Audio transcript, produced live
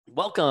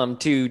Welcome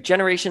to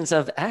Generations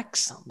of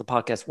X, the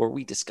podcast where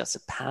we discuss the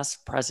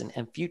past, present,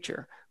 and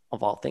future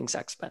of all things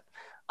X-Men.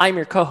 I'm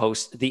your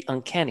co-host, the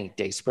Uncanny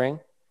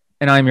Dayspring.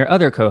 And I'm your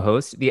other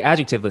co-host, the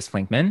Adjectiveless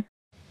Flinkman.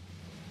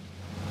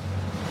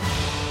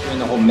 During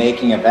the whole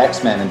making of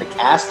X-Men and the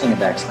casting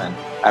of X-Men,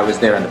 I was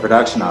there in the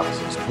production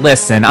offices.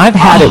 Listen, I've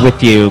had it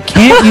with you.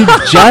 Can't you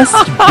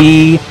just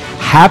be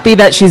happy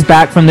that she's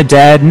back from the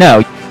dead?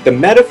 No. The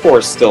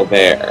metaphor's still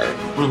there,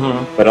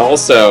 but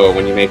also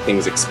when you make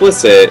things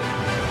explicit,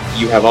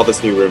 you have all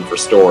this new room for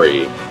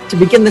story. To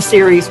begin the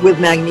series with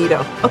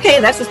Magneto. Okay,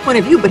 that's his point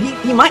of view, but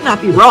he might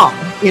not be wrong,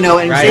 and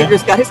right.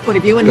 Xavier's got his point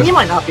of view, and he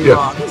might not be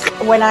wrong.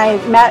 When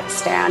I met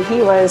Stan,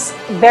 he was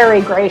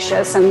very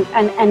gracious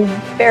and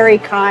very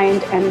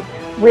kind, and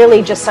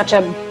really just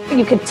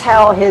you could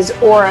tell his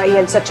aura. He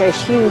had such a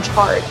huge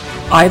heart.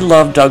 I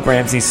love Doug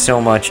Ramsey so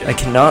much. I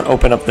cannot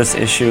open up this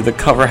issue. The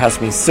cover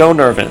has me so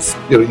nervous.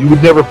 You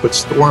would never put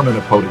Storm in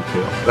a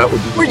ponytail. That would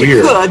be weird.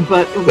 You could,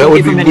 but that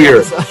would be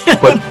weird.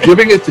 But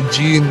giving it to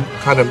Jean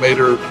kind of made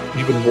her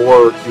even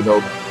more,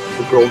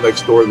 the girl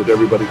next door that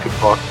everybody could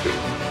talk to.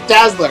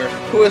 Dazzler,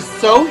 who is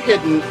so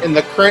hidden in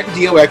the current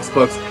DOX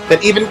books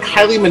that even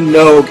Kylie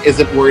Minogue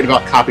isn't worried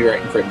about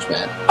copyright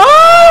infringement.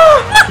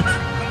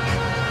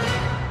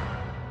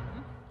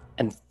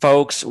 And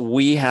folks,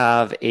 we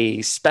have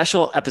a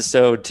special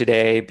episode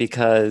today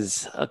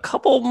because a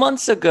couple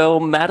months ago,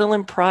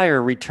 Madeline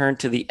Pryor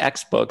returned to the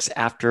X-Books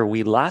after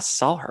we last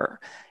saw her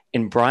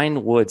in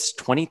Brian Wood's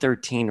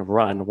 2013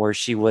 run, where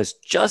she was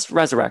just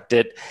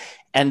resurrected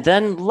and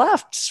then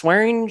left,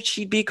 swearing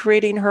she'd be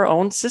creating her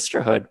own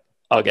sisterhood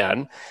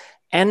again.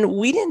 And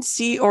we didn't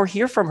see or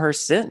hear from her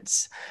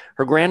since.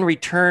 Her grand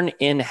return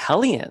in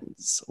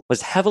Hellions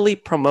was heavily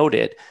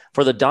promoted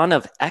for the Dawn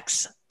of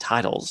X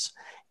titles.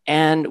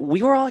 And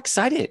we were all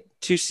excited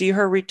to see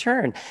her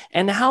return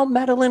and how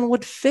Madeline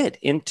would fit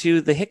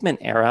into the Hickman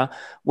era,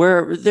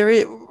 where there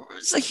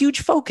is a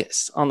huge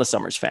focus on the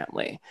Summers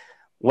family.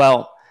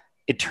 Well,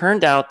 it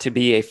turned out to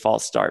be a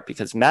false start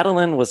because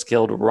Madeline was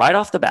killed right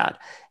off the bat,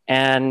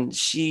 and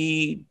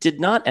she did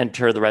not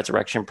enter the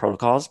resurrection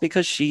protocols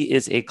because she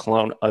is a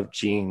clone of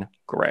Jean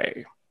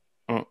Grey.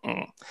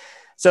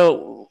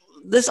 So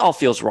this all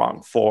feels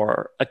wrong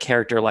for a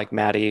character like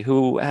Maddie,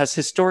 who has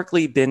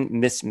historically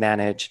been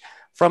mismanaged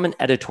from an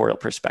editorial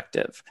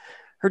perspective.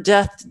 Her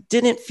death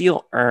didn't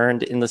feel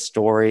earned in the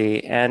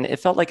story, and it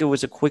felt like it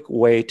was a quick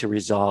way to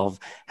resolve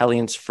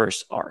Hellions'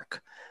 first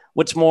arc.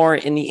 What's more,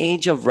 in the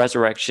age of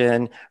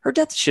resurrection, her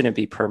death shouldn't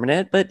be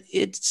permanent, but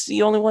it's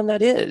the only one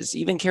that is.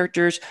 Even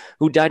characters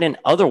who died in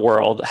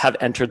Otherworld have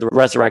entered the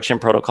resurrection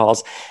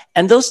protocols,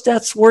 and those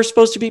deaths were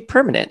supposed to be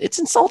permanent. It's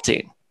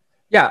insulting.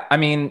 Yeah, I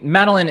mean,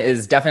 Madeline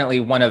is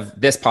definitely one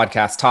of this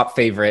podcast's top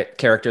favorite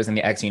characters in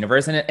the X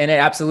universe, and it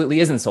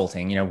absolutely is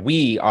insulting.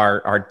 We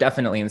are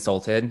definitely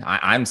insulted.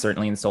 I'm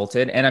certainly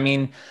insulted. And I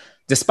mean,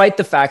 despite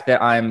the fact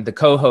that I'm the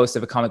co-host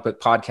of a comic book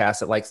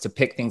podcast that likes to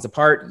pick things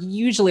apart,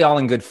 usually all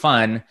in good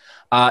fun,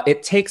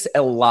 it takes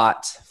a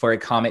lot for a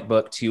comic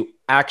book to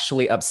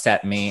actually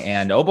upset me.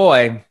 And oh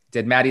boy,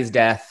 did Maddie's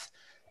death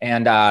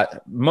and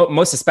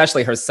most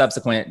especially her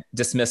subsequent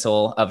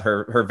dismissal of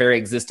her very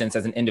existence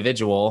as an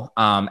individual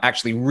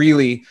actually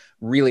really,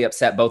 really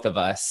upset both of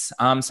us.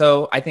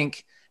 So I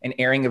think an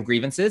airing of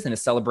grievances and a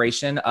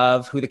celebration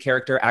of who the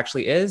character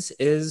actually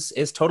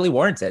is totally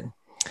warranted.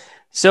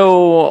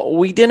 So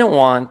we didn't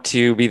want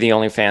to be the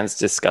only fans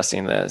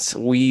discussing this.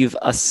 We've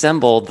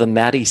assembled the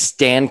Maddie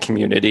Stan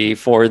community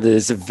for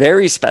this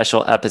very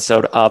special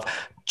episode of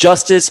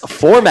Justice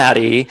for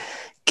Maddie.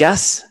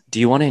 Guests, do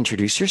you want to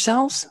introduce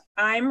yourselves?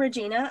 I'm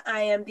Regina.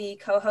 I am the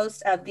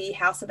co-host of the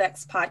House of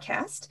X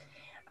podcast.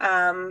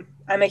 I'm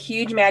a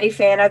huge Maddie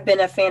fan. I've been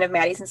a fan of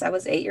Maddie since I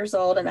was 8 years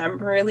old, and I'm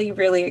really,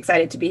 really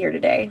excited to be here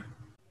today.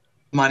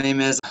 My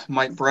name is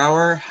Mike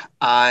Brower.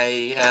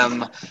 I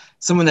am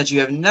someone that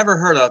you have never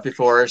heard of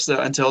before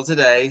until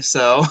today.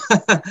 So,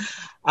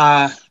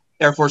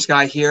 Air Force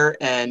guy here,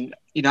 and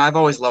I've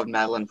always loved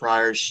Madeline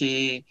Pryor.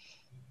 She,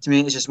 to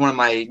me, is just one of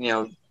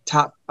my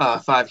top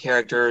 5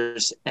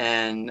 characters,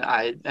 and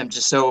I am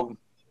just so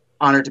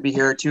honored to be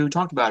here to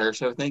talk about her.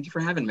 So thank you for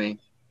having me.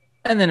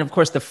 And then, of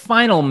course, the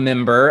final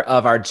member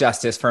of our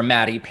Justice for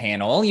Maddie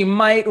panel, you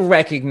might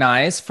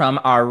recognize from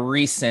our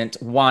recent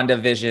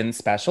WandaVision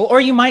special,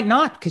 or you might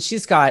not, because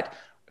she's got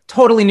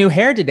totally new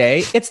hair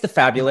today. It's the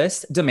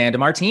fabulous Demanda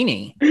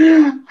Martini.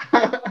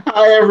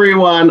 Hi,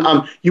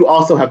 everyone. You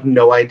also have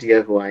no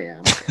idea who I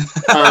am.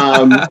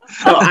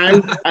 So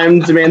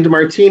I'm Demanda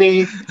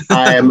Martini.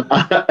 I'm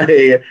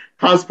a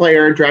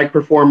cosplayer, drag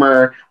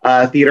performer,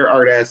 theater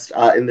artist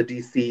in the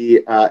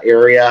DC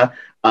area.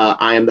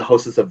 I am the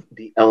hostess of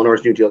the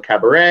Eleanor's New Deal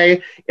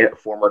Cabaret, and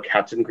former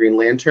Captain Green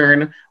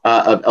Lantern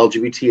of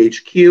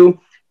LGBTHQ,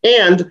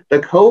 and the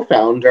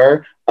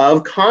co-founder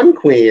of Con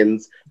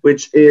Queens,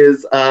 which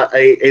is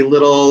a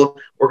little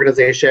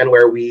organization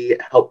where we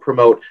help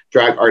promote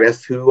drag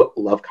artists who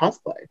love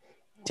cosplay.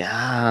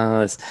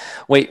 Yes.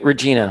 Wait,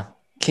 Regina,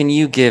 can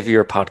you give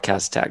your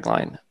podcast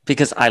tagline?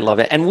 because I love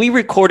it. And we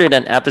recorded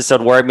an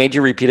episode where I made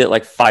you repeat it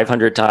like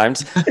 500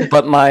 times,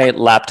 but my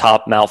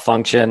laptop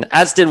malfunctioned,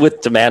 as did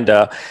with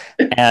Demanda.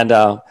 And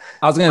I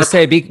was going to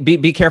say,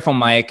 be careful,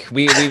 Mike.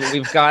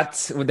 We've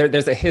got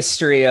there's a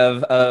history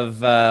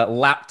of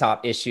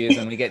laptop issues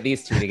when we get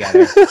these two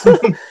together.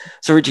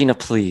 So Regina,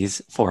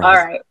 please, for us.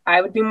 All right,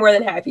 I would be more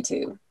than happy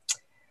to.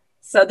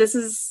 So this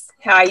is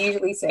how I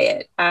usually say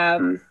it.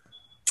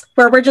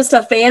 Where we're just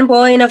a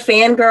fanboy and a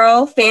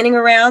fangirl fanning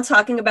around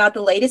talking about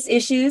the latest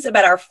issues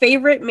about our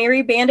favorite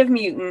merry band of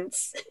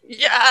mutants.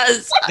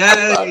 Yes!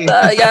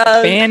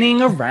 Yes.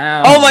 Fanning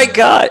around. Oh my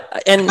God.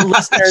 And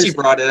listeners, she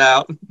brought it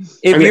out.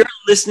 If you're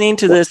listening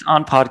to this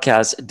on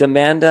podcast,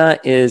 Demanda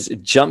is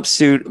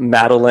jumpsuit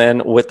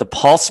Madeline with the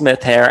Paul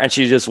Smith hair, and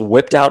she just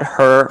whipped out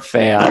her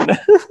fan.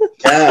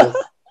 Yeah.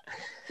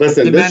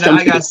 Listen, Demanda,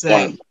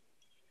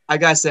 I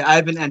gotta say,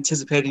 I've been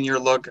anticipating your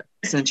look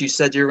since you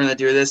said you were going to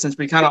do this, since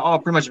we kind of all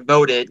pretty much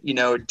voted,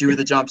 do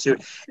the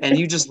jumpsuit, and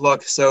you just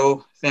look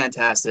so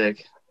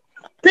fantastic.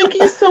 Thank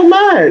you so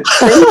much.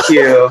 Thank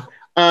you.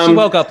 She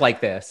woke up like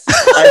this.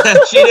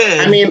 She did.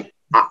 I mean,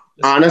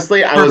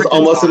 honestly, I was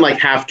almost in like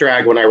half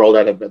drag when I rolled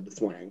out of bed this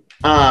morning.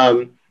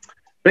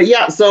 But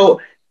yeah, so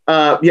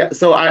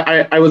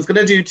I was going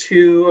to do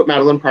 2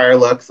 Madeline Pryor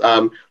looks.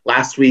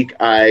 Last week,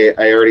 I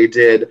already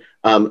did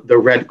the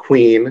Red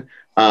Queen,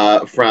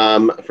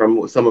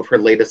 from some of her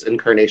latest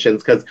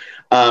incarnations, because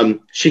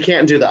she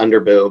can't do the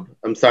underboob.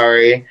 I'm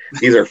sorry,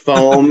 these are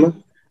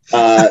foam.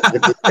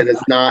 It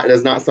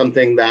is not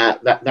something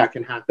that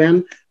can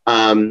happen.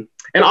 And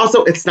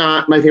also, it's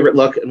not my favorite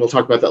look, and we'll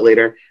talk about that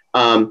later.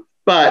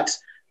 But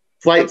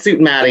Flight Suit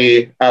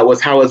Maddie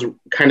was how I was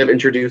kind of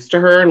introduced to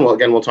her, and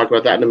we'll talk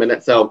about that in a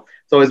minute. So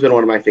it's always been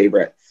one of my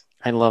favorites.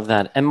 I love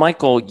that. And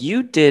Michael,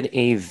 you did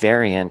a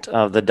variant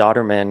of the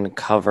Daughterman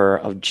cover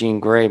of Jean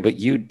Grey, but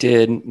you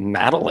did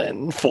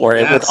Madeline for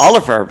it with all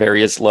of her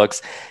various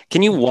looks.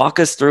 Can you walk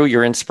us through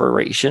your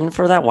inspiration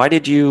for that? Why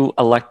did you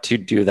elect to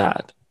do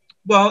that?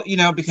 Well,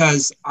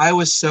 because I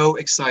was so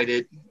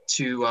excited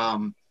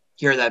to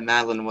hear that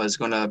Madeline was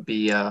going to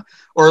be,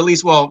 or at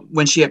least,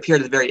 when she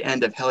appeared at the very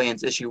end of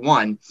Hellions issue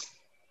 1.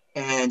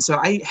 And so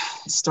I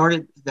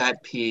started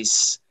that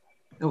piece.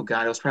 Oh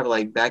God, it was probably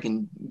like back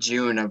in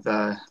June of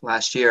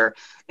last year.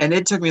 And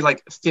it took me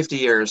like 50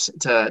 years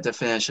to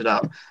finish it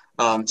up,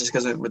 just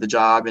because with the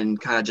job and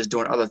kind of just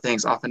doing other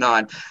things off and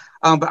on.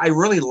 But I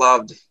really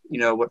loved,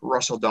 what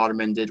Russell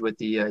Dauterman did with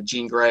the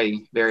Jean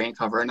Grey variant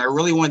cover. And I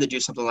really wanted to do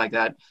something like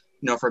that,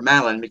 for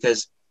Madeline,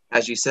 because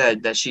as you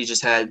said, that she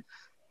just had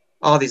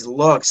all these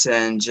looks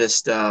and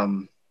just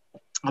all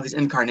these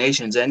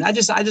incarnations. And I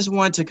just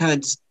wanted to kind of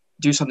just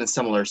do something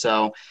similar.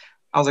 So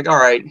I was like, all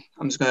right,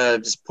 I'm just going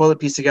to just pull the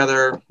piece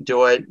together,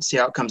 do it, see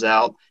how it comes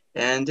out.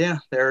 And yeah,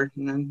 there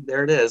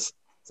it is.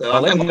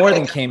 So it more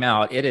than came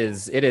out. It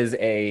is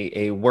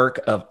a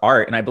work of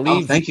art. And I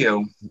believe, thank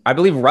you. I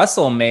believe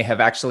Russell may have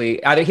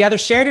actually either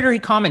shared it or he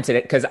commented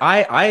it, because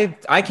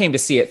I came to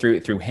see it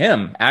through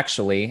him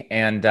actually.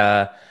 And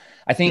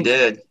I think he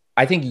did.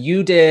 I think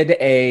you did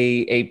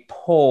a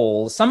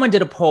poll. Someone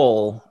did a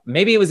poll.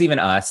 Maybe it was even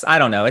us. I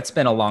don't know. It's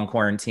been a long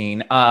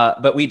quarantine.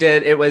 But we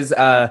did. It was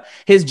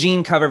his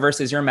Jean cover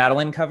versus your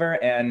Madeline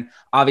cover. And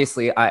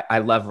obviously, I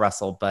love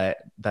Russell, but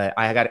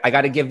I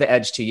got to give the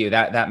edge to you.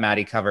 That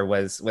Maddie cover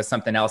was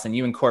something else, and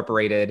you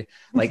incorporated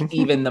like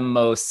even the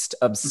most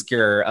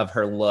obscure of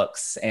her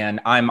looks. And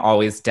I'm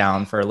always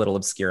down for a little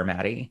obscure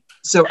Maddie.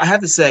 So I have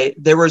to say,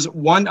 there was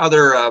one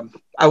other,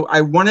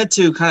 I wanted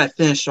to kind of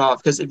finish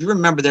off, because if you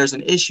remember, there's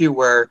an issue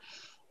where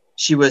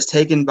she was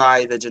taken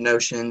by the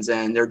Genosians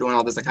and they're doing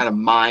all this kind of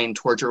mind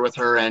torture with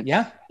her. And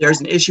there's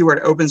an issue where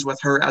it opens with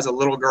her as a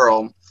little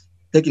girl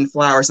picking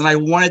flowers. And I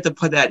wanted to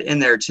put that in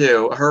there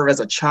too, her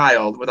as a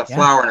child with a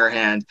flower in her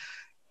hand.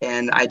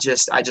 And I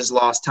just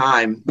lost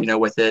time,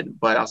 with it.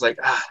 But I was like,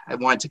 I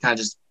wanted to kind of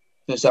just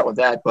finish out with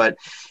that. But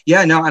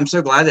yeah, no, I'm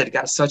so glad that it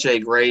got such a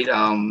great,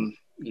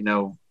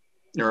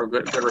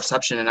 good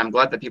reception, and I'm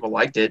glad that people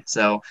liked it.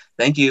 So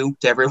thank you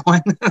to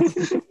everyone.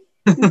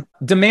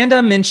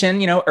 Demanda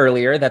mentioned,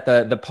 earlier that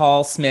the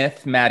Paul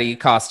Smith Maddie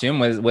costume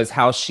was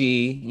how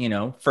she,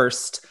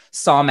 first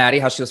saw Maddie,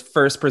 how she was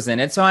first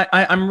presented. So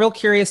I'm real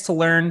curious to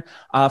learn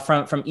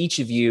from each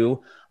of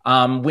you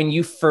when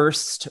you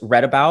first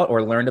read about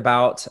or learned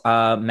about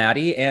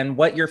Maddie, and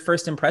what your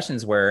first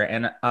impressions were.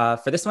 And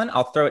for this one,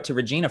 I'll throw it to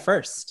Regina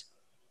first.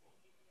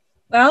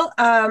 Well,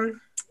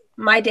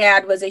 my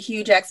dad was a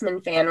huge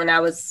X-Men fan when I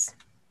was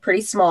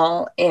pretty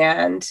small,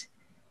 and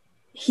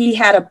he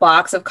had a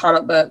box of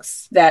comic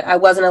books that I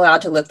wasn't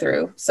allowed to look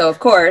through. So, of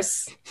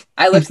course,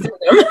 I looked through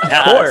them.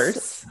 Of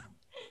course.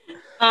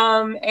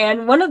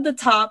 And one of the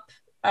top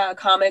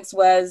comics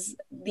was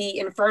the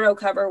Inferno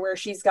cover where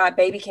she's got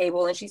Baby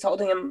Cable and she's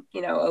holding him,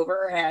 over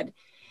her head.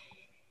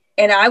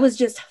 And I was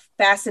just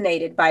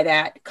fascinated by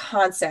that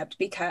concept,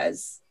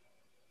 because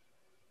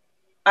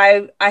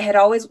I had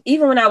always,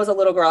 even when I was a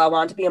little girl, I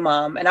wanted to be a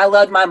mom, and I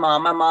loved my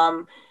mom. My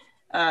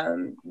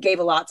mom gave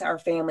a lot to our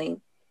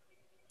family.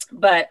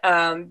 But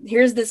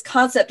here's this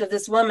concept of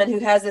this woman who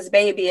has this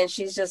baby, and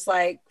she's just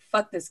like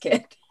fuck this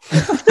kid.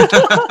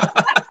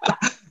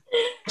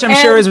 Which I'm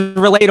sure is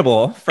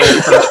relatable for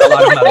a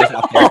lot of mothers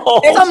out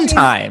there.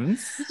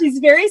 Sometimes. She's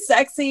very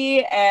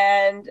sexy,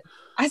 and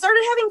I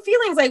started having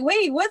feelings like,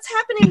 wait, what's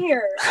happening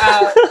here?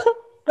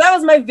 That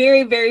was my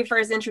very, very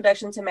first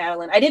introduction to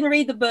Madeline. I didn't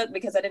read the book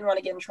because I didn't want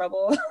to get in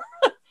trouble.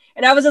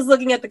 And I was just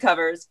looking at the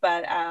covers.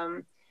 But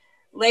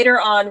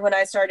later on, when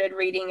I started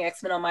reading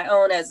X-Men on my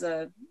own as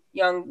a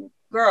young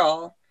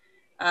girl,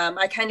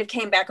 I kind of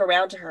came back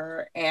around to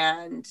her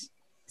and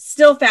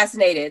still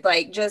fascinated.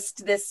 Like,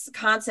 just this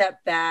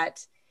concept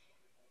that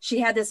she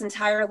had this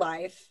entire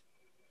life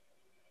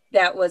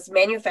that was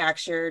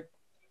manufactured,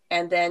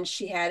 and then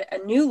she had a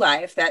new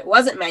life that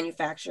wasn't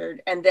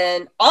manufactured, and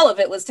then all of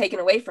it was taken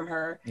away from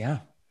her. Yeah.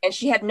 And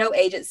she had no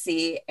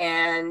agency,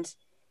 and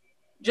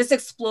just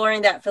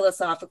exploring that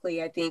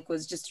philosophically, I think,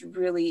 was just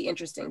really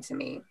interesting to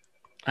me.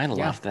 I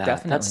love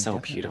that. That's so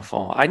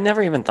beautiful. I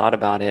never even thought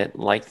about it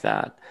like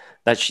that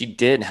she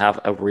did have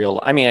a real,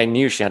 I mean, I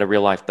knew she had a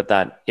real life, but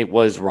that it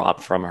was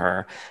robbed from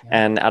her. Yeah.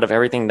 And out of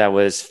everything that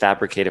was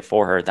fabricated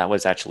for her, that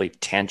was actually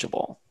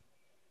tangible.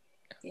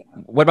 Yeah.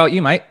 What about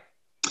you, Mike?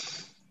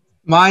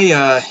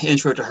 My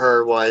intro to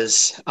her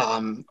was,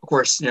 of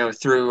course,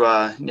 through,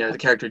 the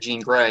character Jean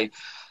Grey.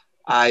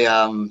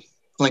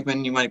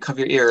 Blinkman, you might cover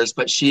your ears,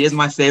 but she is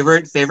my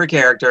favorite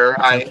character.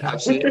 I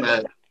absolutely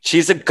am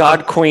She's a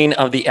god queen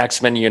of the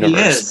X-Men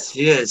universe.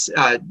 He is.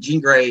 Jean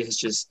Grey has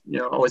just,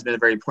 always been a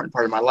very important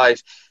part of my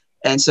life.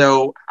 And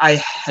so I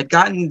had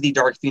gotten the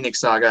Dark Phoenix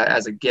saga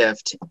as a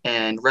gift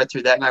and read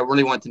through that, and I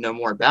really wanted to know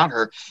more about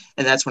her.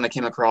 And that's when I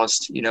came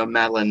across,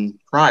 Madeline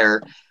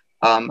Pryor.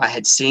 I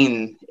had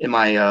seen in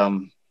my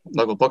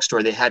local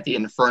bookstore, they had the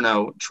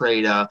Inferno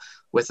trade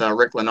with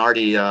Rick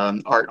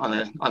Lenardi art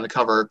on the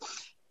cover.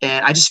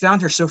 And I just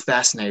found her so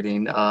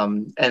fascinating.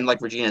 And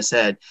like Regina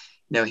said,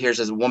 here's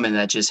this woman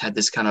that just had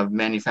this kind of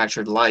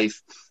manufactured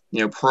life,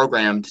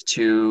 programmed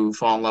to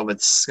fall in love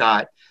with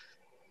Scott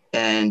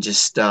and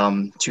just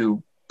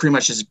to pretty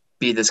much just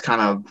be this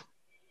kind of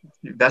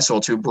vessel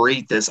to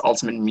breed this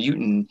ultimate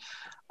mutant.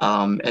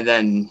 And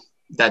then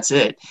that's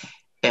it.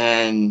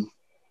 And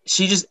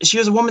she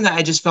was a woman that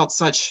I just felt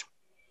such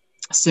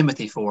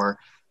sympathy for,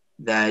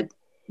 that,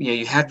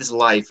 you have this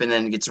life and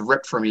then it gets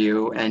ripped from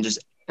you, and just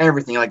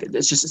everything, like,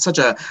 it's just such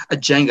a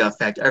Jenga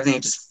effect. Everything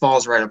just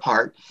falls right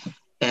apart.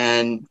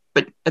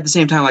 But at the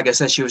same time, like I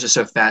said, she was just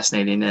so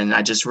fascinating, and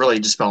I just really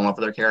just fell in love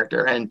with her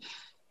character, and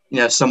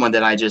someone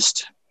that I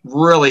just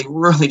really,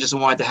 really just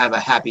wanted to have a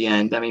happy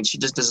end. I mean, she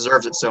just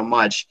deserves it so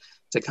much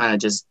to kind of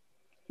just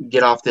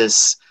get off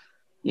this,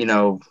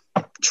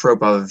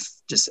 trope of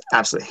just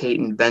absolute hate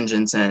and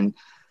vengeance, and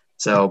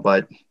so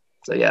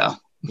yeah.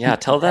 Yeah,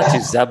 tell that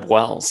to Zeb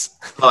Wells.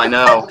 Oh, I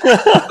know.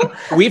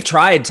 We've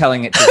tried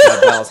telling it to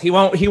Zeb Wells. He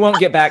won't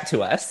get back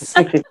to us.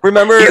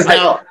 Remember, he's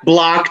now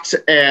blocked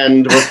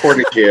and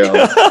reported you.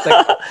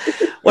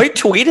 We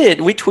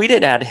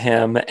tweeted at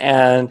him,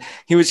 and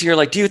he was here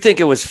like, "Do you think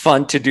it was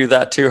fun to do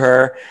that to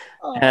her?"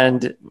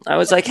 And I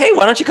was like, "Hey,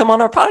 why don't you come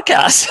on our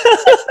podcast?"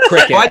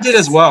 Well, I did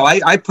as well.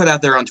 I put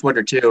out there on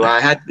Twitter too. I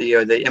had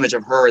the image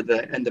of her at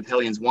the end of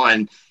Hellions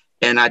 1.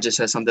 And I just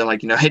said something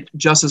like, hey,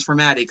 justice for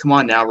Maddie. Come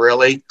on now.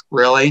 Really?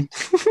 Really?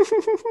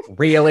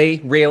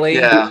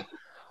 Yeah.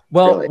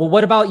 Well,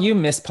 what about you,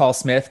 Miss Paul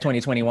Smith,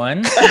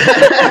 2021?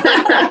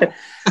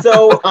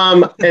 So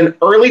an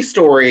early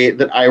story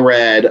that I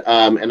read,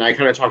 and I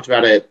kind of talked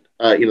about it,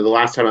 the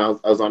last time I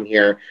was on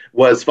here,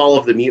 was Fall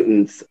of the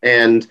Mutants.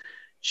 And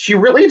she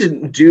really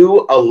didn't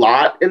do a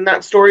lot in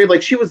that story.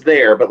 Like, she was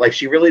there, but like,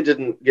 she really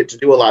didn't get to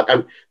do a lot.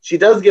 She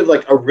does give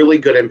like a really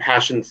good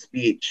impassioned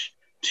speech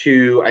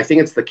to, I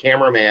think it's the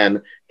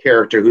cameraman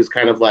character who's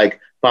kind of like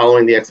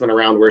following the X-Men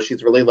around, where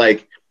she's really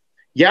like,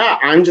 yeah,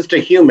 I'm just a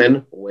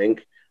human,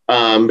 wink.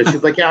 But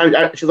she's like,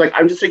 she's like,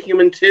 I'm just a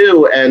human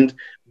too.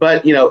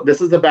 But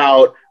this is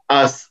about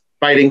us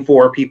fighting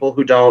for people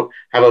who don't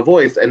have a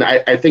voice. And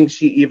I think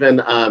she even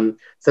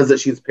says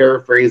that she's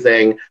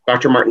paraphrasing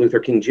Dr. Martin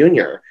Luther King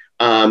Jr.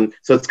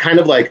 So it's kind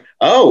of like,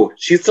 oh,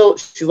 she's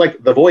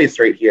like the voice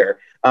right here.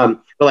 But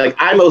like,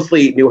 I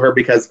mostly knew her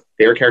because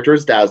their character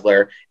is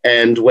Dazzler.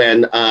 And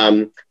when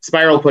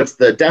Spiral puts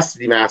the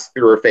Destiny mask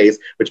through her face,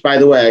 which, by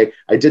the way,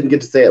 I didn't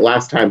get to say it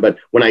last time, but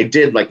when I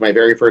did like my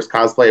very first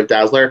cosplay of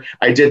Dazzler,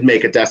 I did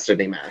make a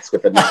Destiny mask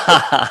with it.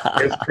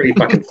 It's pretty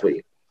fucking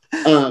sweet.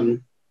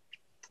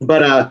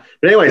 But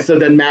anyway, so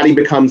then Maddie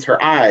becomes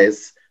her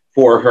eyes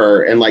for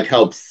her and like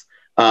helps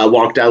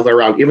walk Dazzler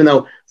around, even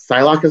though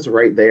Psylocke is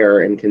right there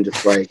and can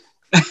just like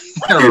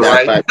do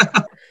that.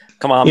 But,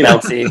 come on,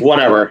 Betsy.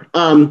 Whatever.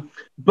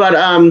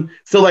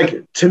 So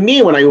like, to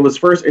me, when I was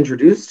first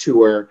introduced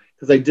to her,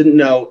 because I didn't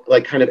know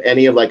like kind of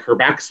any of like her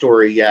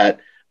backstory yet,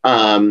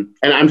 and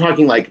I'm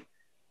talking like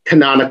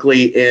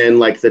canonically in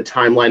like the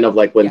timeline of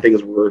like when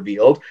things were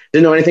revealed,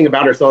 didn't know anything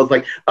about her. So I was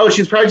like, oh,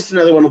 she's probably just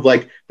another one of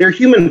like their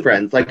human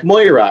friends, like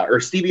Moira or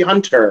Stevie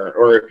Hunter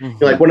or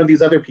like one of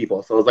these other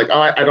people. So I was like,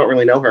 oh, I don't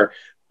really know her.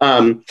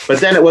 But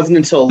then it wasn't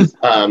until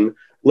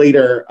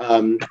later,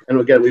 and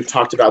again, we've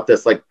talked about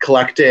this, like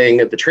collecting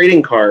the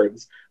trading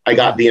cards, I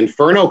got the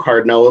Inferno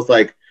card, and I was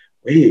like,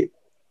 wait,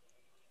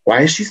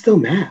 why is she still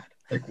mad?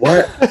 Like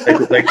what?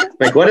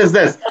 like what is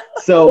this?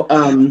 So,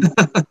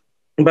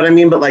 but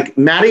like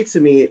Maddie to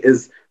me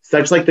is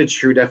such like the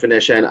true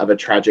definition of a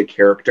tragic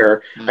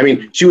character. I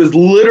mean, she was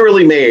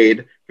literally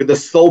made for the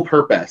sole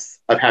purpose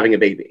of having a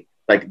baby.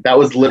 Like that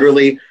was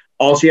literally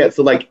all she had.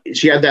 So like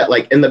she had that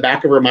like in the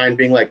back of her mind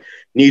being like,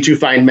 need to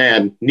find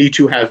man, need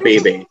to have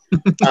baby.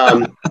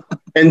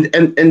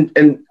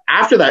 And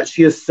after that,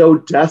 she is so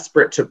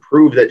desperate to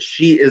prove that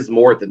she is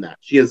more than that.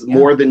 She is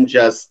more than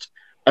just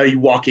a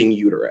walking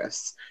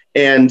uterus.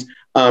 And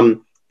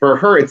for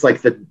her, it's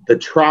like the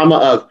trauma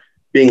of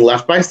being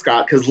left by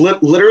Scott, because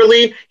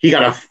literally he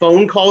got a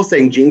phone call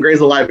saying Jean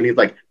Grey's alive, and he's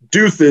like,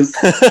 deuces.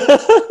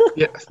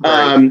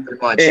 And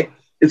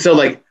so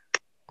like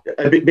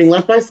being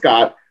left by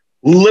Scott,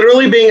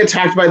 literally being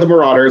attacked by the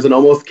Marauders and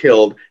almost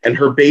killed, and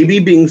her baby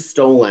being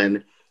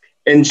stolen,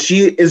 and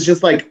she is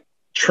just like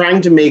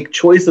trying to make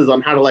choices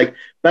on how to like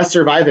best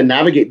survive and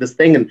navigate this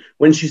thing. And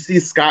when she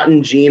sees Scott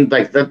and Jean,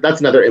 like that's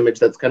another image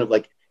that's kind of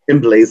like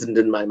emblazoned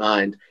in my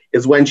mind,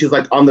 is when she's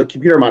like on the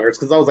computer monitors,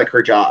 because that was like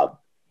her job.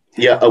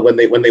 When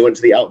they went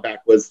to the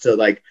Outback, was to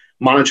like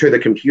monitor the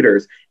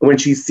computers. And when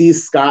she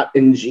sees Scott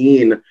and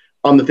Jean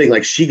on the thing,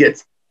 like she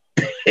gets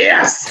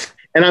pissed.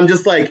 And I'm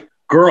just like,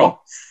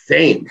 girl,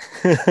 same.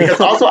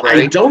 Because also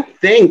I don't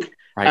think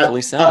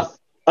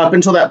up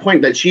until that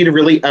point that she'd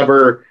really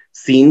ever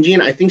seen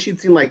Jean. I think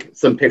she'd seen like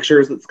some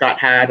pictures that Scott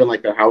had in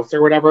like their house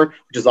or whatever,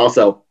 which is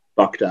also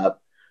fucked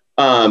up.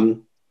 But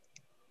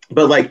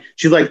like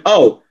she's like,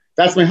 oh,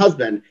 that's my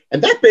husband,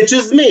 and that bitch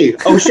is me.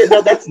 Oh shit,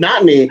 no, that's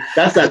not me.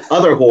 That's that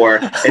other whore.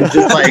 And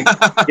just like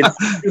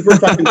it's super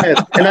fucking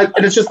pissed.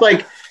 And it's just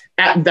like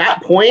at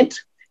that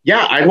point,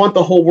 yeah, I'd want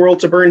the whole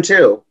world to burn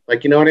too.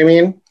 Like, you know what I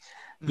mean?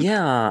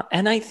 Yeah,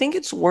 and I think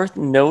it's worth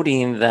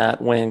noting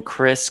that when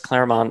Chris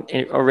Claremont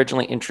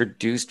originally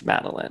introduced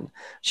Madeleine,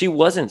 she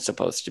wasn't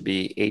supposed to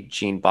be a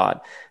Jean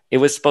bot. It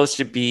was supposed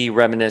to be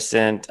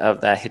reminiscent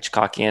of that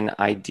Hitchcockian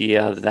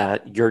idea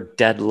that your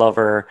dead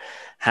lover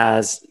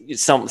has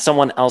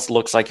someone else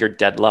looks like your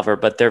dead lover,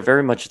 but they're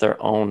very much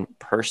their own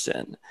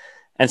person.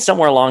 And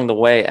somewhere along the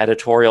way,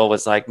 editorial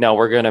was like, no,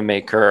 we're going to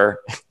make her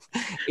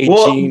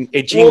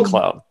a Jean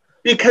clone.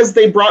 Because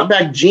they brought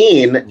back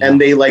Jean and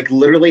they like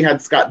literally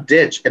had Scott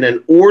ditch, and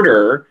in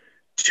order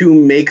to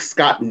make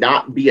Scott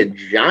not be a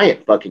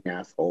giant fucking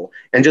asshole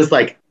and just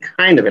like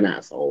kind of an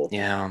asshole.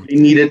 Yeah.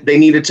 They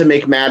needed to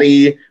make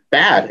Maddie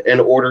bad in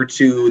order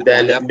to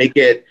then make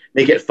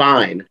it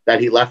fine that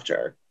he left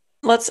her.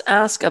 Let's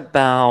ask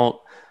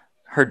about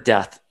her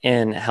death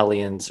in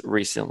Hellions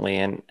recently,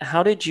 and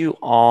how did you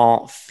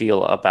all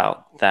feel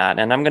about that?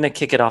 And I'm going to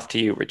kick it off to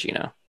you,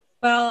 Regina.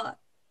 Well,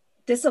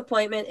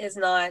 disappointment is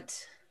not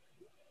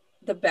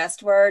the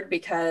best word,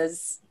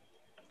 because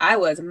I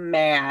was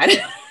mad.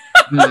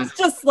 I was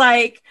just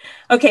like,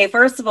 okay,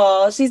 first of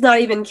all, she's not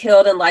even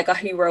killed in like a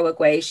heroic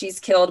way. She's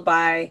killed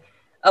by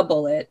a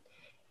bullet.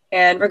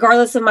 And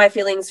regardless of my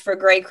feelings for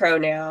Grey Crow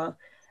now,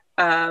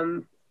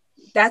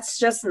 that's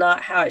just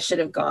not how it should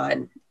have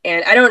gone.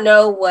 And I don't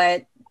know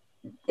what,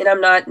 and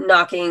I'm not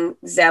knocking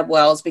Zeb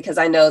Wells, because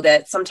I know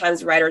that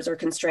sometimes writers are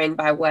constrained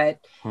by what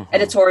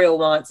editorial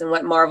wants and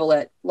what Marvel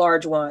at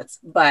large wants.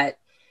 But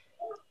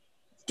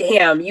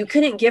damn, you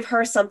couldn't give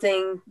her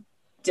something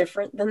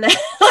different than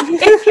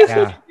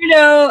that. You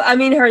know, I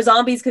mean, her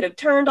zombies could have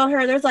turned on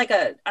her. There's like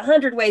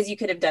 100 ways you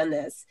could have done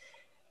this.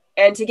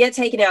 And to get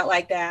taken out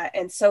like that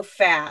and so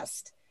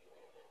fast.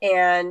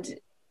 And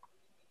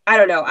I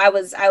don't know. I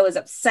was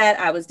upset.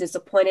 I was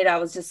disappointed. I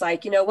was just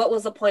like, you know, what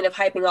was the point of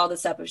hyping all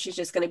this up if she's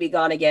just going to be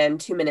gone again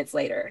 2 minutes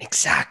later?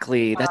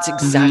 Exactly. That's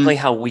exactly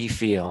how we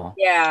feel.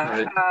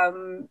 Yeah.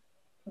 Right.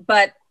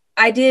 But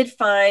I did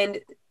find,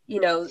 you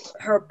know,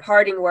 her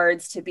parting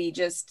words to be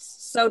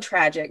just so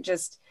tragic.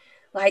 Just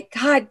like,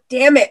 God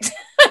damn it.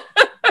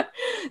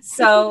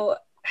 So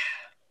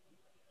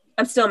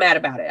I'm still mad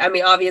about it. I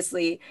mean,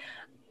 obviously,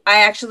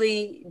 I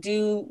actually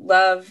do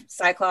love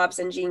Cyclops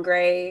and Jean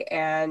Grey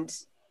and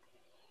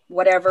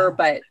whatever,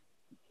 but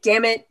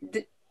damn it,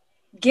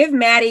 give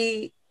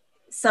Maddie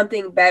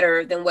something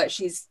better than what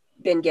she's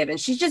been given.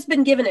 She's just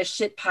been given a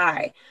shit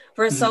pie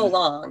for so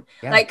long.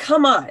 Yeah. Like,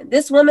 come on,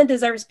 this woman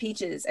deserves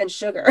peaches and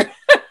sugar.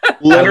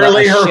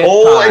 Literally her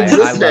whole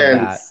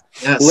existence.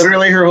 Yes.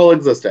 Literally her whole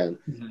existence.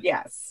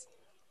 Yes.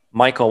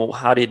 Michael,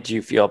 how did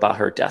you feel about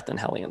her death in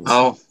Hellions?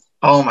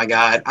 Oh my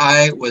God.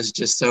 I was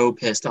just so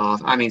pissed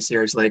off. I mean,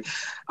 seriously.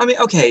 I mean,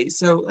 okay,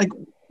 so like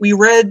we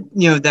read,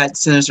 you know, that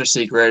sinister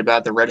secret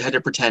about the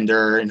redheaded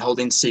pretender and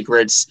holding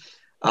secrets,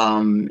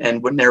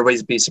 and wouldn't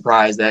everybody be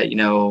surprised that, you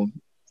know,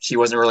 she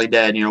wasn't really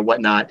dead, you know,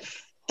 whatnot.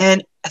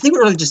 And I think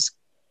what really just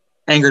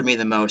angered me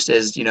the most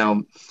is, you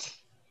know,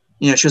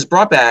 she was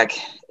brought back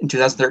in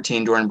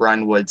 2013 during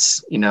Brian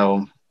Wood's,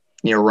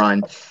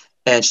 run.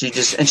 And she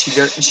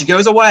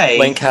goes away.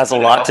 Link has a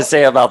lot to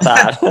say about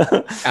that.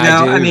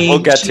 I mean, we'll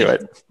get to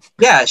it.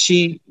 Yeah,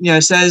 she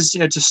says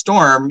to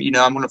Storm,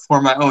 I'm going to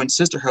form my own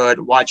sisterhood.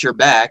 Watch your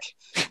back.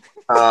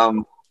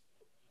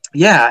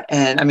 Yeah,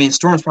 and I mean,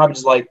 Storm's probably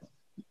just like,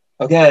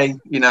 okay,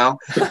 you know.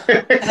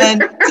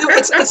 And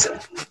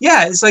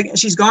it's like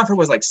she's gone for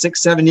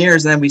 6-7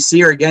 years, and then we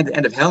see her again at the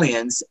end of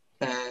Hellions,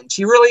 and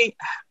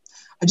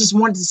I just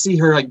wanted to see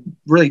her like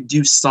really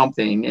do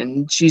something,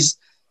 and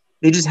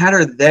they just had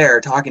her there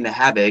talking to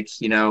Havoc,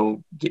 you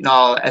know, getting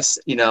all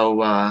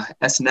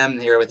S&M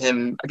here with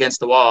him against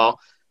the wall,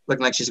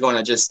 looking like she's going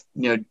to just,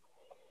 you know,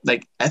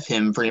 like F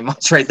him pretty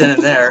much right then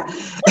and there.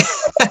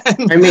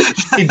 I mean,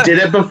 she did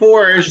it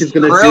before. She's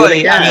going to do it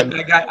again.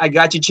 I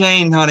got you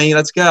chained, honey.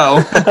 Let's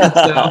go.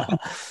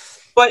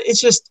 But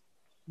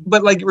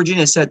but like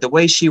Regina said, the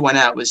way she went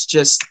out was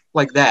just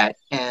like that.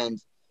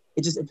 And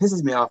it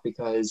pisses me off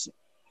because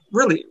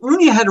really,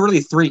 Rooney had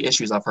really 3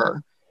 issues of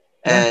her.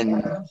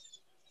 And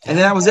then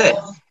that was it.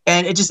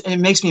 And it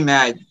makes me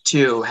mad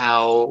too,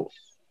 how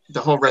the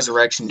whole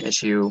resurrection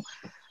issue,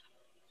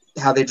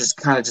 how they just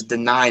kind of just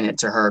denying it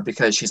to her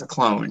because she's a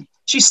clone.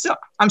 She's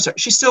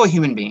still a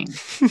human being.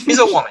 She's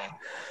a woman.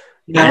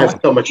 You know? I have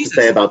so much to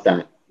say about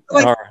that.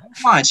 Like,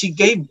 come on, she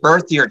gave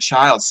birth to your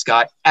child,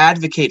 Scott.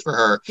 Advocate for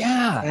her.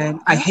 Yeah. And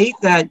I hate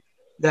that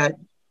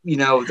you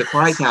know, the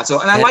Quiet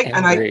Council.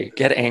 And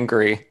get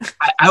angry.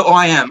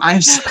 I am. I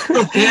am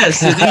so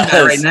pissed to do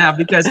that right now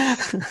because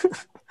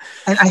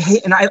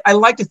and I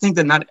like to think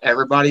that not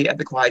everybody at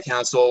the Quiet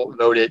Council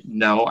voted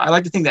no. I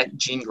like to think that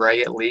Jean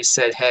Grey at least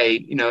said,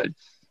 hey, you know,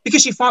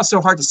 because she fought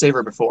so hard to save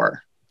her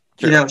before.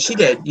 Sure. You know, she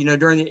did. You know,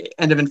 during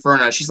the end of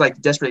Inferno, she's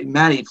like desperate,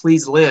 Maddie,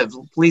 please live.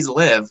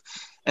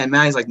 And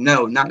Maddie's like,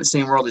 no, not in the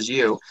same world as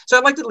you. So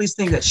I'd like to at least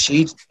think that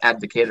she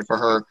advocated for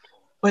her.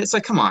 But it's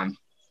like, come on.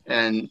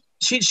 And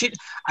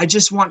I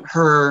just want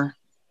her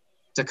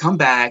to come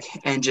back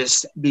and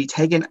just be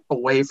taken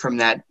away from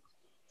that.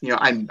 You know,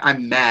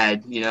 I'm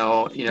mad, you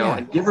know,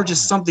 and give her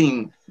just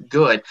something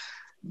good.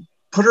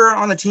 Put her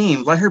on the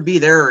team. Let her be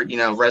their, you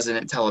know,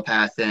 resident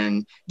telepath,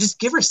 and just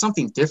give her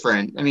something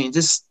different. I mean,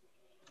 just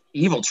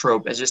evil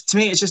trope is just, to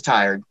me, it's just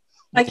tired.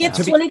 Like it's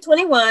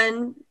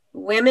 2021.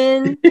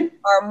 Women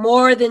are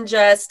more than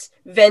just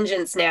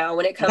vengeance now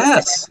when it comes to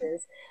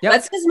X's. Yep.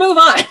 Let's just move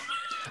on.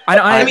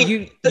 I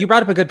mean, you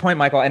brought up a good point,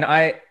 Michael, and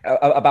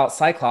about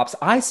Cyclops.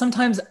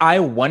 I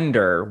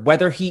wonder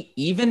whether he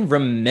even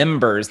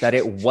remembers that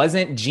it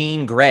wasn't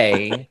Jean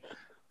Grey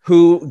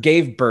who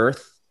gave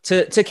birth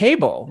to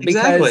Cable,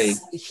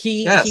 because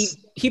he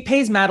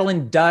pays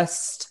Madeline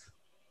dust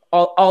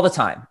all the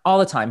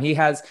time. He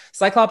has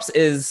Cyclops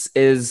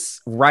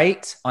is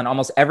right on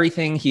almost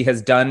everything he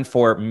has done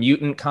for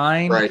mutant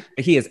kind. Right.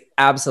 He is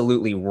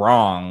absolutely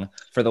wrong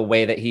for the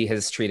way that he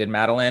has treated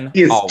Madeline.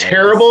 He is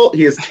terrible.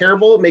 He is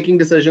terrible at making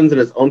decisions in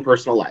his own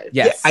personal life.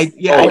 Yes. I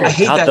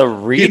hate that. The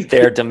read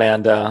there,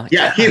 Demanda.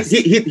 Yeah,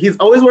 he's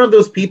always one of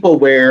those people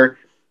where,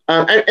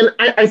 and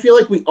I feel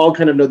like we all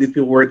kind of know these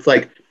people where it's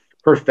like,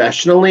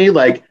 professionally,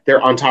 like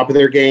they're on top of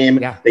their game.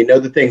 Yeah. They know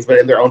the things, but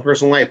in their own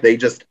personal life, they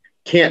just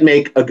can't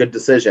make a good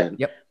decision.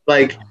 Yep.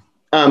 Like,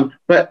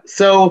 but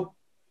so,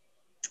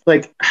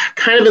 like,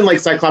 kind of in like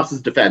Cyclops'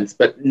 defense,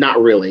 but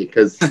not really,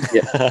 because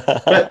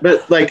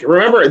but like,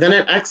 remember then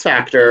at X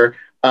Factor,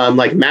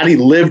 like Maddie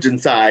lived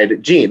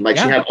inside Jean, like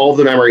she had all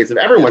the memories of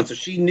everyone, so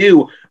she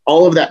knew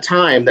all of that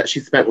time that she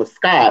spent with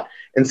Scott,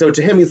 and so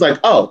to him he's like,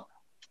 oh,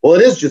 well,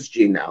 it is just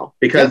Jean now,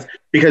 because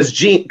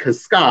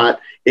Scott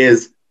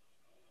is,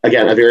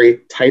 again, a very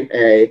type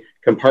A,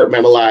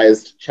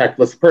 compartmentalized,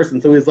 checklist person.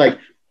 So he's like,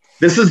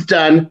 this is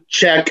done,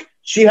 check.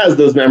 She has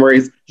those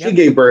memories. She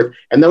gave birth.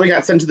 And then we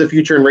got sent to the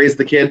future and raised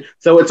the kid.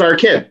 So it's our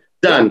kid.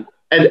 Done.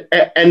 And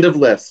end of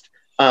list.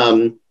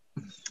 I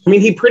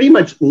mean, he pretty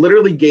much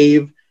literally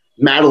gave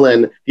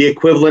Madeline the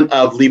equivalent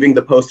of leaving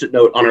the Post-it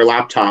note on her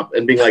laptop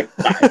and being like,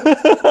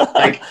 bye.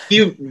 Like,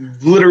 he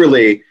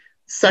literally,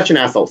 such an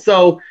asshole.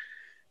 So,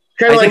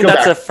 I think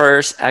that's the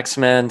first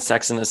X-Men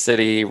Sex and the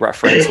City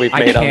reference we've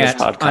made on this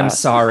podcast. I'm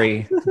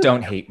sorry.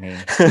 Don't hate me.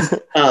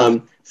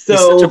 So he's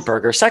such a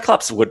burger.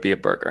 Cyclops would be a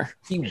burger.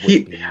 He would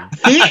be.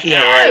 He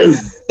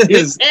is. He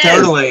is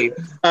totally.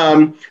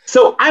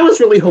 So I was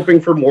really hoping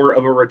for more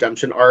of a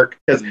redemption arc,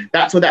 because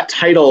that's what that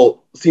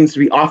title seems to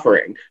be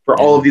offering for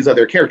all of these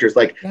other characters,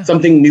 like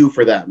something new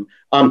for them.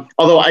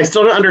 Although I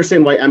still don't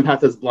understand why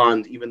Empath is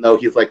blonde, even though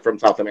he's like from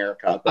South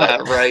America.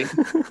 But right.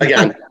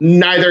 Again,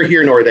 neither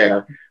here nor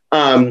there.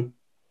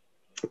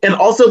 And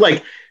also,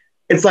 like,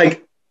 it's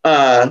like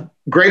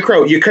Grey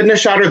Crow, you couldn't have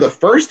shot her the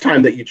first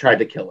time that you tried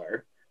to kill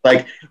her.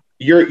 Like,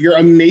 your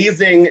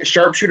amazing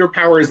sharpshooter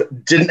powers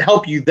didn't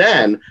help you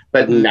then,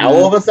 but now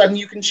all of a sudden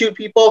you can shoot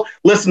people.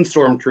 Listen,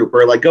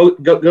 Stormtrooper, like go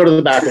to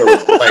the back of the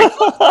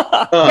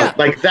room.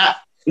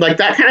 Like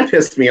that kind of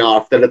pissed me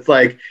off. That it's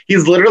like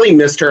he's literally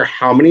missed her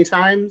how many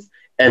times,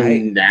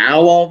 and now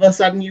all of a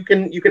sudden you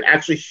can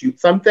actually shoot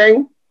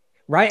something.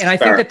 Right, and I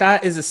think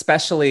that is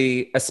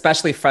especially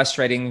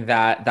frustrating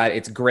that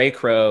it's Grey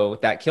Crow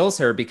that kills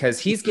her, because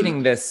he's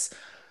getting this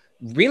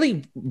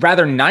really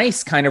rather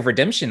nice kind of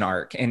redemption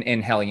arc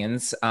in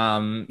Hellions.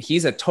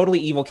 He's a totally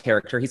evil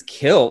character. He's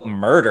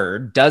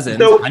murdered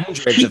dozens,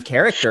 hundreds of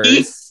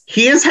characters.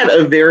 He has had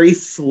a very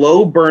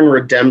slow burn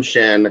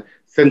redemption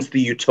since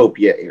the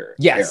Utopia era.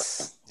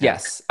 Yes.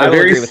 A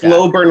very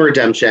slow burn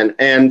redemption,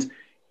 and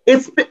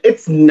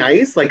it's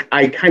nice. Like,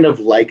 I kind of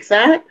like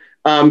that.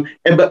 And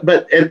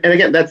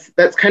again,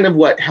 that's kind of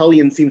what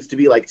Hellion seems to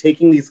be like,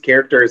 taking these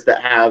characters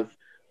that have,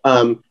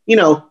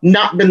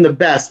 not been the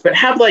best, but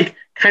have like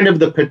kind of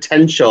the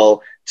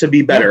potential to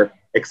be better,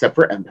 except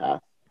for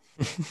Empath.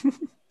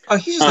 Oh,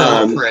 he's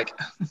a prick.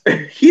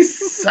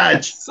 He's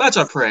such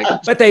a prick.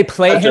 But they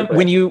play him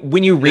when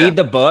you read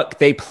the book.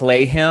 They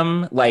play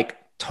him like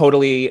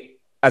totally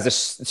as a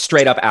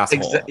straight up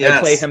asshole. They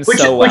play him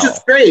so well, which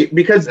is great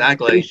because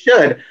they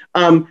should.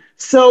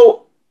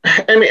 So,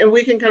 I mean, and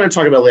we can kind of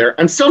talk about it later.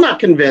 I'm still not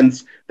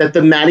convinced that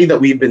the Maddie that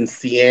we've been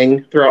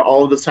seeing throughout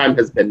all of this time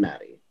has been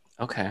Maddie.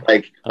 Okay.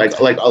 Like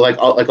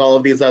all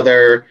of these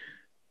other.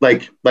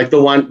 Like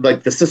the one,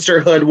 like the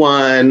sisterhood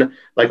one,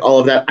 like all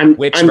of that.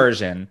 Which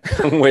version?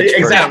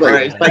 Exactly.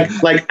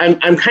 Right.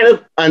 I'm kind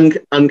of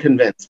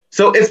unconvinced.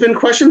 So it's been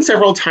questioned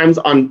several times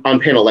on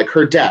panel, like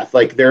her death.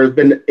 Like there have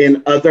been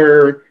in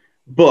other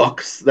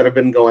books that have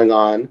been going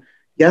on.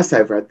 Yes,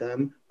 I've read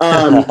them.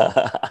 But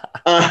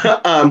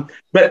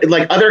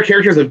like other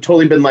characters have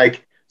totally been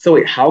like, so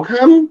wait, how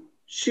come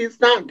she's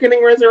not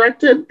getting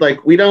resurrected?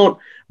 Like we don't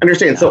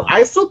understand. No. So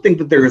I still think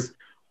that there's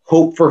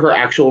hope for her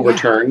actual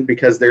return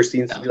because there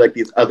seems to be like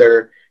these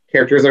other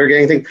characters that are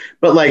getting things.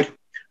 But like,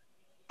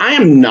 I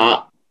am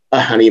not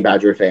a Honey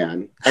Badger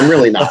fan. I'm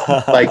really not.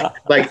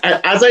 like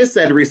as I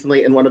said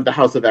recently in one of the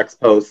House of X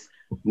posts,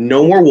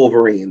 no more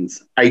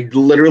Wolverines. I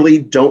literally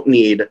don't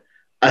need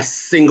a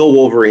single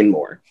Wolverine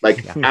more.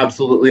 Like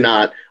absolutely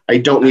not. I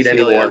don't need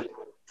any more.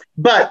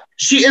 But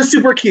she is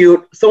super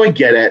cute, so I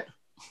get it.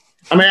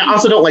 I mean, I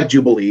also don't like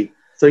Jubilee.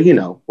 So,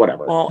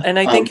 whatever. Well, and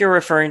I think you're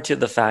referring to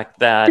the fact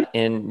that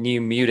in New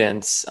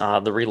Mutants,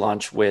 the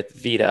relaunch with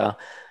Vita,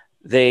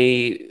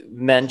 they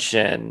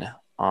mention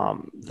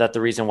that the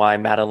reason why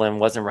Madeline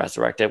wasn't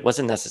resurrected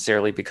wasn't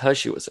necessarily because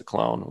she was a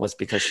clone, was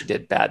because she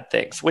did bad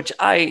things, which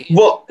I...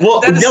 But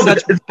then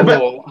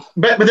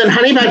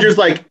Honey Badger's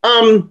like,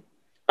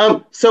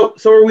 so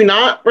are we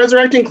not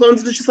resurrecting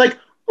clones? And it's just like,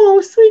 oh,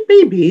 sweet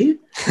baby.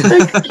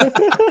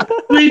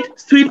 Like,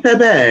 sweet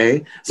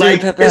Pepe.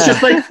 It's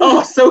just like,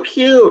 oh, so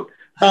cute.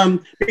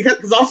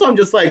 Because also I'm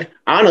just like,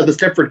 I don't know, the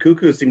Stepford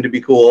Cuckoos seem to be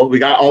cool. We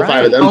got all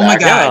 5 of them back. My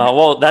God. Yeah,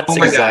 well, that's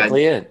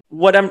exactly it.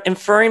 What I'm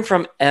inferring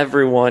from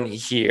everyone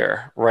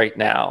here right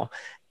now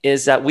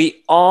is that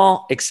we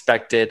all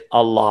expected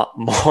a lot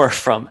more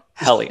from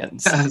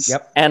Hellions. Yes.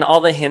 Yep. And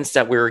all the hints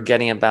that we were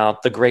getting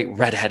about the great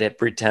redheaded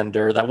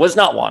pretender that was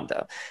not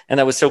Wanda. And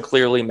that was so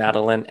clearly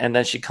Madeline. And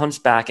then she comes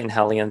back in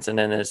Hellions and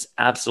then is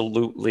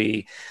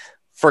absolutely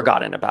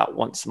forgotten about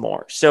once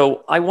more.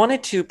 So I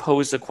wanted to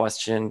pose a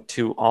question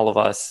to all of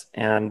us,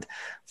 and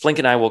Flink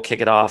and I will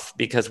kick it off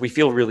because we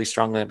feel really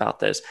strongly about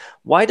this.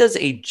 Why does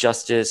a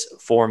Justice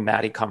for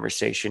Maddie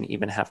conversation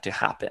even have to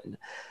happen?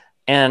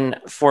 And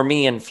for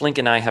me, and Flink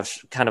and I have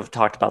kind of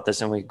talked about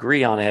this and we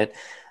agree on it,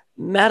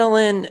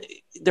 Madeline,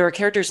 there are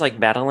characters like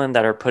Madeline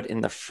that are put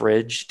in the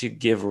fridge to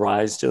give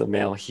rise to the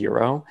male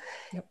hero.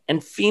 Yep.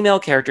 And female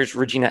characters,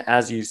 Regina,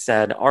 as you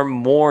said, are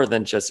more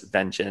than just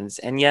vengeance.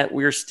 And yet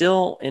we're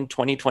still in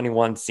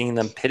 2021 seeing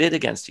them pitted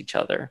against each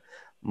other,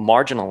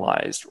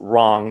 marginalized,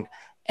 wronged,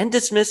 and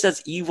dismissed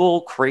as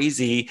evil,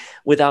 crazy,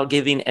 without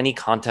giving any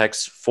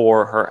context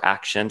for her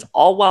actions,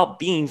 all while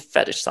being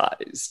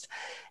fetishized.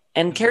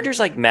 And characters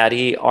like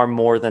Maddie are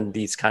more than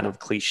these kind of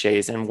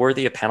cliches and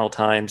worthy of panel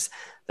times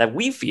that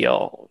we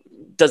feel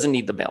doesn't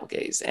need the male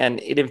gaze.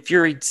 And it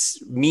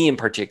infuriates me in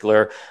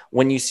particular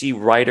when you see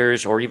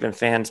writers or even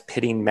fans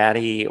pitting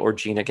Maddie or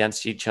Jean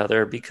against each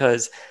other,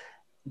 because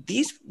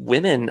these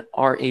women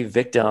are a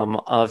victim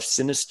of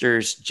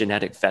Sinister's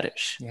genetic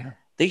fetish. Yeah.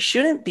 They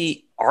shouldn't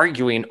be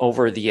arguing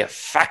over the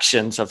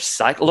affections of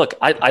Cyclops. Look,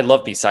 I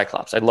love me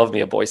Cyclops. I love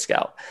me a Boy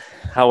Scout.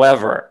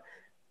 However,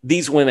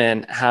 these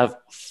women have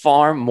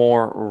far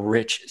more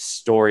rich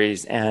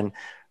stories. And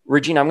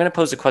Regina, I'm going to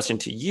pose a question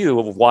to you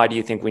of why do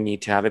you think we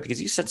need to have it?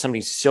 Because you said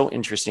something so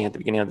interesting at the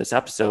beginning of this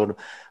episode,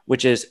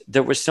 which is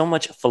there was so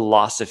much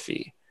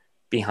philosophy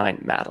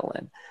behind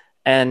Madeline.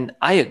 And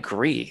I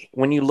agree.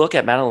 When you look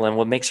at Madeline,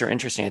 what makes her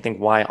interesting, I think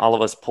why all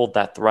of us pulled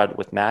that thread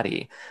with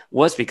Maddie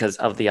was because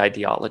of the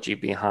ideology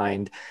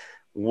behind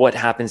what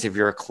happens if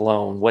you're a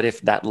clone? What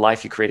if that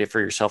life you created for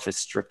yourself is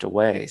stripped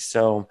away?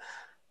 So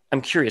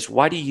I'm curious,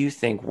 why do you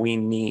think we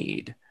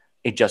need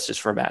a Justice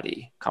for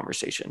Maddie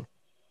conversation?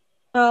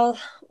 Well,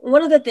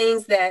 one of the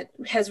things that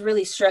has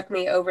really struck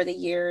me over the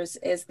years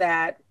is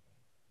that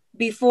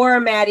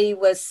before Maddie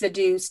was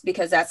seduced,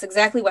 because that's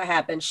exactly what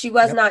happened, she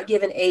was not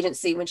given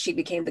agency when she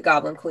became the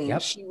Goblin Queen.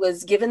 Yep. She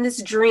was given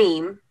this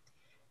dream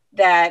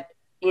that,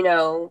 you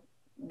know,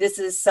 this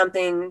is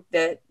something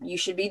that you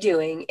should be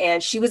doing.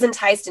 And she was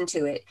enticed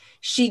into it.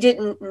 She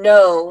didn't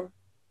know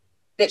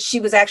that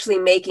she was actually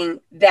making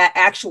that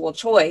actual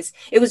choice.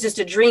 It was just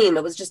a dream.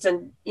 It was just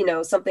a, you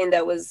know, something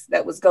that was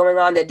going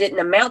on that didn't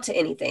amount to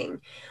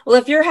anything. Well,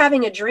 if you're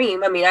having a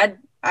dream, I mean,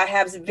 I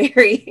have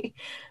very,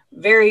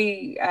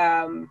 very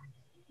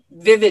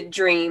vivid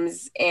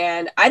dreams,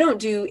 and I don't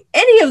do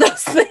any of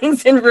those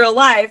things in real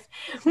life.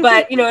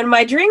 But, you know, in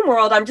my dream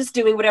world, I'm just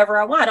doing whatever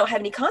I want. I don't have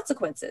any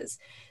consequences.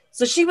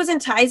 So she was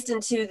enticed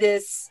into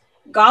this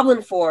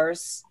goblin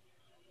force,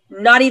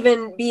 not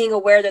even being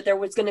aware that there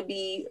was going to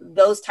be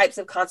those types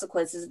of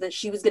consequences, that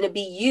she was going to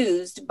be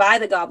used by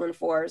the goblin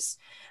force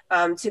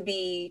to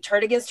be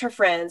turned against her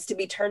friends, to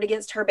be turned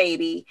against her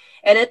baby.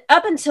 And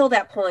up until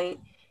that point,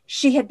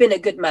 she had been a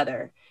good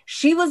mother.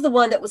 She was the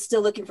one that was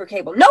still looking for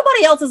Cable.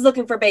 Nobody else is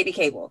looking for baby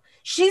Cable.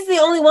 She's the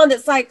only one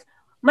that's like,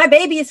 my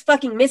baby is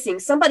fucking missing.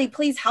 Somebody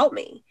please help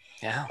me.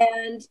 Yeah.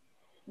 And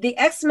the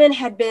X-Men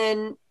had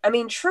been, I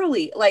mean,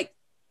 truly, like,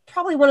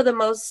 probably one of the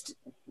most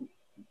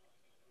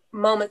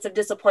moments of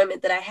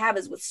disappointment that I have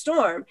is with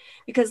Storm,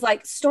 because,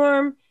 like,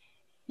 Storm,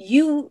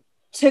 you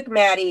took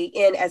Maddie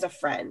in as a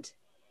friend,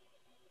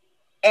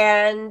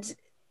 and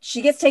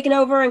she gets taken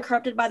over and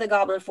corrupted by the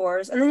Goblin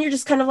Force, and then you're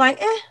just kind of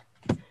like,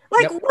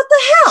 like, what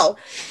the hell?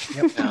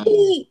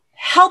 She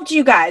helped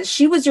you guys.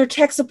 She was your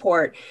tech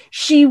support.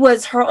 She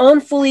was her own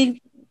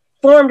fully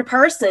formed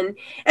person,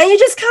 and you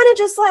just kind of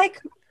just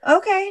like,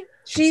 okay,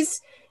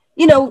 she's,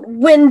 you know,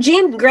 when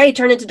Jean Grey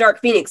turned into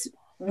Dark Phoenix,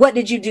 what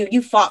did you do?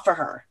 You fought for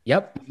her.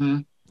 Yep. Mm-hmm.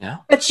 Yeah.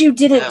 But you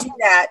didn't do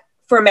that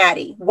for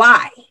Maddie.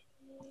 Why?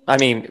 I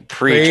mean,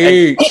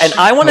 preach. And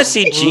I want to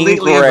see Jean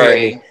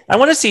Grey. I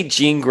want to see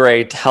Jean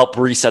Grey to help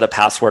reset a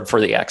password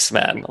for the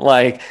X-Men.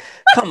 Like,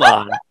 come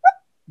on.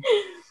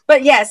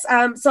 But yes,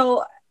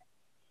 so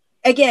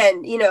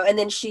again, you know, and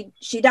then she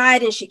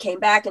died and she came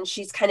back, and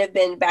she's kind of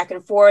been back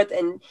and forth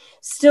and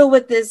still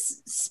with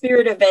this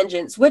spirit of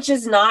vengeance, which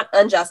is not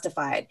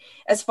unjustified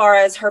as far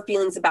as her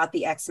feelings about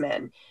the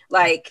X-Men.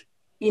 Like,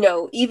 you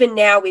know, even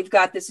now we've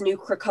got this new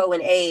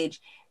Krakoan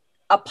age.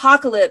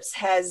 Apocalypse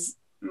has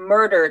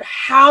murdered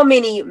how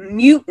many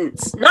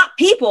mutants? Not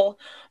people,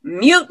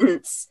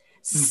 mutants.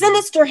 Mm-hmm.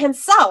 Sinister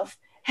himself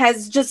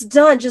has just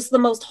done just the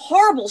most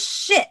horrible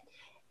shit.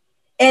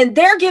 And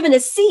they're given a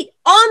seat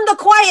on the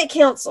Quiet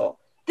Council.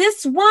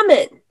 This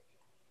woman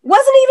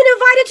wasn't even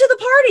invited to the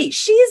party.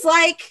 She's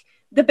like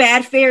the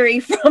bad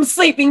fairy from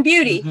Sleeping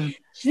Beauty.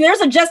 Mm-hmm.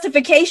 There's a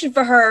justification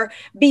for her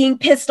being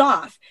pissed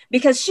off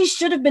because she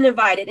should have been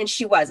invited and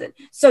she wasn't.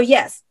 So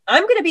yes,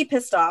 I'm going to be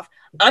pissed off.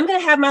 I'm going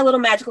to have my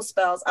little magical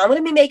spells. I'm going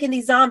to be making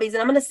these zombies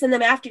and I'm going to send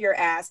them after your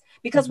ass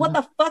because what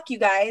the fuck, you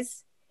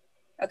guys?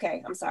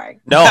 Okay, I'm sorry.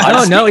 No,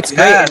 it's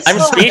great. Yes. I'm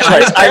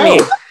speechless. I mean,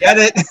 get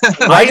it.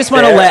 I just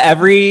want to let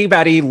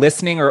everybody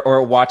listening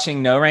or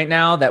watching know right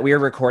now that we are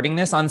recording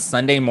this on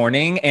Sunday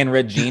morning, and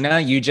Regina,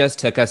 you just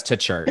took us to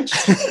church.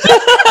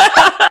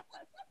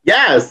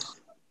 Yes.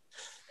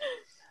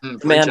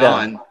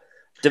 Demanda,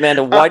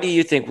 why do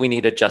you think we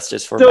need a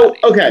justice for Maddie?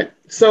 Okay,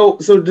 so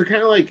to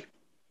kind of like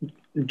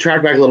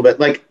track back a little bit,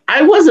 like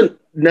I wasn't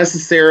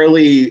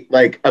necessarily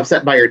like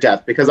upset by her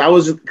death because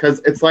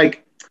it's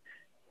like,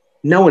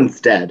 no one's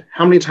dead.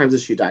 How many times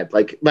has she died?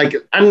 Like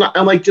I'm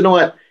like, you know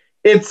what?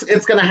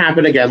 It's gonna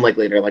happen again, like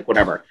later, like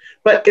whatever.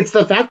 But it's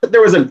the fact that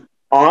there was an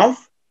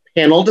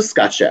off-panel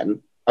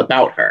discussion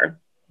about her.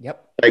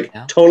 Yep.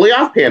 Totally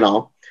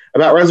off-panel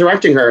about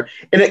resurrecting her,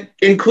 and it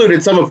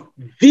included some of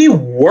the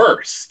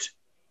worst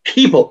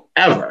people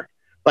ever.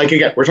 Like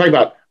again, we're talking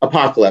about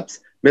Apocalypse,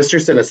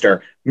 Mr.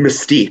 Sinister,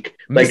 Mystique.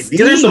 Like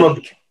these are some of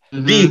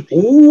the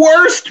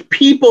worst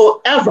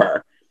people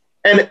ever.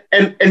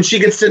 And she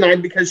gets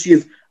denied because she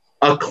is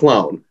a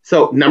clone.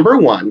 So number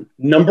one,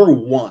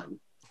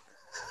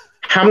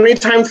 how many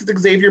times has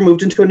Xavier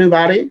moved into a new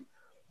body?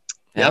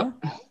 Yeah.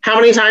 How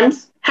many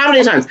times?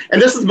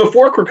 And this is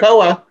before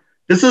Krakoa.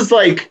 This is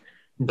like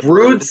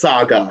Brood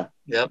Saga.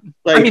 Yep.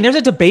 Like, I mean, there's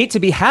a debate to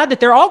be had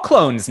that they're all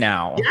clones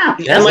now. Yeah.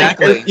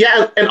 Exactly.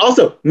 And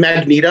also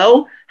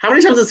Magneto. How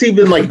many times has he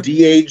been like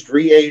de-aged,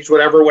 re-aged,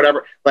 whatever?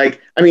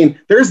 Like, I mean,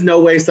 there's no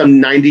way some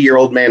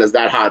 90-year-old man is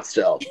that hot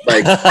still.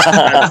 Like,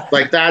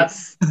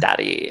 that's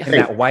daddy. In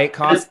that white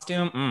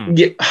costume.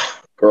 Yeah,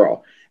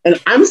 girl. And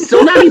I'm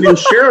still not even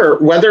sure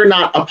whether or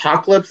not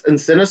Apocalypse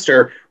and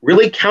Sinister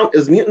really count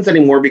as mutants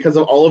anymore because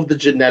of all of the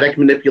genetic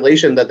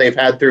manipulation that they've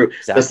had through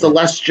the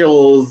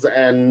Celestials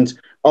and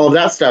all of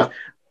that stuff.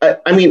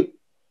 I mean,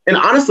 and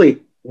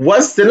honestly,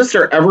 was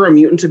Sinister ever a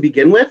mutant to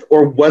begin with,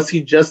 or was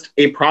he just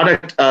a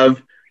product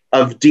of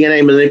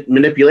DNA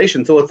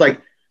manipulation? So it's like,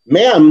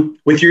 ma'am,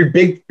 with your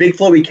big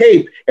flowy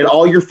cape and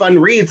all your fun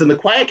reads in the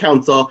Quiet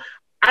Council,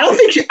 I don't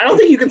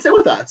think you can sit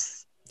with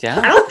us. Yeah,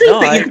 I don't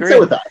think you can sit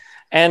with us.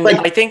 And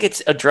I think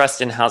it's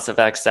addressed in House of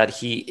X that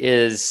he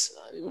is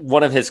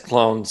one of his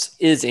clones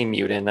is a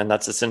mutant, and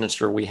that's a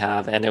Sinister we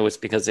have, and it was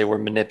because they were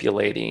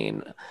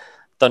manipulating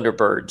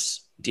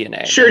Thunderbird's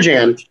DNA. Sure,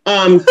 Jan.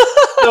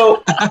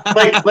 So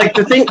like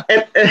the thing,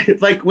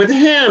 like with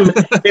him,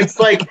 it's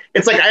like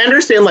I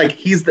understand like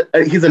he's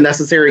a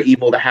necessary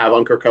evil to have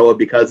on Krakoa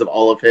because of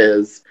all of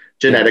his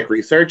genetic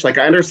research. Like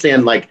I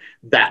understand like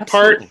that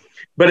part,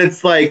 but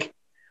it's like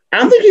I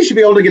don't think he should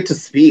be able to get to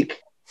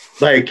speak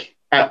like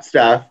at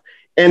stuff.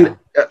 And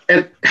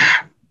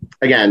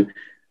again,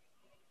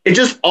 it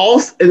just all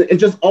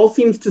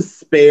seems to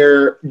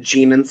spare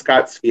Jean and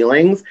Scott's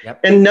feelings.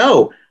 Yep. And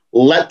no,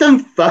 let them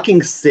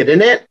fucking sit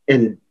in it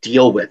and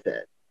deal with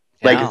it.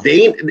 Yeah. Like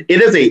it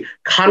is a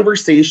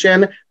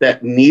conversation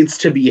that needs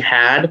to be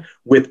had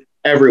with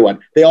everyone.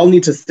 They all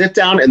need to sit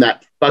down in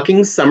that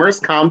fucking Summers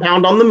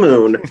compound on the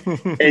moon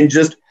and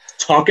just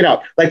talk it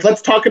out. Like,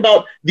 let's talk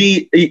about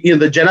the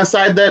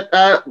genocide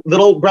that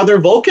little brother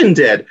Vulcan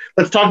did.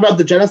 Let's talk about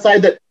the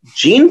genocide that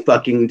Jean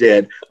fucking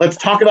did. Let's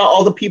talk about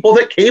all the people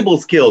that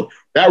Cable's killed,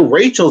 that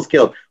Rachel's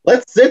killed.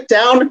 Let's sit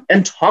down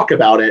and talk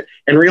about it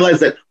and realize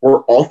that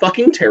we're all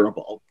fucking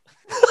terrible.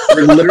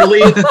 We're literally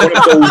one of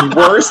the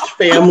worst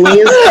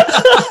families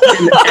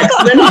in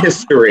X-Men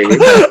history.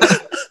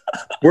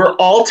 We're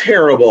all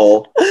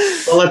terrible.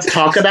 So let's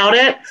talk about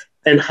it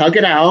and hug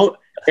it out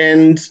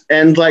and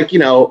like,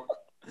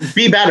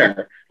 be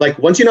better. Like,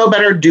 once you know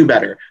better, do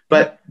better.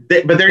 But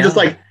they're just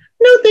like,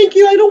 no, thank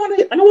you. I don't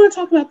want to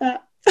talk about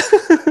that.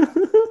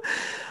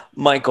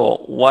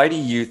 Michael, why do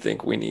you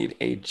think we need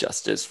a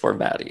justice for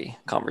Maddie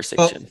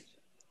conversation?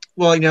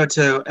 Well,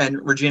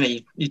 and Regina,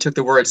 you took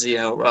the words, right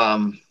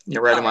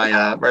in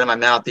my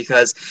mouth,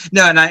 because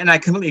and I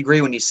completely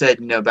agree when you said,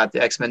 about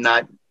the X-Men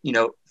not,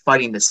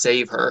 fighting to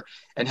save her,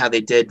 and how they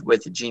did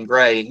with Jean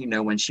Grey,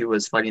 when she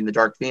was fighting the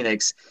Dark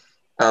Phoenix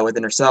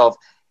within herself.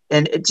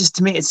 And it just,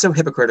 to me, it's so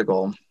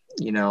hypocritical.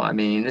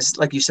 This,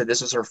 like you said,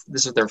 this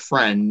is their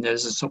friend.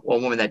 This is a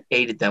woman that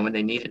aided them when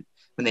they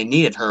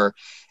needed her,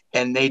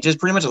 and they just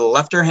pretty much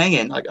left her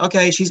hanging. Like,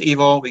 okay, she's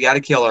evil, we got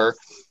to kill her.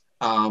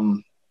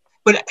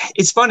 But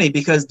it's funny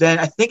because then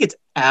I think it's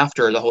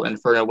after the whole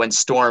Inferno when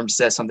Storm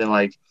says something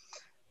like,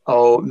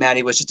 "Oh,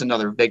 Maddie was just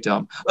another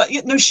victim."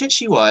 No shit,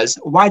 she was.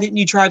 Why didn't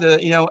you try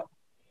to,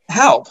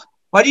 help?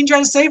 Why didn't you try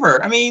to save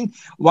her? I mean,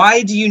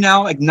 why do you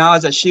now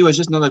acknowledge that she was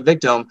just another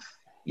victim,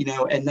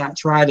 and not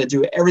try to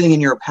do everything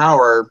in your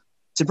power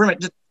to pretty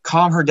much just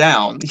calm her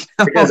down?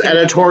 Because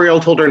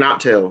editorial told her not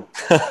to.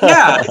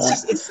 Yeah,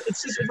 it's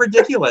just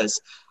ridiculous.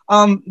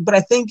 But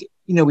I think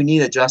we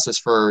need a justice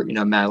for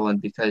Madelyne,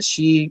 because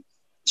she's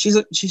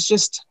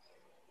just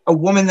a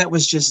woman that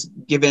was just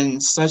given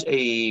such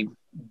a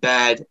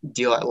bad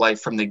deal at life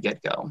from the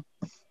get-go.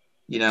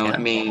 I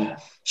mean,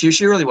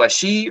 she really was.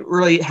 She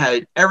really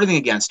had everything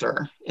against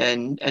her,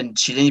 and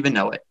she didn't even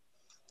know it.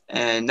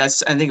 And I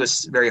think it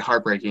was very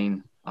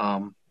heartbreaking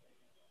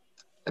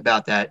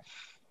about that.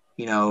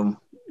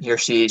 Here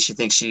she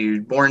thinks she was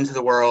born into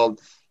the world.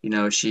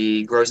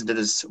 She grows into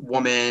this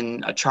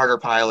woman, a charter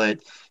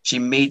pilot. She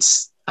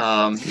meets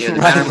and here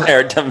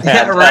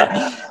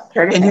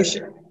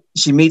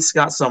she meets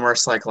Scott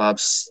Summers,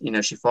 Cyclops.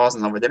 She falls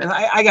in love with him. And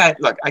I got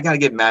to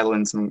give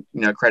Madelyne some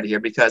credit here,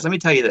 because let me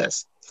tell you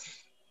this: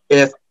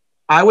 if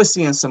I was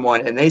seeing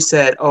someone and they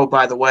said, "Oh,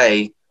 by the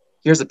way,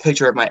 here's a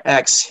picture of my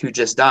ex who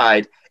just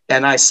died,"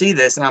 and I see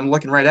this and I'm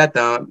looking right at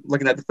them,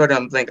 looking at the photo,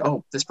 and think,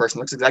 "Oh, this person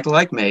looks exactly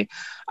like me,"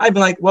 I'd be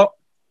like, "Well,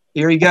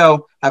 here you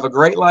go. Have a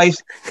great life.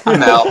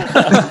 I'm out."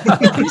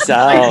 Peace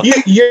out.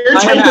 Your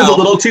type is a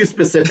little too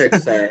specific,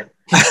 sir.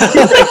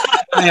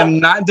 I am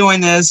not doing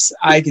this.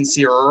 I can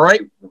see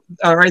right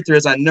through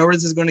this. I know where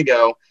this is going to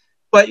go.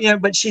 But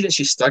she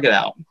stuck it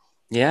out.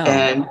 Yeah.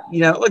 And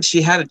look,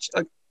 she had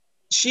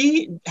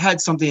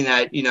something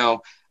that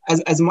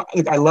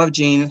I love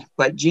Jean,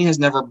 but Jean has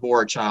never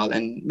bore a child,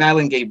 and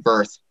Madelyne gave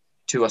birth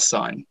to a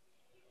son,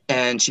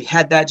 and she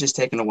had that just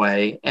taken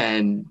away,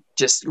 and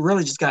just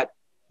really just got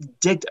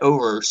dicked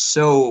over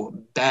so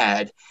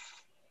bad.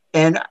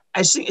 And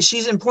I think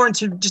she's important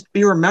to just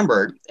be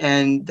remembered,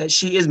 and that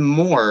she is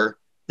more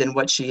than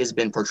what she has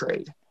been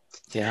portrayed.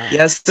 Yeah.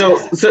 Yes. So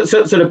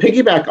to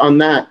piggyback on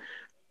that,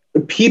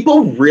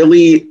 people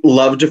really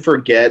love to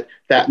forget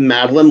that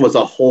Madelyne was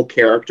a whole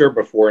character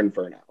before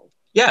Inferno.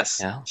 Yes.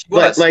 Yeah. She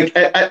was.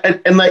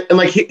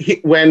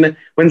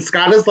 When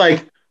Scott is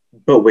like,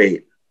 "But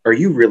wait, are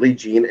you really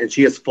Jean?" and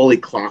she just fully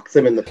clocks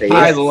him in the face.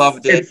 I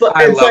loved it.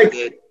 I loved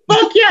it.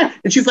 Fuck yeah.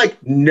 And she's like,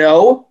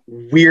 "No,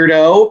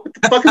 weirdo. What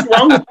the fuck is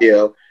wrong with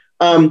you?"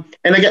 And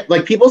I get,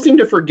 people seem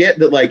to forget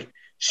that,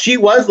 she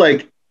was,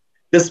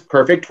 this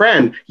perfect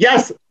friend.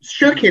 Yes,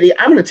 sure, Kitty,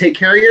 I'm going to take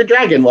care of your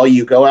dragon while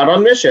you go out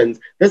on missions.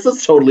 This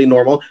is totally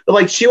normal.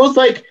 But, she was,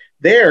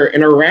 there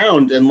and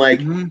around and,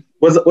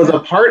 was a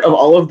part of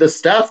all of this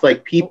stuff.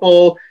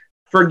 People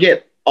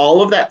forget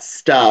all of that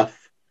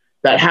stuff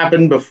that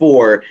happened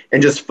before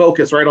and just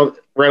focus right on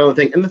the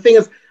thing. And the thing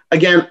is,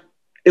 again,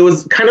 it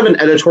was kind of an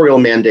editorial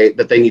mandate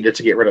that they needed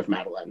to get rid of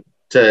Madelyne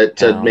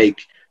to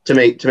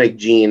make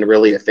Jean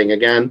really a thing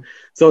again.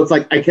 So it's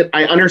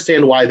I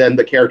understand why then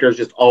the characters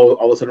just all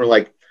of a sudden are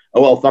like,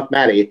 "Oh well, fuck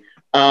Maddie."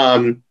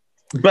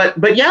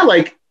 But yeah,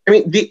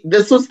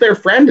 this was their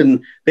friend,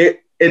 and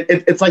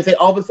it's like they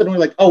all of a sudden were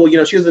like, "Oh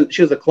well, she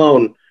was a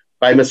clone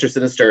by Mr.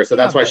 Sinister, so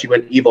that's why she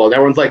went evil." And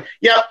everyone's like,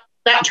 "Yep,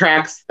 that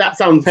tracks. That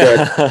sounds good.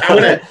 I'm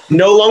gonna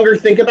no longer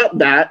think about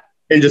that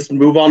and just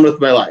move on with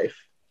my life."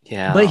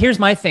 Yeah. But here's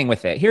my thing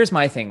with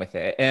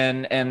it.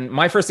 And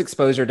my first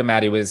exposure to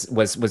Maddie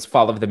was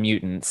Fall of the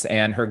Mutants,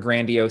 and her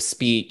grandiose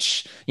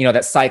speech,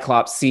 that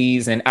Cyclops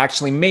sees and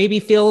actually maybe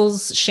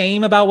feels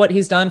shame about what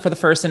he's done for the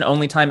first and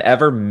only time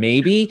ever,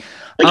 maybe.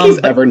 He's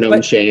ever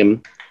known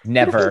shame.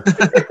 Never.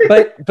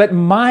 but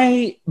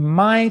my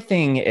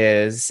thing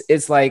is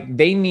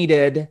they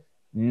needed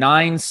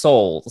 9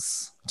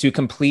 souls to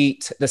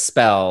complete the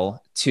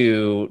spell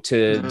to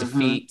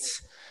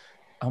defeat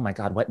oh my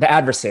God, what? The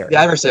adversary. The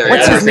adversary.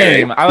 What's his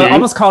name? I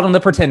almost called him the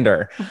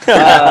pretender.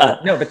 No,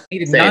 but they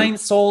needed 9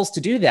 souls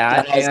to do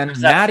that. And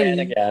Maddie,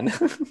 again.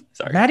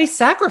 Maddie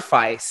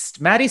sacrificed.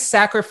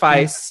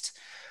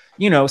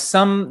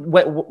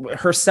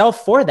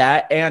 herself for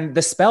that. And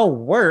the spell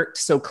worked.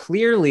 So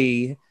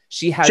clearly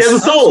she has some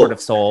sort of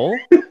soul.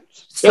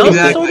 Some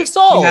sort of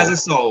soul. She has a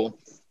soul.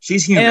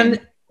 She's human.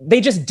 And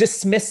they just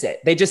dismiss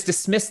it. They just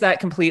dismiss that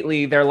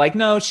completely. They're like,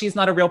 no, she's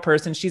not a real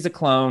person. She's a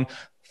clone.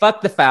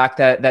 Fuck the fact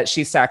that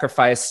she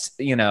sacrificed,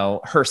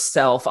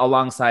 herself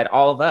alongside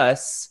all of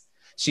us.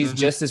 She's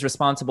just as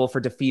responsible for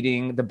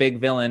defeating the big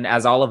villain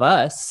as all of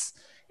us.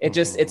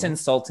 It's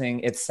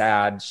insulting. It's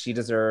sad. She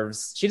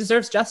deserves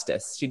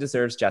justice. She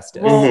deserves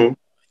justice. Well,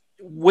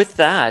 with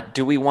that,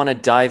 do we want to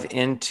dive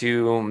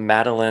into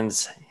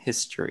Madeline's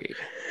history?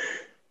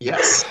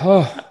 Yes.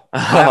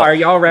 Are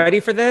y'all ready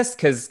for this?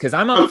 Because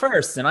I'm up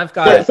first, and I've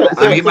got.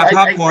 I eat my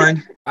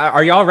popcorn.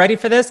 Are y'all ready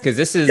for this? Because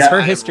this is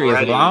her history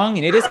is long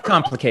and it is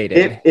complicated.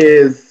 It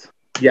is.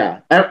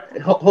 Yeah.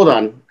 Hold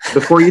on.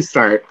 Before you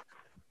start,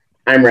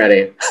 I'm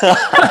ready.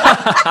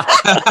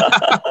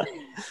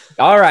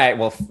 All right.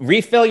 Well,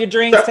 refill your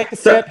drinks. Take a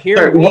sip.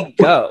 Here we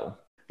go.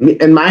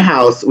 In my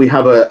house, we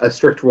have a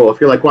strict rule. If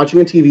you're like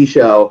watching a TV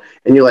show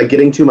and you're like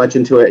getting too much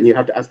into it and you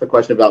have to ask the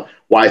question about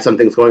why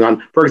something's going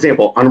on. For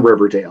example, on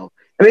Riverdale,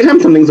 anytime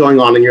something's going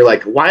on and you're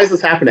like, why is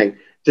this happening?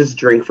 Just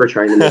drink for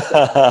trying to miss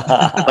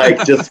it.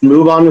 Like, just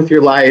move on with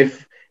your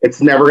life.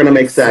 It's never going to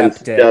make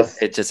sense.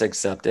 Just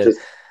accept it.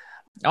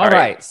 All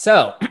right.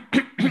 So,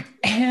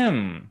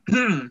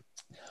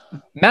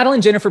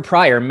 Madeline Jennifer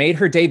Pryor made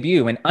her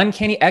debut in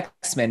Uncanny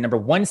X-Men number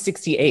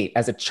 168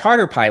 as a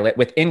charter pilot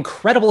with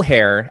incredible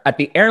hair at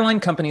the airline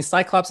company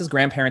Cyclops'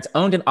 grandparents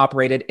owned and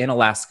operated in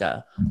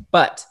Alaska.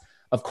 But,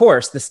 of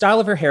course, the style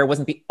of her hair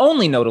wasn't the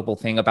only notable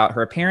thing about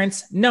her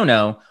appearance.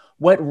 No.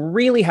 What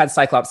really had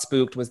Cyclops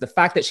spooked was the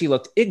fact that she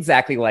looked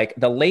exactly like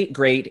the late,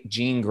 great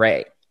Jean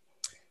Grey.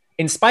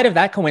 In spite of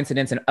that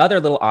coincidence and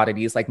other little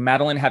oddities, like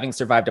Madeline having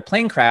survived a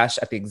plane crash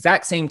at the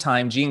exact same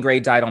time Jean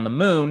Grey died on the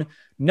moon,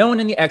 no one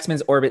in the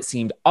X-Men's orbit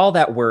seemed all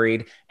that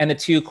worried, and the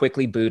two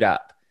quickly booed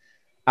up.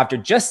 After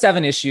just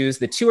 7 issues,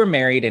 the two are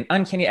married in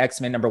Uncanny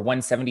X-Men number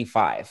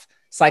 175.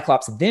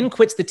 Cyclops then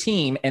quits the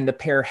team, and the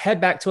pair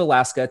head back to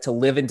Alaska to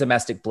live in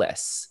domestic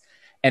bliss.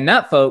 And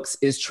that, folks,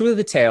 is truly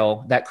the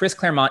tale that Chris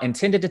Claremont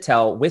intended to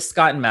tell with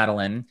Scott and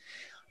Madeline.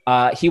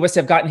 He was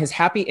to have gotten his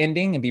happy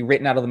ending and be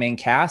written out of the main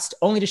cast,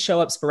 only to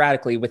show up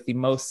sporadically, with the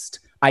most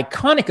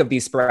iconic of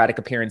these sporadic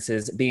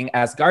appearances being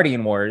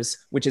Asgardian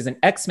Wars, which is an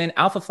X-Men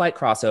Alpha Flight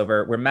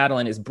crossover where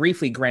Madeline is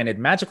briefly granted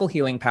magical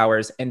healing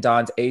powers and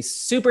dons a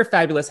super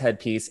fabulous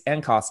headpiece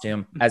and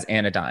costume as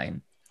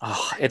Anodyne.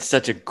 Oh, it's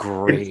such a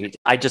great...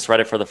 I just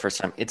read it for the first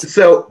time. It's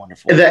so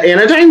wonderful. The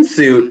Anodyne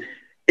suit,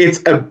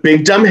 it's a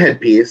big dumb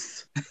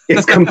headpiece.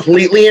 It's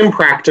completely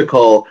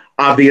impractical.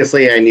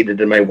 Obviously, I need it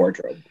in my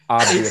wardrobe.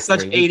 Obviously. It's such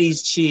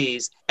 80s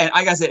cheese. And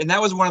like I said, and that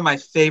was one of my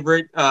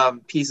favorite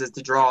pieces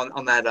to draw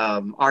on that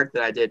art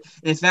that I did.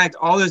 And in fact,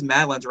 all those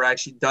Madelines were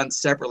actually done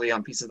separately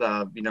on pieces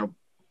of,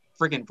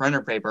 freaking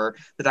printer paper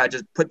that I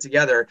just put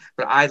together.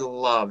 But I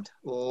loved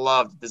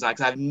the design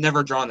because I've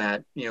never drawn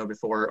that,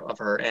 before of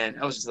her. And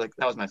I was just like,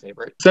 that was my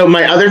favorite. So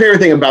my other favorite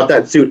thing about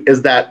that suit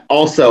is that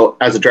also,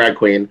 as a drag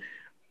queen,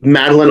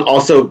 Madeline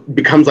also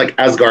becomes like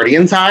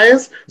Asgardian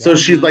size. So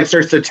she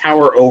starts to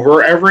tower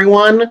over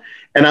everyone.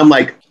 And I'm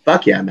like,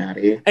 fuck yeah,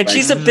 Maddie. And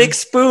she's a big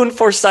spoon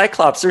for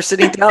Cyclops. They're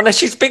sitting down and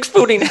she's big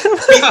spooning him.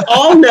 We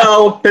all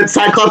know that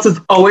Cyclops is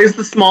always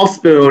the small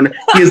spoon.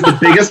 He is the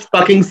biggest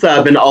fucking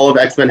sub in all of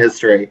X-Men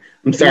history.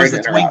 I'm sorry to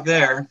interrupt.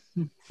 There.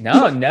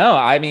 No.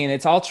 I mean,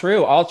 it's all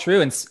true.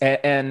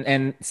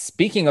 And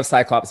speaking of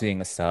Cyclops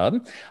being a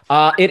sub,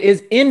 it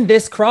is in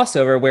this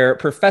crossover where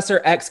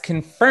Professor X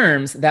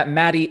confirms that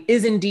Maddie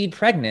is indeed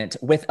pregnant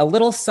with a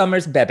little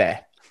Summers bebe.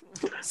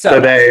 So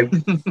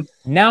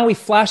now we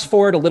flash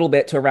forward a little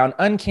bit to around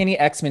Uncanny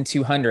X-Men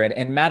 200,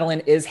 and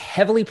Madeline is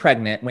heavily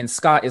pregnant when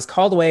Scott is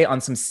called away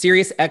on some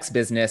serious X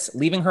business,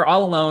 leaving her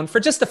all alone for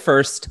just the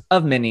first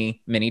of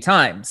many, many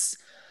times.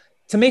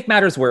 To make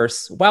matters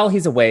worse, while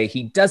he's away,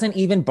 he doesn't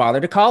even bother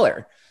to call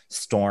her.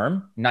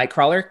 Storm,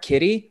 Nightcrawler,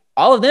 Kitty,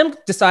 all of them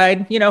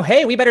decide,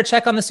 hey, we better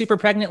check on the super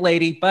pregnant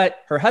lady,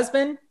 but her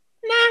husband,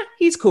 nah,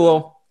 he's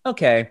cool.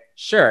 Okay,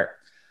 sure.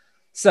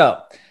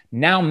 So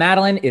now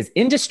Madeline is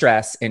in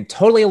distress and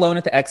totally alone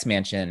at the X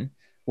Mansion.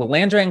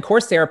 Lilandra and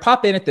Corsair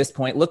pop in at this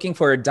point looking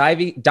for a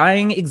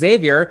dying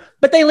Xavier,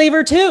 but they leave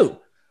her too.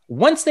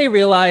 Once they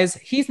realize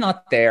he's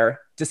not there,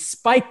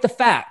 despite the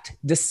fact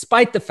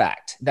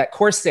that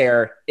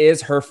Corsair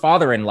is her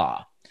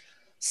father-in-law.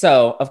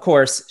 So, of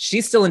course,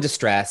 she's still in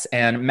distress,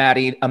 and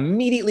Maddie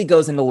immediately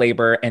goes into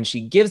labor, and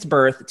she gives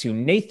birth to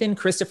Nathan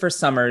Christopher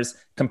Summers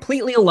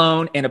completely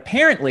alone and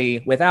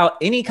apparently without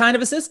any kind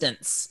of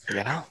assistance.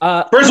 Yeah.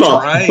 First of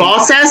all,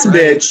 boss-ass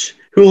bitch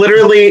who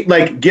literally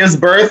gives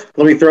birth.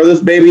 Let me throw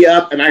this baby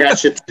up, and I got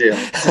shit to do.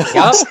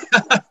 Yep.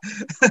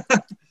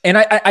 And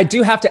I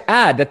do have to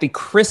add that the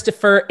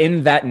Christopher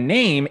in that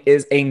name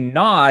is a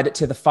nod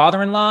to the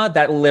father-in-law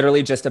that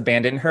literally just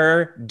abandoned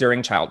her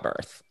during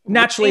childbirth.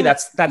 Naturally,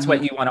 that's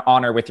what you want to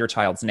honor with your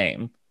child's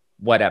name.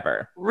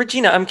 Whatever.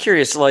 Regina, I'm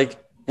curious,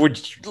 like, would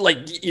you,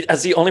 like,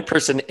 as the only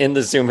person in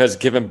the Zoom has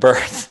given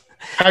birth?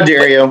 How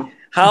dare you?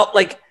 How,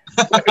 like,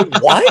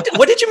 what?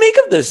 What did you make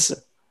of this?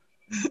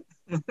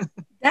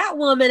 That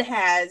woman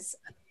has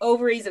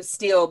ovaries of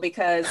steel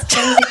because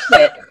holy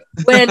shit.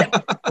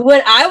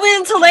 When I went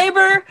into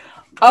labor,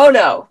 oh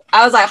no,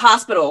 I was like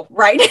hospital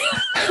right now.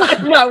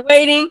 I'm not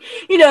waiting.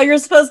 You know, you're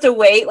supposed to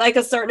wait like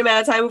a certain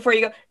amount of time before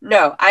you go.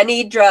 No, I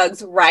need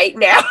drugs right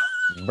now.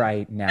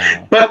 Right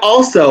now. But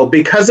also,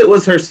 because it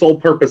was her sole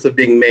purpose of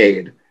being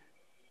made,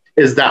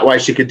 is that why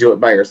she could do it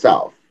by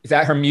herself? Is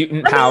that her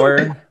mutant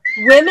power?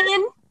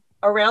 Women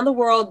around the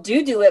world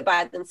do it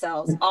by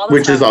themselves all the time.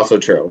 Which is also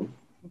true.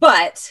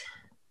 But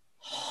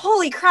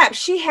holy crap,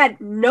 she had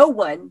no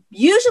one.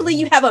 Usually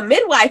you have a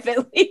midwife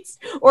at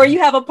least, or you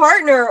have a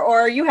partner,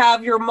 or you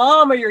have your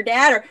mom or your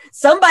dad or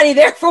somebody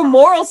there for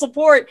moral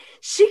support.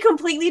 She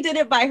completely did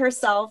it by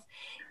herself.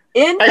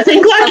 I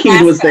think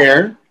Lockheed was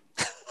there.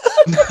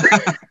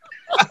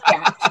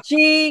 Yeah,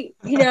 she,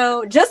 you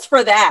know, just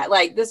for that,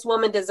 like, this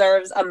woman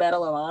deserves a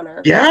Medal of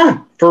Honor.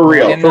 Yeah, for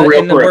real. In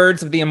the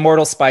words of the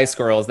immortal Spice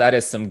Girls, that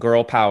is some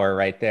girl power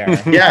right there.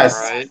 Yes.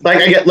 Right. Like,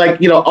 I get, like,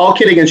 you know, all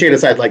kidding and shade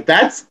aside, like,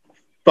 that's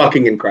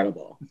fucking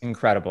incredible.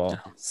 Incredible.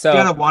 So,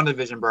 doing a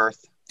WandaVision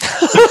birth.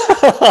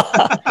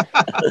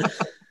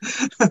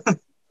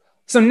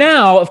 So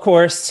now, of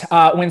course,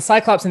 when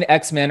Cyclops and the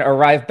X-Men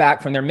arrive back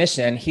from their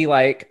mission, he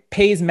like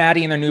pays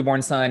Maddie and their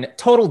newborn son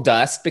total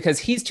dust because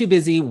he's too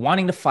busy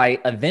wanting to fight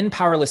a then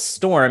powerless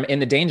Storm in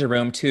the Danger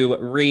Room to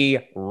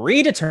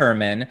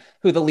redetermine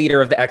who the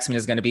leader of the X-Men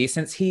is going to be,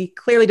 since he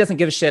clearly doesn't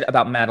give a shit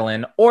about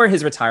Madeline or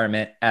his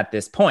retirement at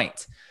this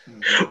point.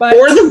 But,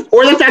 or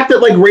the fact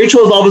that like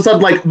Rachel is all of a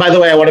sudden like, by the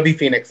way, I want to be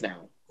Phoenix now.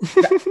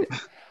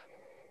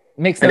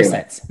 Makes no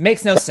sense.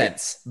 Makes no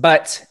sense.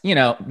 But, you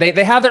know,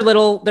 they have their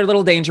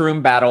little Danger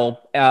Room battle.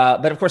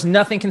 But of course,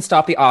 nothing can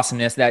stop the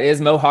awesomeness that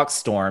is Mohawk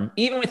Storm,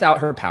 even without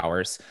her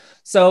powers.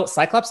 So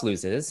Cyclops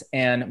loses,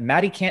 and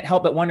Maddie can't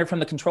help but wonder from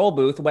the control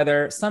booth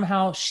whether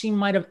somehow she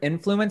might have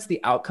influenced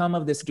the outcome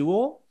of this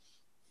duel.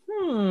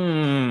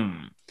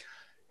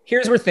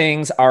 Here's where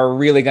things are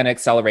really going to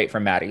accelerate for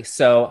Maddie.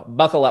 So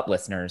buckle up,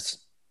 listeners.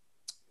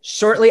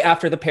 Shortly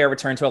after the pair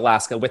return to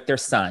Alaska with their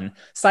son,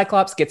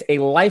 Cyclops gets a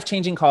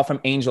life-changing call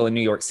from Angel in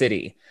New York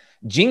City.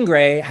 Jean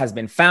Grey has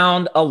been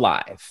found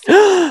alive.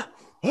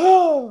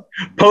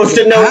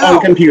 Post-it note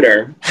on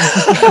computer.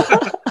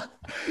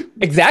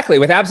 Exactly.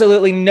 With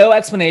absolutely no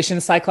explanation,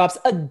 Cyclops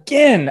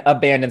again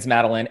abandons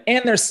Madeline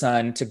and their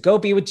son to go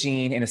be with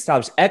Jean and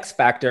establish X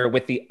Factor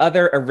with the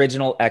other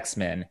original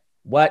X-Men.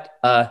 What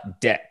a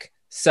dick.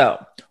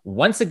 So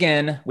once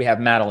again, we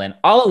have Madeline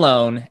all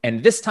alone,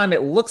 and this time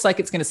it looks like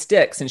it's going to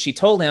stick since she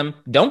told him,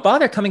 don't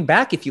bother coming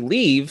back if you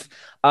leave.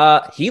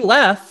 He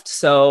left,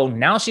 so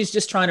now she's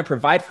just trying to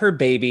provide for her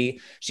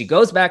baby. She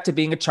goes back to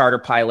being a charter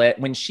pilot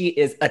when she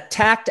is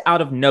attacked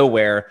out of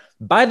nowhere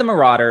by the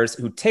Marauders,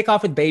 who take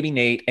off with baby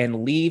Nate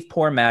and leave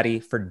poor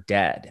Maddie for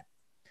dead.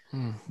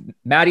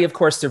 Maddie, of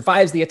course,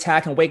 survives the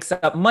attack and wakes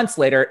up months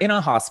later in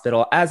a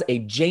hospital as a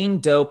Jane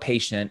Doe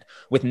patient,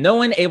 with no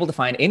one able to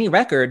find any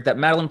record that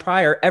Madeline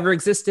Pryor ever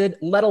existed,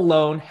 let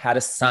alone had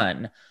a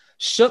son.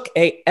 Shook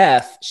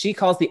AF, she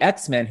calls the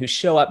X-Men, who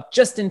show up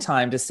just in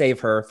time to save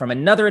her from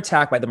another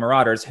attack by the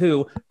Marauders,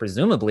 who,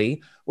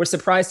 presumably, were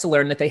surprised to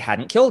learn that they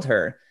hadn't killed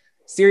her.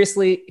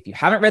 Seriously, if you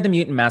haven't read The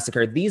Mutant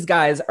Massacre, these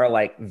guys are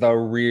like the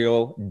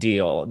real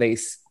deal. They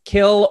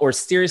kill or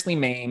seriously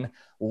maim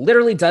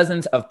literally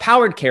dozens of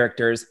powered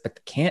characters, but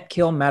they can't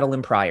kill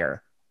Madeline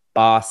Pryor.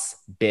 Boss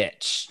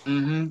bitch.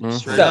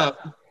 Straight so,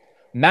 up.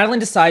 Madeline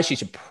decides she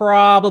should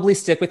probably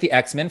stick with the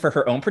X-Men for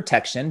her own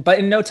protection, but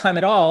in no time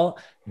at all,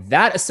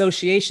 that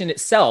association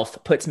itself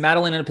puts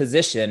Madeline in a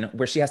position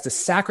where she has to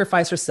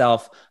sacrifice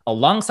herself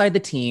alongside the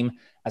team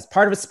as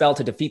part of a spell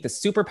to defeat the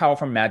super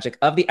powerful magic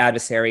of the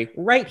adversary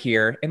right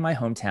here in my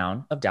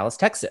hometown of Dallas,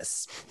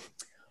 Texas.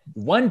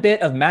 One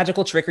bit of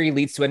magical trickery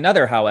leads to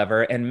another,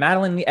 however, and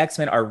Madeline and the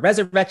X-Men are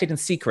resurrected in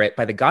secret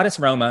by the goddess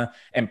Roma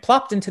and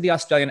plopped into the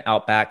Australian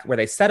outback, where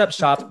they set up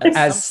shop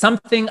as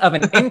something of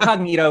an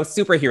incognito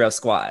superhero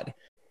squad.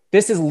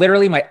 This is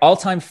literally my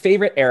all-time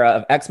favorite era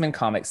of X-Men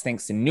comics,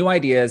 thanks to new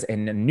ideas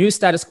and a new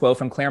status quo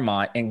from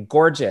Claremont and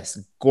gorgeous,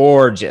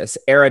 gorgeous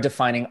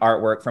era-defining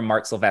artwork from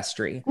Mark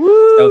Silvestri.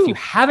 Woo! So if you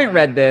haven't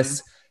read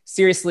this,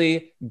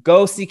 seriously,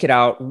 go seek it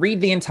out, read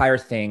the entire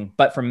thing.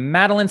 But for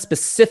Madeline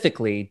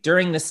specifically,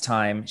 during this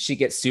time, she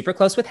gets super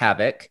close with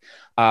Havoc,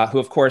 who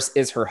of course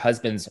is her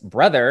husband's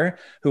brother,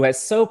 who has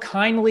so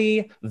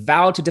kindly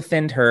vowed to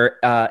defend her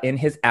in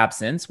his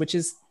absence, which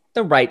is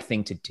the right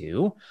thing to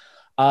do.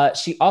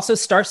 She also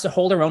starts to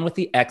hold her own with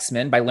the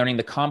X-Men by learning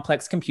the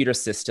complex computer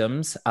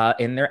systems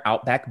in their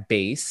Outback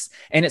base.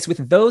 And it's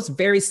with those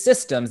very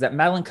systems that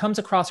Madeline comes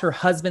across her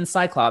husband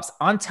Cyclops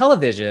on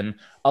television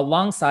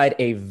alongside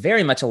a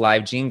very much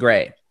alive Jean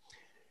Grey.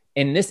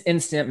 In this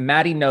instant,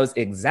 Maddie knows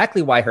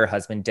exactly why her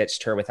husband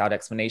ditched her without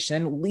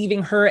explanation,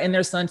 leaving her and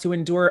their son to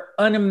endure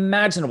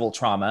unimaginable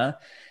trauma.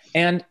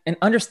 And an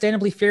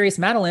understandably furious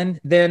Madeline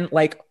then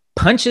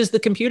punches the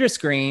computer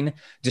screen,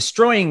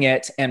 destroying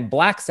it, and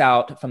blacks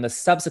out from the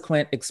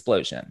subsequent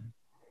explosion.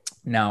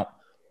 Now,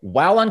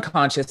 while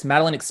unconscious,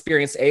 Madeline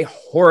experienced a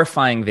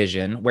horrifying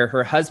vision where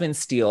her husband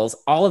steals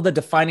all of the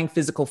defining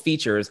physical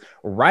features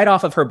right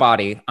off of her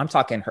body. I'm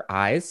talking her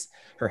eyes,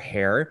 her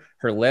hair,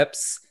 her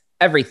lips,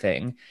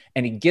 everything.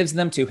 And he gives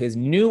them to his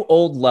new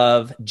old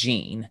love,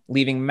 Jean,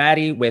 leaving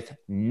Maddie with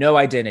no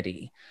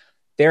identity.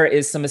 There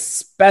is some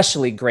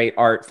especially great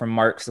art from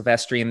Mark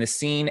Silvestri in this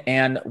scene,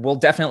 and we'll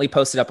definitely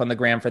post it up on the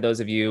gram for those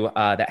of you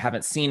that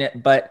haven't seen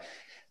it. But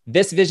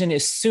this vision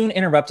is soon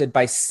interrupted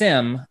by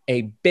Sim,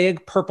 a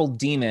big purple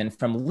demon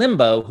from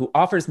Limbo, who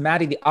offers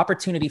Maddie the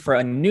opportunity for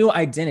a new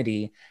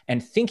identity.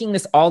 And thinking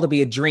this all to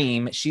be a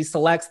dream, she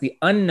selects the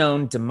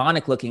unknown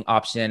demonic-looking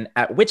option,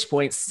 at which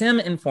point Sim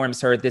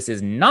informs her this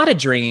is not a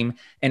dream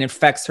and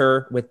infects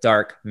her with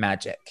dark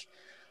magic.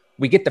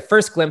 We get the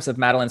first glimpse of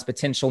Madeline's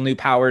potential new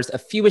powers a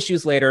few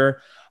issues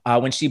later,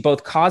 when she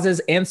both causes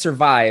and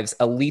survives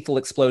a lethal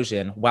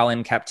explosion while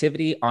in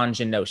captivity on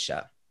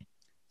Genosha.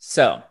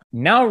 So,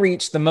 now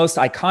reach the most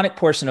iconic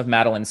portion of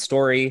Madeline's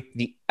story,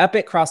 the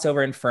epic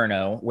crossover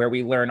Inferno, where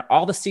we learn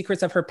all the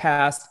secrets of her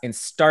past and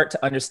start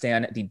to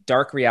understand the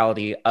dark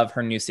reality of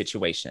her new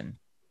situation.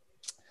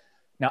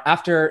 Now,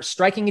 after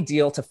striking a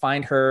deal to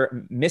find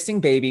her missing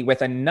baby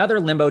with another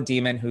Limbo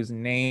demon whose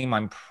name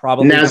I'm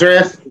probably...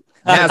 Nazareth.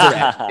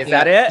 Is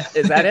that it?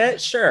 Is that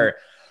it? Sure.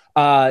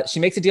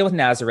 She makes a deal with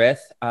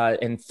Nazareth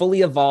and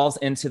fully evolves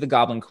into the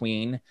Goblin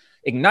Queen,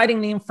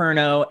 igniting the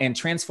Inferno and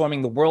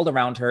transforming the world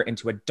around her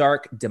into a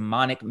dark,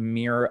 demonic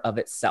mirror of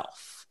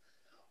itself.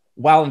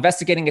 While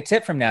investigating a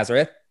tip from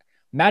Nazareth,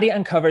 Maddie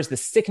uncovers the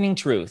sickening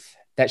truth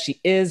that she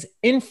is,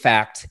 in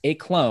fact, a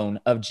clone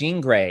of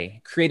Jean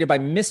Grey, created by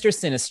Mr.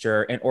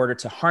 Sinister in order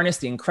to harness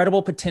the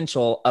incredible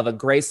potential of a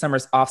Grey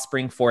Summers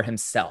offspring for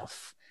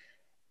himself.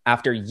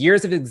 After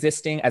years of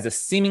existing as a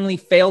seemingly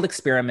failed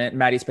experiment,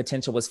 Maddie's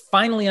potential was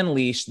finally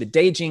unleashed the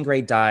day Jean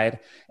Grey died,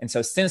 and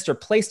so Sinister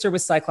placed her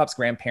with Cyclops'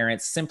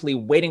 grandparents, simply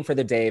waiting for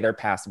the day their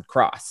paths would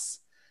cross.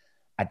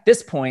 At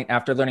this point,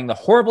 after learning the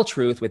horrible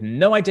truth with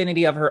no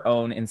identity of her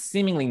own and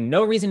seemingly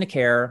no reason to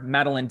care,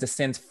 Madeline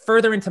descends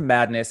further into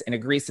madness and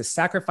agrees to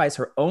sacrifice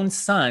her own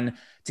son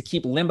to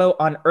keep Limbo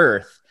on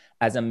Earth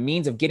as a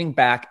means of getting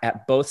back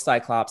at both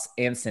Cyclops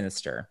and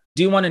Sinister.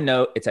 Do want to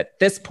note, it's at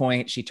this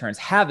point she turns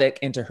Havoc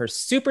into her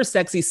super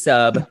sexy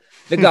sub,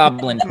 the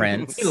Goblin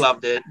Prince. We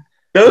loved it.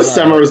 Those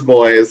Summers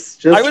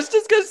boys. I was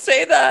just gonna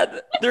say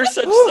that. They're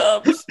such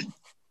subs.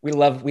 We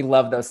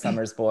love those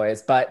Summers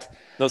boys, but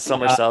those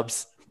summer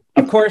subs.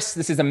 Of course,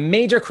 this is a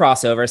major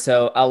crossover,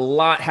 so a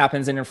lot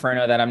happens in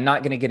Inferno that I'm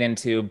not going to get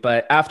into.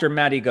 But after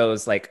Maddie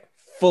goes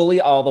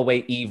fully all the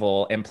way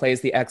evil and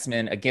plays the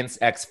X-Men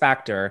against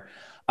X-Factor,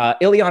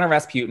 Illyana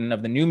Rasputin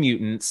of the New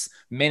Mutants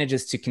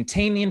manages to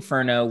contain the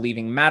Inferno,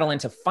 leaving Madeline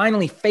to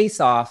finally face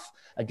off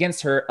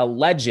against her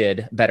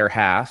alleged better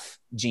half,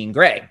 Jean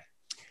Grey.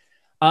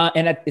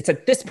 It's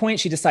at this point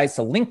she decides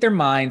to link their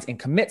minds and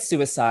commit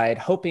suicide,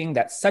 hoping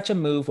that such a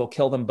move will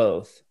kill them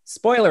both.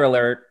 Spoiler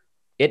alert,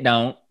 it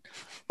don't.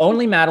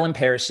 Only Madeline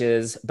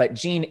perishes, but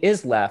Jean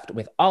is left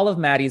with all of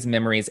Maddie's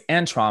memories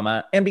and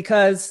trauma. And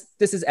because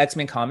this is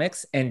X-Men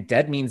Comics and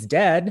dead means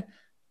dead,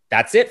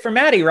 that's it for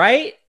Maddie,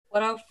 right?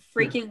 What a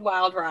freaking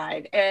wild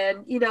ride.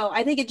 And,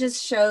 I think it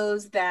just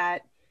shows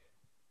that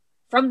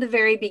from the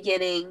very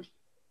beginning,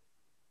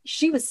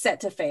 she was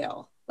set to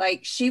fail.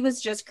 She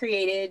was just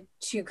created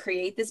to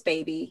create this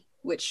baby,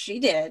 which she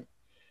did.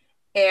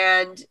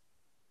 And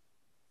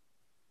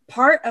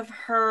part of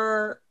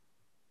her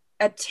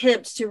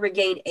attempt to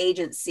regain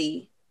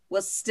agency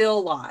was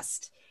still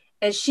lost.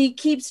 And she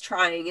keeps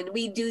trying, and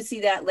we do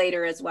see that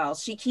later as well.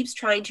 She keeps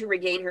trying to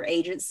regain her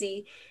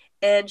agency,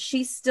 and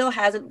she still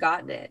hasn't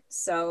gotten it.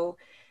 So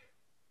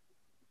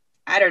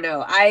I don't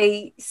know.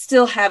 I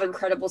still have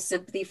incredible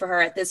sympathy for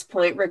her at this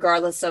point,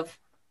 regardless of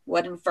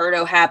what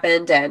Inferno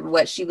happened and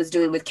what she was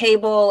doing with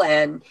Cable.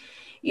 And,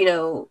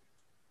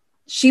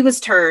 she was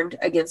turned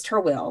against her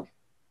will.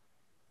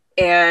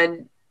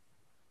 And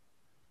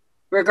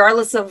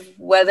regardless of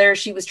whether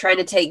she was trying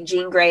to take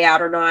Jean Grey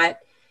out or not,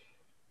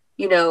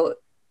 no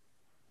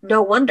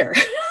wonder.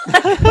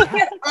 Look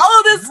at all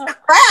of this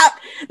crap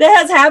that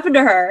has happened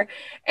to her.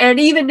 And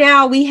even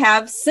now we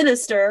have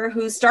Sinister,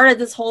 who started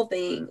this whole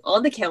thing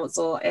on the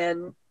council,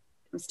 and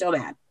I'm still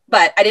mad.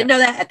 But I didn't know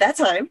that at that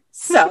time.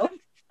 So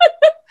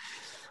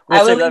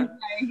I will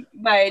leave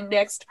my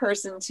next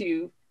person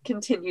to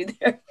continue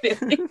their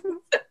feelings.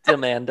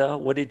 Amanda,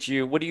 what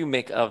do you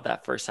make of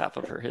that first half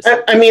of her history?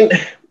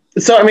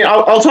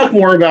 I'll talk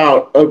more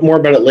about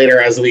it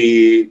later as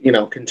we,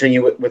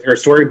 continue with her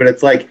story. But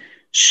it's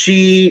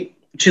she's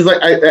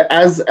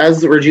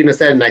as Regina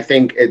said, and I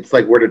think it's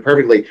worded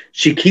perfectly.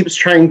 She keeps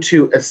trying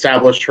to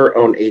establish her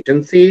own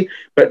agency,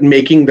 but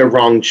making the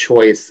wrong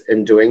choice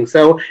in doing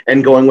so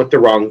and going with the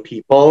wrong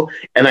people.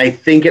 And I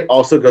think it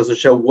also goes to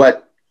show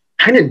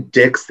kind of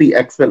dicks the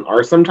X-Men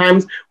are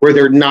sometimes, where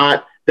they're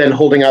not then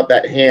holding out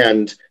that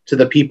hand to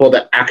the people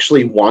that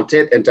actually want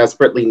it and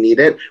desperately need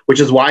it, which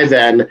is why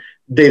then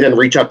they then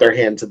reach out their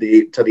hand to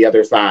the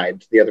other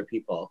side, to the other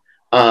people.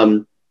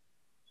 But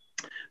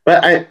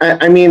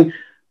I mean,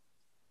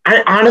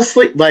 I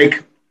honestly,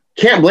 like,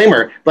 can't blame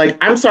her. Like,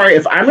 I'm sorry,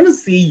 if I'm going to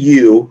see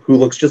you, who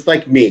looks just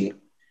like me,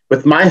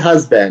 with my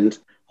husband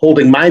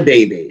holding my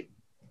baby,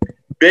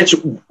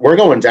 bitch, we're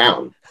going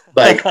down.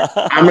 Like,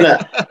 I'm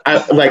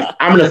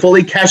gonna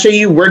fully Kesha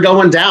you. We're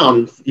going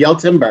down. Yell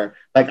timber.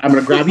 Like, I'm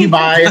gonna grab you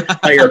by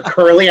your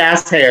curly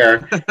ass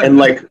hair, and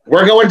like,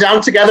 we're going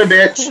down together,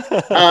 bitch.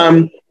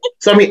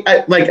 So I mean,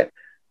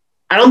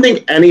 I don't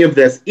think any of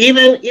this.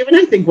 Even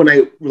I think when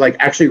I like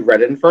actually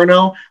read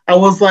Inferno, I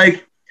was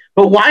like,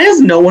 but why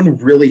is no one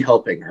really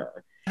helping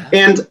her?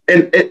 And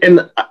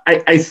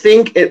I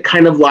think it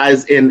kind of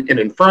lies in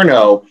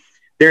Inferno.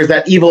 There's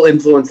that evil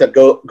influence that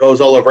goes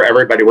all over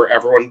everybody, where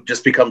everyone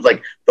just becomes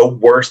like the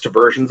worst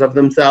versions of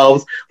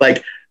themselves.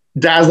 Like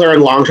Dazzler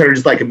and Longshot are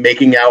just like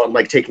making out and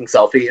like taking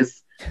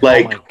selfies.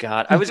 Like, oh my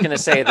God. I was going to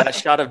say that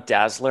shot of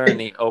Dazzler in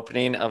the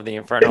opening of the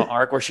Inferno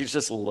arc where she's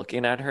just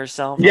looking at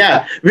herself.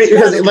 Yeah,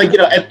 because like, you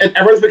know, and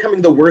everyone's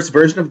becoming the worst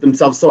version of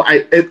themselves. So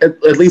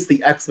at least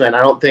the X-Men, I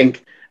don't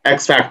think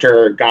X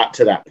Factor got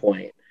to that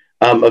point.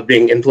 Of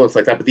being influenced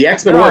like that, but the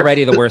X-Men are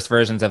already the worst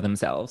versions of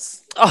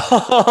themselves.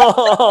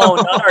 Oh,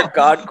 not our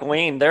God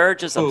Queen. They're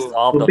just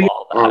absolved of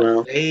all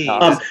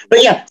that.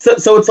 But yeah,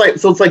 so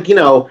it's like, you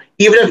know,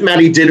 even if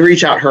Maddie did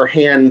reach out her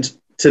hand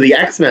to the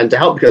X-Men to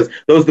help, because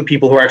those are the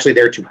people who are actually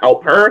there to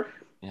help her.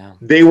 Yeah,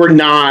 they were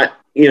not,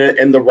 you know,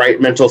 in the right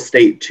mental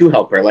state to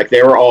help her. Like,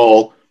 they were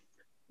all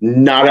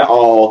not at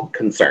all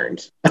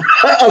concerned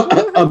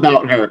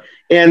about her,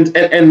 and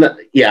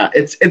yeah,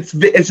 it's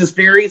just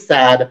very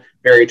sad,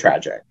 very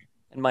tragic.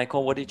 And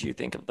Michael, what did you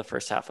think of the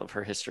first half of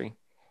her history?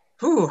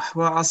 Well,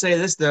 I'll say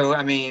this though.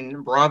 I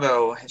mean,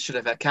 Bravo should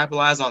have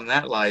capitalized on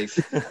that life.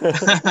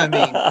 I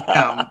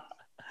mean,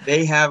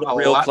 they have a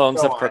real lot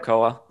clones of going.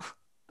 Krakoa.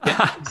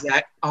 Yeah,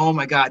 exactly. Oh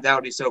my God, that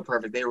would be so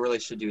perfect. They really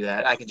should do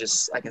that. I can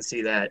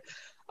see that.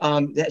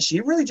 That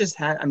she really just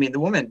had. I mean, the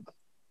woman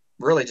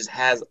really just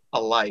has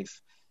a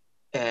life,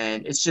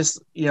 and it's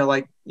just, you know,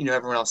 like, you know,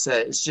 everyone else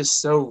said, it's just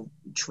so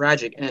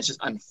tragic, and it's just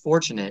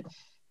unfortunate,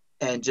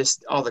 and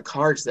just all the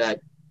cards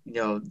that, you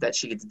know, that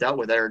she gets dealt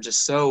with that are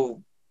just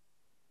so,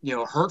 you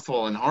know,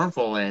 hurtful and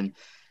harmful, and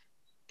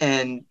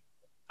I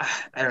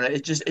don't know,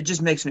 it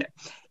just makes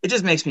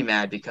me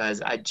mad,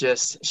 because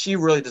she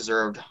really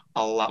deserved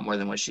a lot more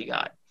than what she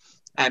got.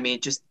 I mean,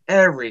 just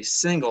every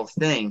single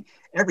thing,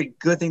 every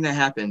good thing that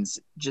happens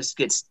just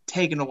gets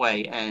taken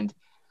away. And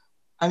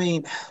I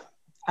mean,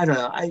 I don't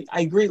know, I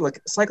agree, like,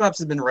 Cyclops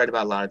has been right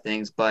about a lot of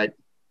things, but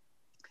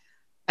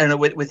I don't know,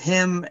 with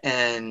him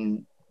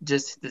and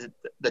just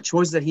the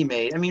choices that he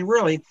made. I mean,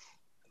 really,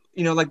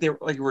 you know, like we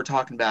were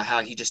talking about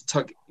how he just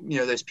took, you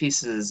know, those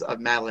pieces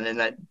of Madeline in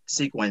that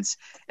sequence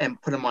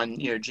and put them on,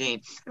 you know,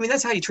 Jean. I mean,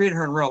 that's how he treated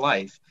her in real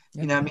life.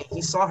 Yep. You know, I mean,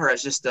 he saw her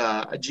as just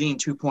a Jean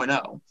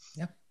 2.0.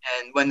 Yep.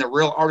 And when the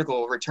real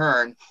article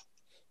returned,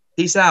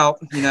 peace out,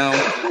 you know,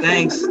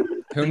 thanks.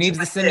 Who needs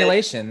the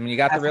simulation when you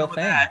got the real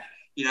thing? That,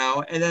 you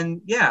know, and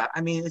then, yeah, I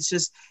mean, it's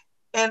just,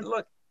 and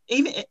look,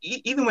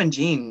 even when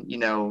Jean, you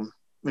know,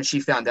 when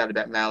she found out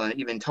about Madeline,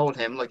 even told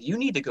him, look, you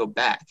need to go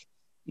back.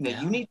 You know,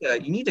 yeah.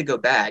 you need to go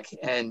back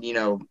and, you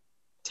know,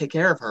 take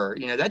care of her.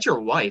 You know, that's your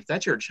wife,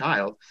 that's your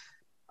child.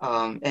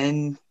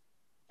 And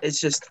it's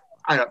just,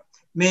 I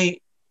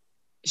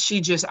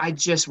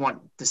just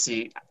want to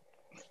see.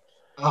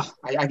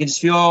 I can just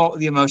feel all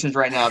the emotions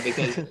right now,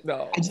 because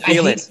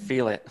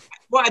feel it.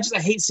 Well, I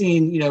hate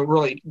seeing, you know,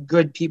 really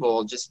good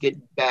people just get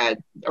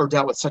bad or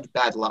dealt with such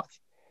bad luck,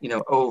 you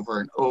know, over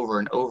and over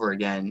and over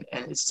again,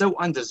 and it's so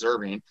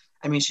undeserving.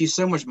 I mean, she's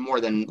so much more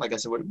than, like I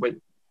said, what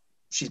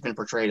she's been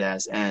portrayed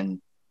as,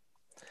 and,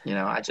 you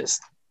know, I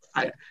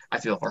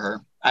feel for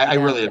her. I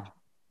really.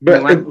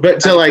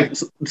 But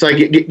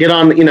to get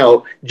on, you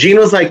know, Jean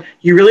was like,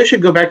 you really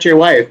should go back to your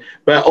wife.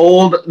 But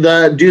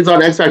the dudes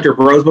on X Factor,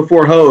 bros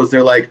before hoes,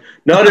 they're like,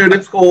 no, dude,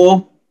 it's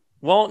cool.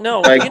 Well,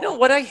 no, like, you know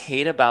what I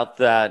hate about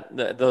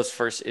those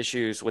first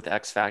issues with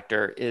X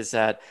Factor is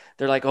that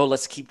they're like, oh,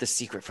 let's keep the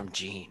secret from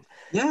Jean.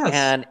 Yes.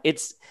 And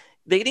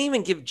they didn't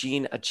even give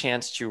Jean a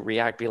chance to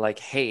react, be like,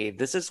 hey,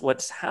 this is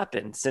what's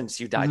happened since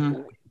you died.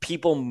 Mm-hmm.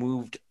 People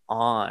moved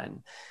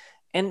on.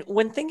 And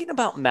when thinking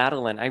about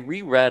Madeline, I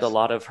reread a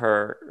lot of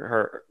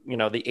her, you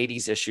know, the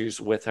 80s issues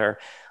with her.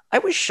 I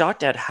was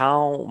shocked at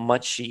how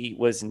much she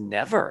was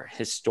never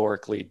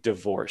historically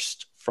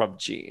divorced from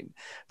Jean.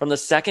 From the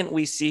second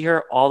we see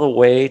her all the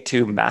way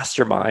to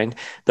Mastermind,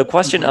 the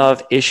question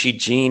of, is she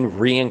Jean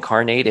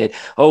reincarnated?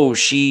 Oh,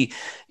 she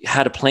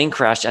had a plane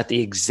crash at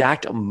the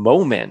exact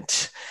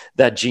moment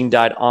that Jean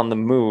died on the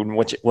moon,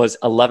 which was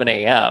 11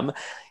 a.m.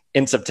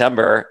 in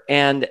September.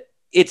 And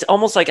it's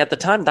almost like at the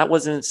time that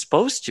wasn't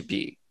supposed to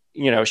be,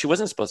 you know, she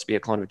wasn't supposed to be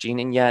a clone of Jean.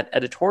 And yet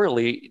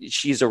editorially,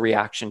 she's a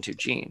reaction to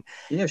Jean.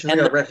 Yeah, she's like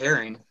a red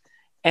herring.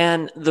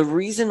 And the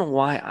reason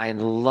why I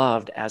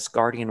loved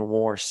Asgardian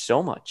War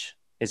so much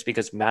is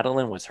because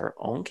Madeline was her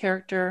own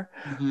character,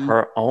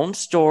 her own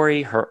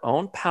story, her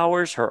own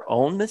powers, her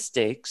own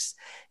mistakes,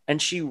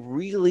 and she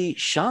really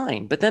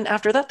shined. But then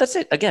after that, that's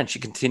it. Again, she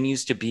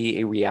continues to be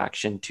a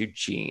reaction to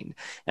Jean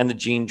and the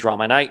Jean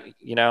drama.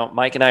 And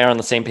Mike and I are on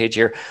the same page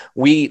here.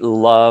 We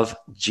love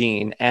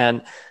Jean,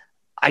 and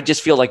I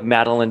just feel like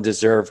Madeline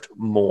deserved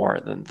more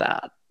than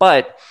that.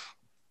 But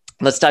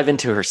let's dive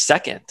into her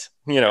second,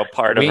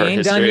 part of her history. We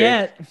ain't done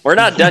yet. We're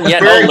not done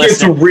yet. It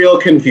gets real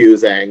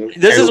confusing.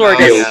 This is where it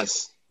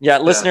gets. Yeah,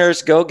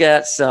 listeners, go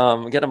get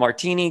a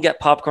martini, get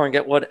popcorn,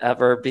 get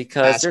whatever,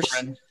 because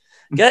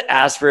get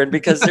aspirin,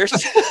 because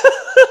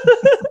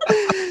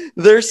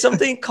there's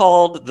something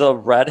called the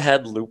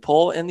redhead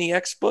loophole in the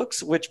X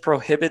books, which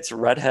prohibits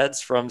redheads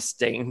from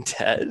staying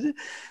dead.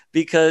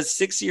 Because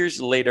 6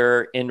 years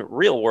later, in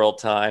real world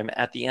time,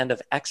 at the end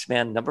of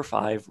X-Men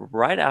 #5,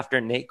 right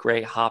after Nate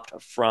Gray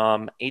hopped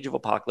from Age of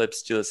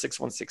Apocalypse to the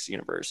 616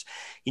 universe,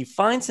 he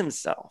finds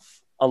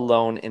himself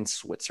alone in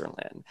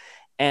Switzerland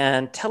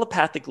and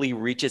telepathically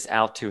reaches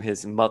out to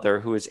his mother,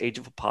 who is Age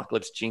of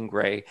Apocalypse Jean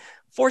Grey,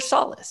 for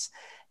solace.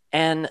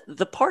 And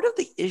the part of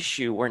the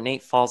issue where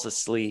Nate falls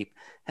asleep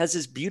has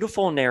this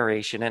beautiful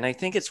narration, and I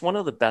think it's one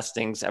of the best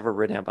things ever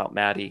written about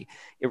Maddie.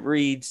 It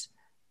reads,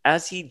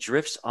 "As he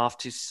drifts off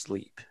to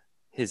sleep,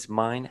 his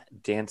mind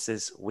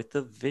dances with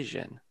the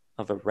vision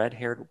of a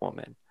red-haired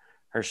woman,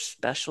 her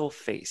special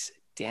face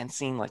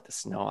dancing like the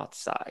snow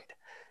outside."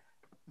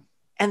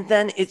 And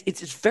then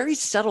it's very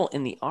subtle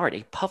in the art.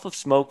 A puff of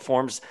smoke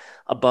forms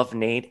above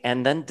Nate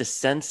and then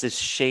descends this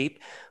shape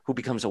who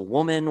becomes a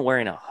woman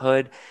wearing a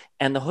hood.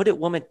 And the hooded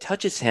woman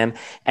touches him,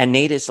 and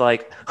Nate is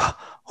like,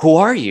 "Who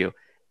are you?"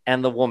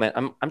 And the woman,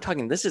 I'm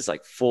talking, this is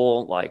like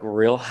full, like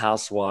Real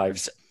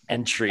Housewives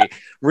entry,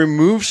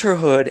 removes her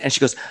hood, and she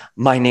goes,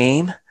 my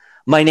name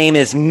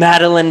is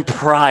Madeline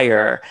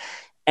Pryor.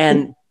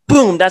 And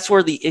boom, that's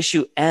where the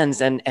issue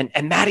ends. And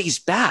Maddie's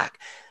back.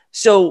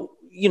 So,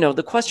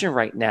 the question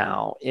right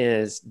now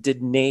is,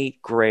 did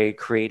Nate Gray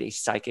create a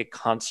psychic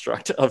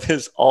construct of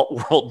his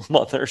alt-world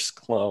mother's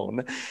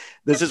clone?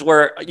 This is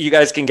where you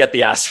guys can get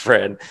the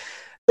aspirin.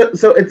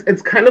 So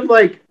it's kind of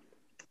like,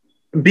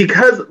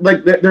 because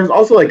like there's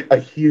also like a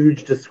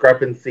huge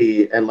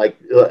discrepancy, and like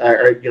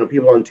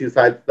people on two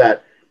sides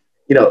that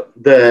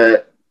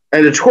the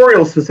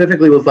editorial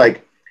specifically was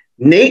like,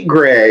 Nate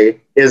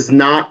Gray is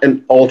not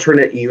an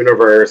alternate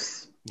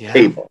universe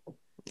Cable.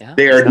 Yeah,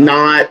 they are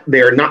not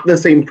the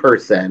same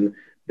person.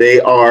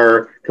 They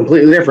are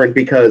completely different,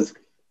 because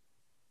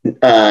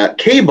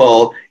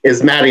Cable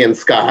is Maddie and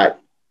Scott,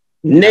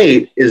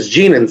 Nate is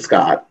Jean and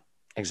Scott.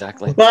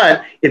 Exactly.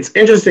 But it's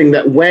interesting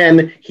that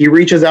when he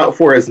reaches out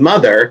for his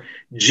mother,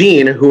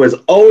 Jean, who has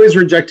always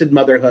rejected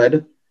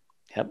motherhood,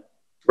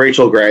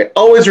 Rachel Gray,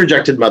 always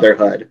rejected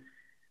motherhood.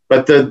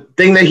 But the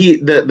thing that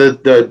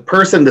the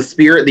person, the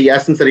spirit, the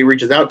essence that he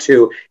reaches out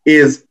to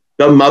is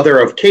the mother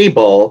of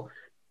Cable,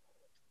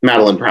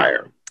 Madeline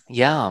Pryor.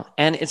 Yeah,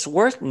 and it's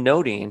worth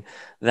noting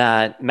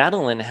that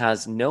Madeline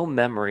has no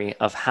memory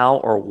of how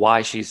or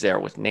why she's there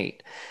with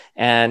Nate.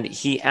 And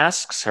he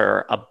asks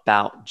her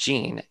about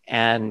Jean,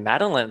 and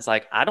Madeline's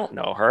like, I don't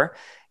know her.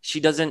 She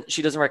doesn't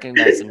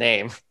recognize the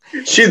name.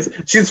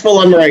 She's full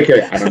on Mariah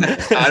Carey.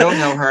 I don't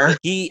know her.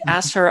 He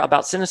asks her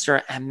about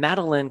Sinister, and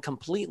Madeline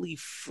completely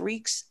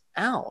freaks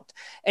out.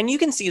 And you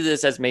can see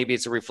this as maybe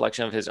it's a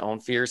reflection of his own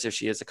fears if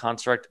she is a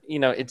construct.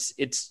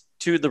 It's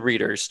to the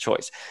reader's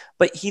choice.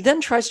 But he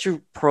then tries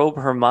to probe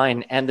her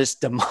mind, and this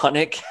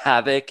demonic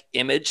havoc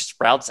image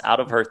sprouts out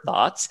of her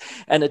thoughts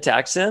and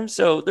attacks him.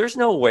 So there's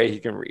no way he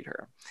can read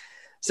her.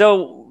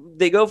 So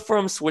they go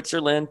from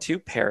Switzerland to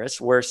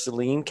Paris, where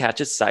Celine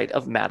catches sight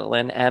of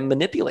Madeline and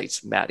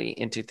manipulates Maddie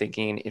into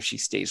thinking if she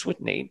stays with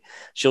Nate,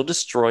 she'll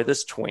destroy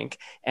this twink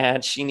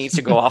and she needs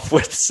to go off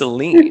with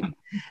Celine.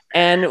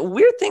 And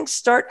weird things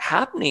start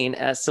happening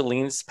at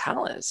Celine's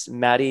palace.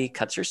 Maddie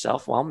cuts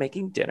herself while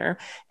making dinner,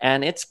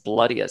 and it's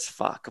bloody as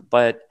fuck.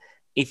 But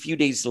a few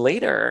days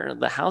later,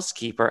 the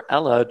housekeeper,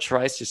 Ella,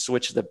 tries to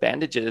switch the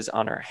bandages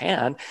on her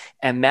hand,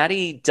 and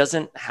Maddie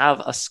doesn't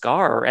have a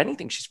scar or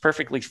anything. She's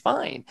perfectly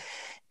fine.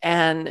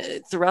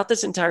 And throughout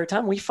this entire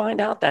time, we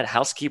find out that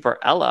housekeeper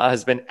Ella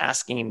has been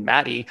asking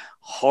Maddie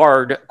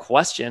hard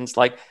questions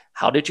like,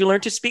 how did you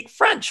learn to speak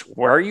French?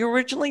 Where are you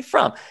originally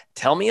from?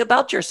 Tell me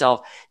about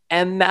yourself.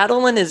 And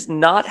Madeline is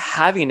not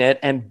having it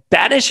and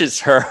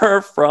banishes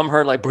her from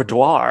her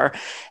boudoir.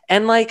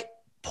 And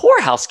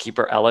poor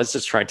housekeeper Ella is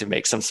just trying to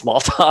make some small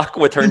talk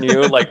with her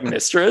new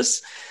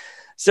mistress.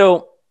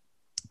 So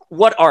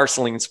what are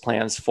Celine's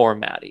plans for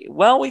Maddie?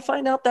 Well, we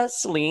find out that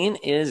Celine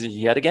is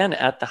yet again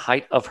at the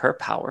height of her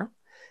power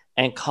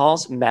and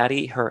calls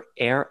Maddie her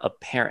heir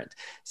apparent,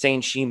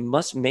 saying she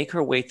must make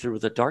her way through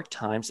the dark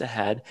times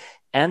ahead,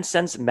 and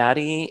sends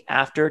Maddie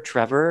after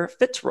Trevor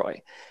Fitzroy.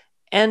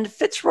 And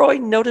Fitzroy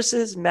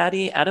notices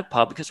Maddie at a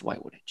pub, because why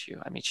wouldn't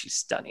you? I mean, she's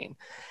stunning,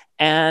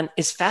 and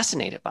is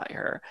fascinated by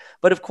her.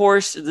 But of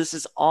course, this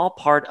is all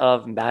part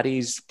of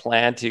Maddie's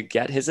plan to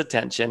get his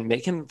attention,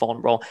 make him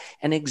vulnerable,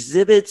 and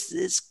exhibits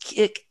this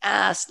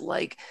kick-ass,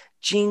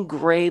 Jean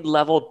Grey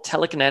level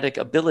telekinetic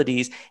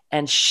abilities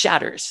and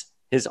shatters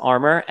his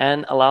armor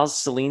and allows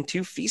Selene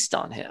to feast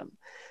on him.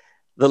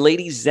 The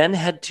ladies then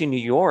head to New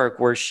York,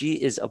 where she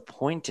is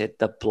appointed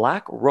the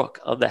Black Rook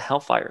of the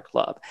Hellfire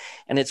Club.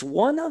 And it's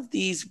one of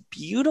these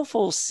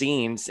beautiful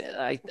scenes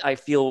I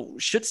feel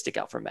should stick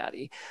out for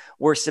Maddie,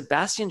 where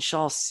Sebastian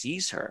Shaw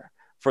sees her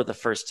for the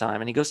first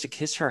time and he goes to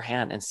kiss her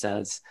hand and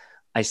says,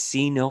 "I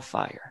see no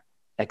fire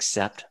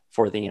except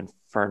for the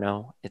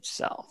inferno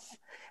itself."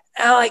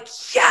 And I'm like,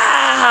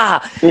 yeah,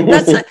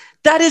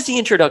 that is the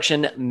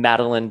introduction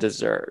Madeline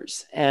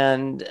deserves.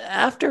 And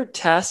after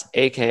Tess,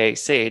 aka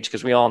Sage,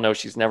 because we all know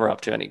she's never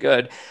up to any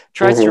good,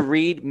 tries to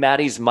read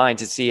Maddie's mind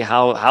to see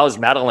how is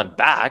Madeline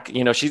back.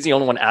 You know, she's the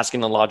only one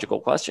asking the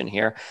logical question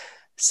here.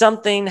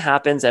 Something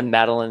happens and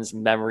Madeline's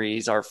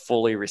memories are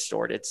fully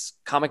restored. It's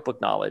comic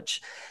book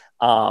knowledge,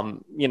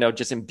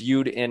 just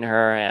imbued in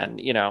her. And,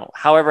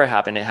 however it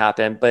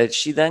happened. But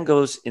she then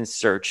goes in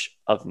search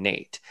of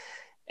Nate.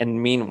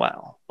 And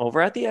meanwhile,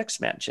 over at the X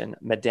Mansion,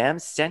 Madame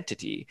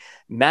Sanctity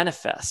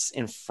manifests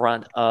in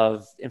front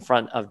of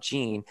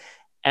Jean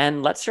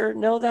and lets her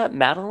know that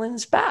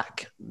Madeline's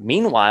back.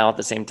 Meanwhile, at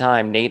the same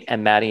time, Nate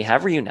and Maddie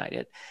have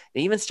reunited.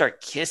 They even start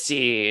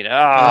kissing.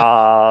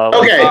 Oh,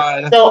 okay.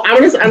 God. So I'm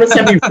gonna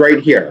stop you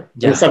right here.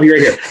 So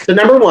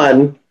number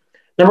one,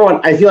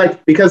 I feel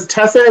like because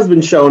Tessa has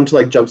been shown to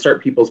like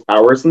jumpstart people's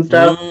powers and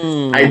stuff,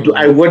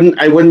 I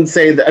wouldn't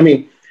say that. I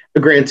mean,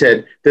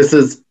 granted, this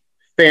is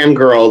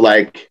fangirl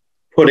like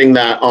putting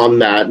that on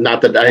that.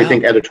 Not that I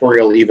think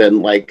editorial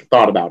even like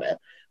thought about it,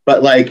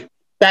 but like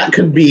that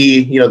could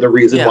be the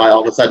reason why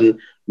all of a sudden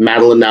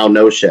Madeline now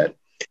knows shit.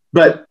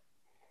 But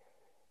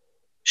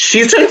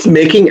she starts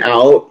making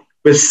out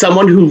with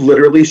someone who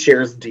literally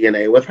shares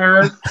DNA with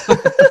her,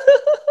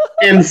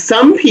 and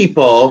some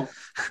people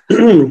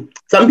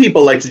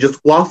like to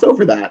just gloss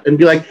over that and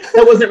be like,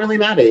 "That wasn't really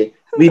Maddie.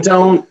 We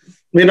don't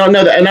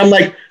know that." And I'm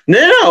like,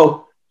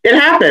 no. It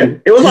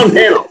happened. It was on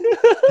panel.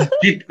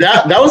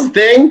 That was the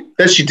thing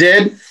that she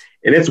did,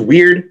 and it's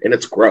weird and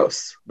it's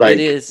gross. Like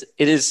it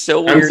is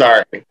so weird. I'm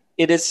sorry.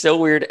 It is so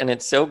weird and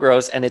it's so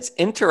gross, and it's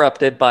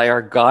interrupted by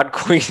our God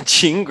Queen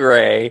Jean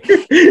Grey.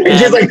 And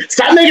she's like,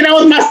 "Stop making out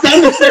with my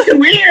son. It's fucking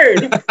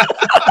weird."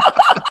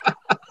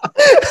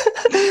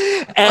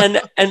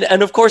 and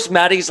of course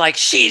Maddie's like,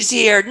 "She's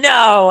here,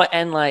 no,"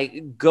 and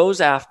like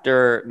goes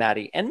after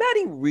Maddie. And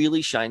Maddie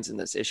really shines in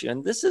this issue,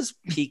 and this is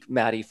peak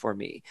Maddie for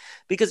me,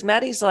 because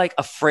Maddie's like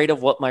afraid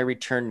of what my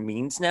return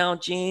means now.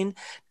 Jean,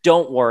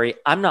 don't worry,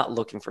 I'm not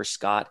looking for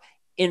Scott.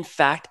 In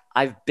fact,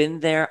 I've been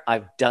there,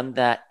 I've done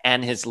that,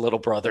 and his little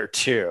brother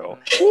too,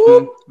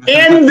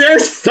 and their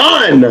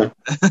son.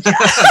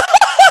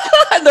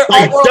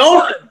 Like,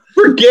 don't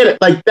forget it.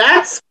 Like,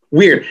 that's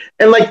weird.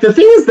 And like the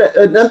thing is that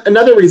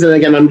another reason,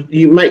 again,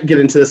 you might get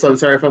into this, so I'm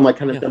sorry if I'm like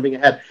kind of jumping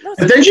ahead,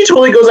 but then she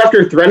totally goes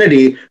after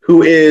Threnody,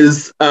 who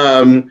is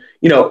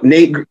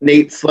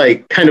Nate's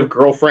like kind of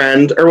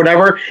girlfriend or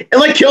whatever, and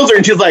like kills her,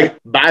 and she's like,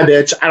 "Bye,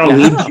 bitch, I don't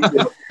need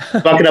you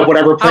fucking up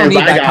whatever plans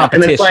I got."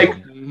 And it's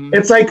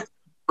like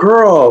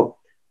girl,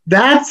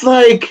 that's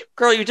like,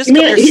 girl, you just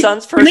got your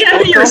son's first. You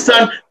may your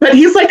son, but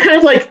he's like kind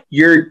of like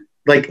your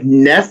like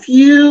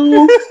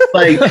nephew,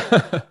 like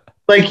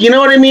like, you know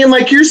what I mean?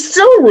 Like, you're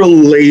still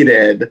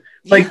related.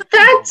 Like,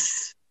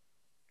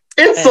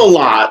 it's a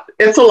lot.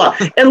 It's a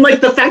lot. And like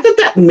the fact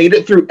that made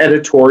it through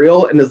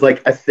editorial and is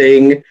like a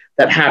thing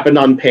that happened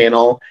on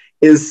panel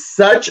is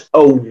such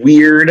a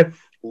weird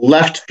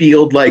left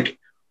field. Like,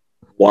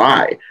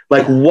 why?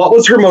 Like, what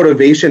was her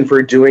motivation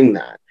for doing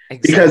that?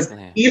 Exactly. Because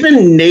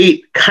even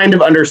Nate kind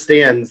of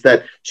understands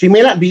that she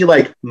may not be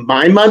like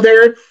my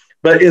mother,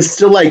 but is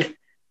still like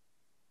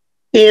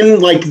in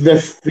like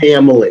the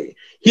family.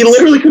 He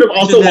literally could have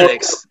also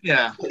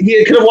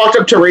he could have walked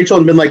up to Rachel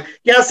and been like,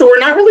 "Yeah, so we're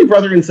not really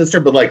brother and sister,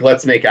 but like,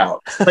 let's make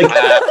out." Like,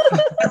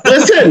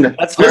 listen,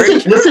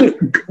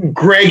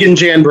 Greg and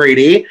Jan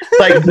Brady,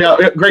 like, no,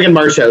 Greg and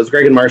Marcia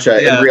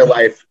in real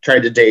life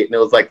tried to date, and it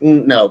was like,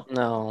 no,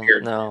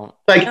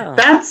 like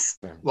that's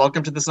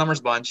welcome to the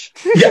Summers bunch.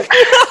 Yeah.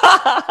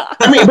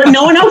 I mean, but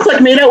no one else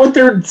like made out with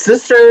their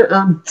sister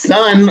or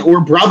son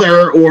or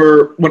brother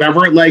or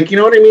whatever. Like, you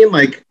know what I mean?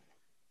 Like.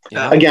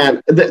 Yeah.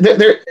 Again,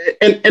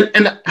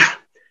 and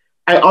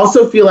I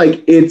also feel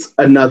like it's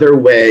another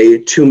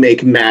way to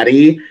make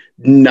Maddie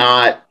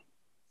not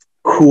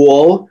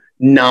cool,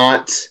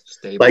 not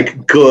stable,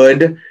 like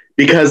good,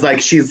 because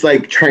like she's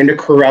like trying to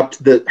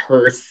corrupt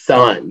her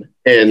son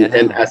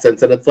in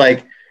essence, and it's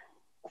like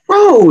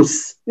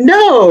gross.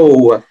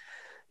 No,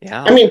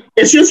 I mean,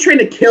 if she was trying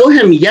to kill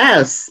him,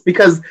 yes,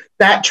 because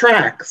that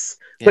tracks.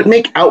 But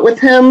make out with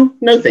him?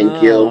 No,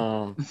 thank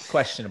you.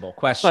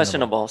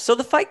 Questionable. So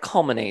the fight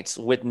culminates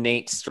with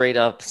Nate straight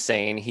up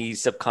saying he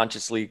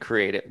subconsciously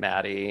created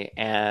Maddie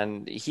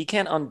and he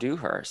can't undo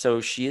her. So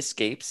she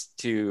escapes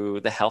to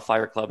the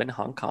Hellfire Club in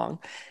Hong Kong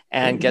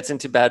and gets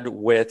into bed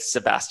with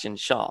Sebastian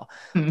Shaw.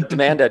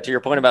 Amanda, to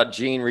your point about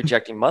Jean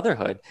rejecting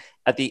motherhood,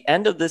 at the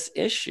end of this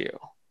issue,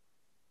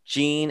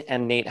 Jean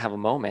and Nate have a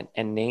moment,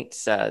 and Nate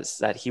says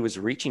that he was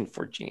reaching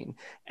for Jean,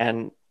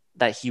 and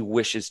that he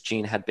wishes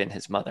Jean had been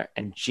his mother.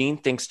 And Jean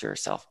thinks to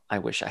herself, I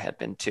wish I had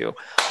been too.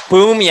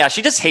 Boom. Yeah,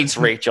 she just hates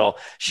Rachel.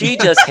 She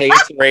just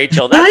hates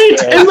Rachel. That's right?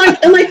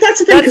 It. And like that's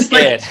the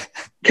thing.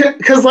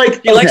 Because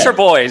like she likes her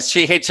boys.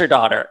 She hates her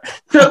daughter.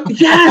 So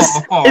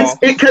yes,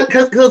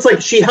 it's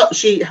like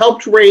she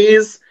helped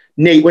raise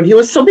Nate when he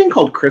was still being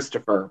called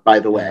Christopher, by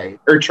the way,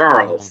 or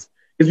Charles.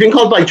 He's being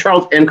called by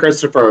Charles and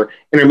Christopher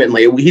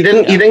intermittently. He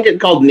didn't get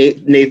called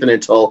Nathan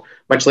until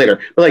much later.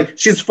 But like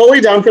she's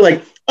fully down for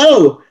like,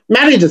 oh,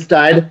 Maddie just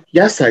died.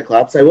 Yes,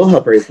 Cyclops, I will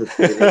help raise this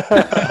baby.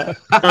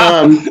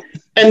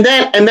 and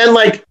then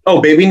like, oh,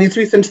 baby needs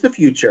to be sent to the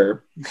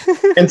future.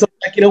 And so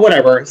like,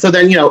 whatever. So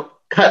then,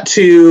 cut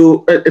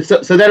to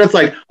so then it's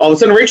like all of a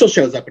sudden Rachel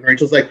shows up and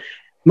Rachel's like,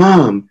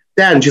 Mom,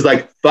 Dad, and she's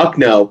like, fuck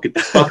no, get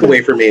the fuck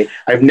away from me.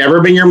 I've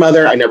never been your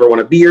mother. I never want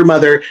to be your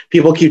mother.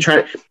 People keep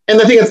trying. And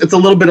the thing is, it's a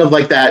little bit of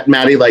like that,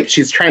 Maddie, like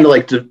she's trying to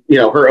like to,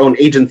 her own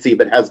agency,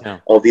 but has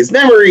all these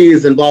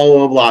memories and blah,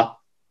 blah, blah.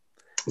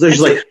 So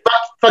she's like,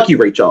 fuck you,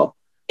 Rachel.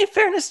 In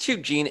fairness to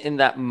Jean in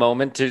that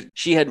moment,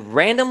 she had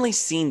randomly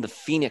seen the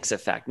Phoenix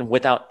effect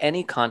without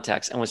any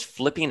context and was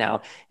flipping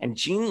out. And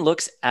Jean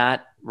looks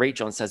at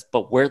Rachel and says,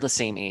 but we're the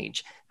same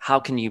age. How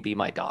can you be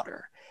my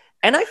daughter?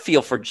 And I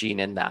feel for Jean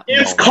in that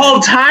It's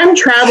called time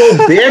travel,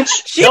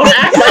 bitch. Don't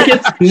act like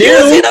it's new. She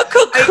was in a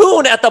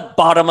cocoon at the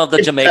bottom of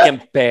the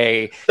Jamaican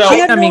Bay. So,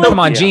 come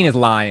on, Jean is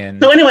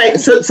lying. So anyway,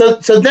 so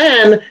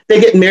then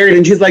they get married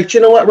and she's like, you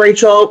know what,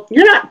 Rachel?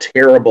 You're not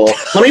terrible.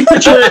 Let me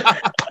put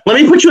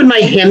you in my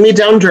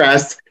hand-me-down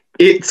dress.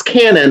 It's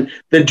canon.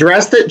 The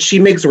dress that she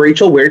makes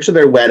Rachel wear to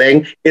their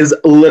wedding is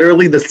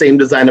literally the same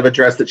design of a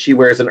dress that she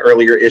wears in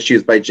earlier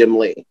issues by Jim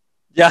Lee.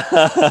 Yeah.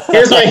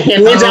 Here's my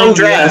hand-me-down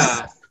dress.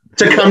 Yeah.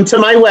 To come to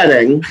my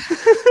wedding.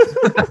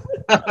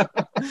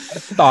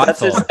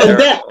 Thoughtful. And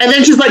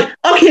then she's like,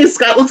 okay,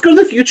 Scott, let's go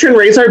to the future and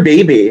raise our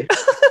baby.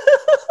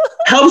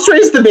 Helps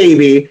raise the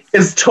baby,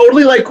 is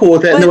totally like cool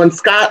with it. And then when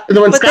Scott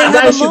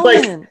dies, she's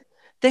like, and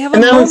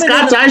then when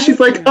Scott dies, she's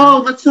like,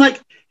 oh, let's like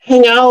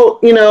hang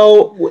out, me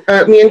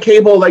and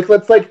Cable, like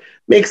let's like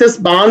make this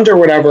bond or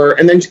whatever.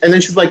 And then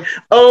she's like,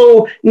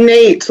 oh,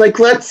 Nate, like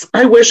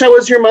I wish I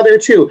was your mother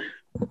too,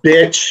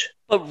 bitch.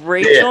 But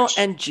Rachel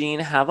and Jean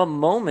have a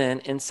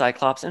moment in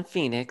Cyclops and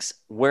Phoenix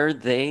where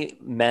they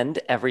mend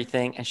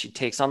everything and she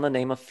takes on the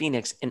name of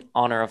Phoenix in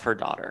honor of her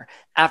daughter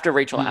after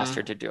Rachel asked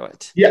her to do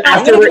it. Yeah,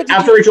 after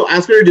Rachel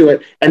asked her to do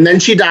it, and then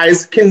she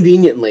dies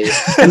conveniently.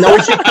 And then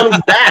when she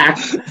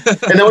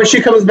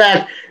comes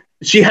back,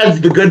 she has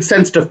the good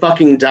sense to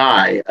fucking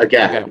die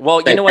again. Okay.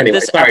 Well, you know what? Anyway,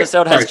 this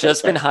episode has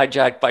just been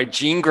hijacked by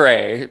Jean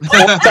Grey.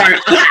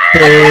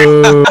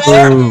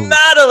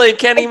 Madeline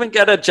can't even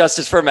get a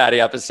Justice for Maddie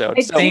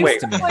episode. So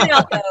wait. So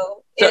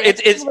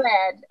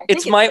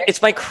it's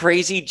my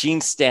crazy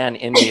Jean stan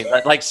in me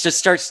that like just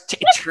starts.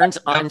 It turns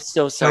on. I'm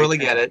so sorry. Totally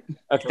get it.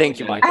 Okay, thank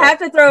you, Michael. I have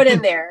to throw it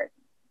in there.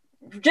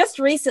 Just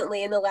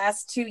recently, in the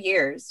last 2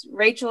 years,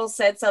 Rachel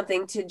said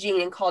something to Jean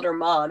and called her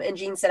mom, and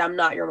Jean said, "I'm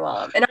not your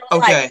mom." And I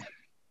was like,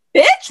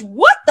 bitch,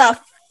 what the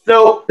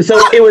so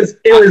it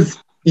was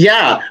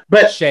yeah,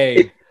 but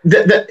shade.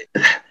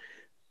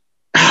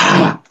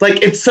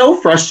 Like it's so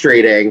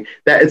frustrating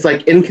that it's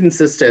like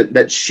inconsistent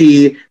that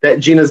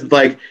Gina's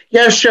like,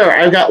 yeah, sure,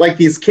 I've got like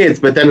these kids,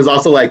 but then is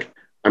also like,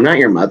 I'm not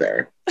your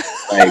mother.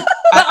 Like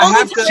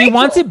she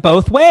wants it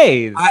both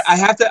ways. I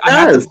have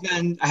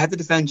to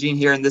defend Jean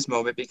here in this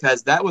moment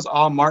because that was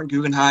all Mark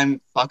Guggenheim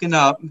fucking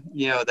up,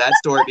 that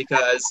story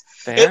because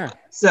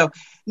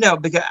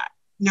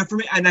for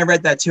me, and I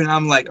read that too, and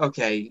I'm like,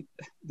 okay,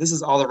 this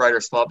is all the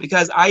writer's fault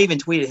because I even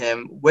tweeted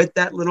him with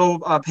that little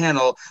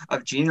panel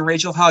of Jean and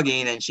Rachel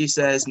hugging, and she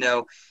says,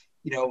 no,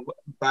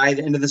 by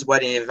the end of this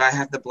wedding, if I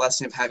have the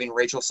blessing of having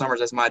Rachel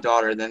Summers as my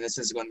daughter, then this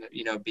is going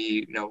to,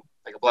 be,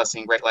 like a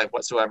blessing, great life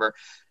whatsoever.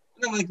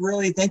 And I'm like,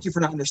 really? Thank you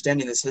for not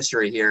understanding this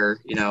history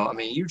here.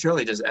 You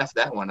truly just effed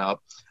that one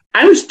up.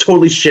 I was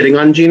totally shitting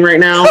on Jean right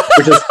now,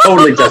 which is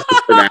totally justice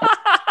for that.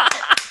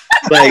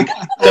 Like,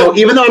 so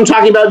even though I'm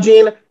talking about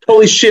Jean,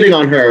 totally shitting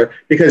on her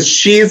because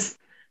she is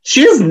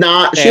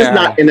not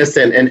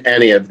innocent in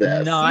any of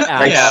this.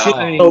 She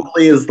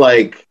totally is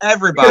like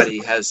everybody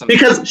has some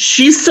because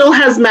she still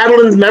has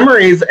Madeline's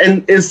memories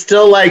and is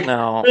still like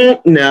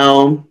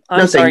no.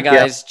 I'm sorry,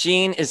 guys.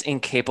 Jean is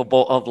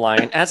incapable of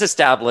lying, as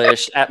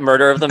established at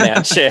Murder of the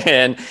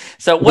Mansion.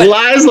 So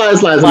lies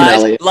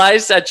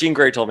that Jean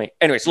Grey told me.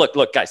 Anyways,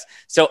 look, guys.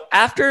 So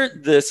after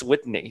this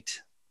with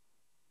Nate,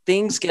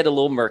 things get a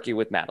little murky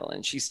with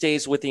Madeline. She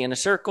stays with the Inner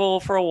Circle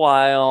for a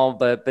while,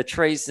 but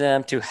betrays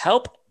them to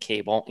help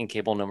Cable in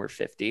Cable number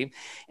 50.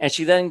 And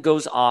she then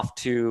goes off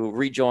to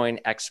rejoin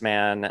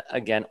X-Men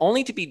again,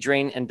 only to be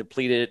drained and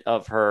depleted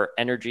of her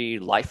energy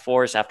life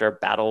force after a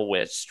battle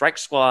with Strike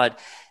Squad.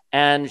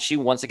 And she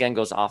once again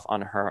goes off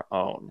on her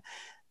own.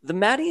 The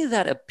Maddie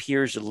that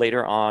appears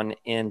later on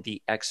in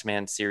the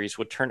X-Men series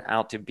would turn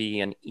out to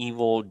be an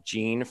evil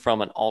Jean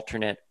from an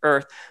alternate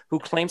Earth who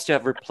claims to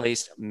have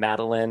replaced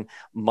Madeline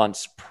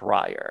months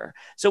prior.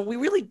 So we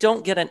really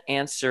don't get an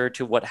answer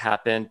to what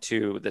happened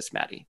to this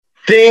Maddie.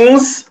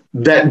 things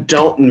that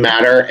don't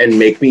matter and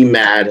make me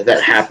mad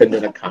that happened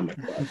in a comic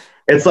book.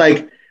 It's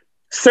like,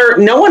 sir,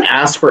 no one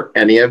asked for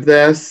any of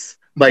this.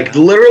 Like,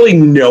 literally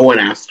no one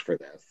asked for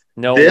this.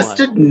 This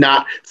did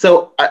not.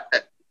 So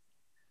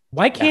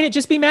why can't it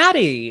just be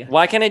Maddie?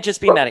 Why can't it just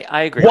be Maddie?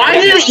 I agree. Why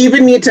did it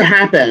even need to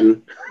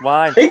happen?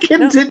 Why?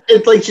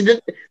 It's like she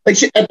did. Like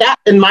she, at that,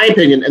 in my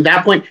opinion, at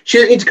that point, she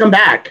didn't need to come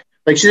back.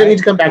 Like she didn't need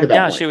to come back at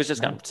that point. Yeah, she was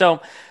just gone.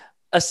 So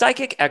a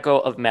psychic echo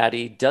of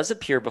Maddie does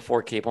appear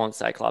before Cable and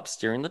Cyclops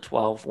during the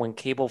 12 when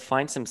Cable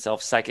finds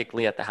himself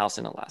psychically at the house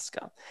in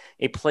Alaska,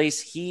 a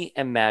place he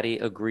and Maddie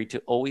agreed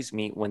to always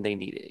meet when they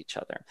needed each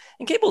other.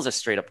 And Cable's a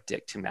straight up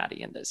dick to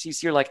Maddie in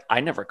this. You're like,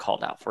 I never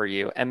called out for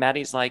you. And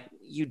Maddie's like,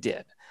 you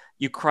did.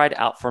 You cried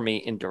out for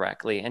me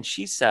indirectly. And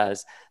she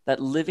says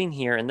that living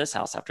here in this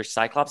house after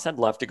Cyclops had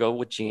left to go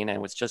with Jean and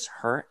it was just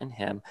her and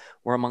him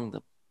were among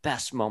the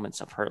best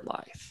moments of her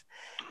life.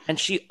 And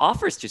she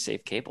offers to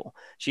save Cable.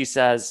 She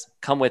says,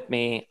 come with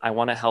me. I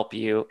want to help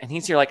you. And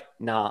he's here like,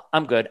 nah,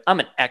 I'm good. I'm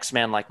an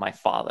X-Man like my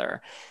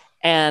father.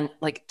 And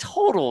like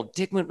total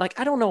dick move. Like,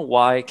 I don't know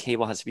why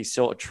Cable has to be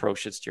so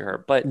atrocious to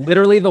her, but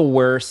literally the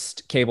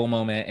worst Cable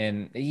moment.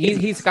 And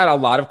he's got a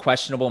lot of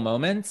questionable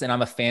moments and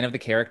I'm a fan of the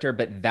character,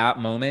 but that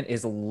moment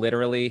is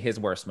literally his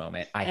worst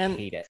moment. I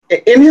hate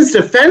it. In his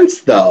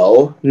defense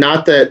though,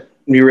 not that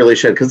you really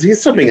should, because he's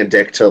still being a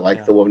dick to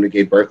like the woman who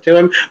gave birth to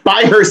him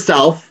by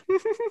herself.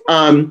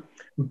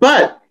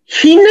 But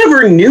he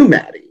never knew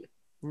Maddie.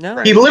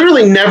 No, he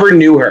literally never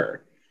knew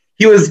her.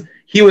 He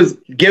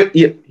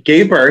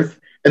gave birth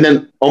and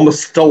then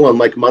almost stolen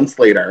like months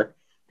later.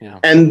 Yeah.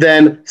 And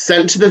then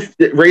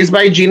raised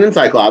by Jean and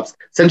Cyclops,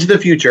 sent to the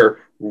future,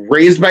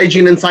 raised by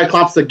Jean and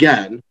Cyclops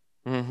again.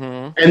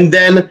 Mm-hmm. And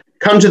then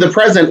come to the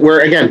present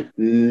where, again,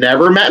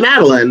 never met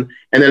Madeline,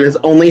 and then has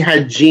only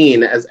had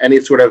Jean as any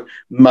sort of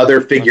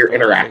mother figure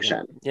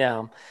interaction.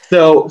 Yeah.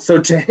 So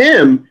to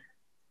him,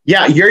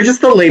 yeah, you're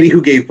just the lady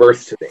who gave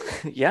birth to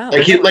me. Yeah.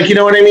 Like you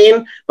know what I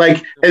mean?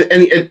 Like,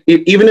 and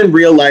even in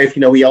real life,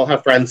 you know, we all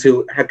have friends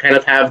who kind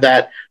of have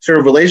that sort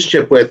of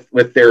relationship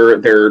with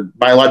their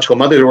biological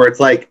mother, where it's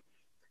like,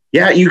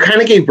 yeah, you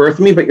kind of gave birth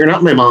to me, but you're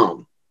not my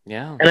mom.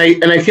 Yeah.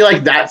 And I feel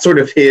like that's sort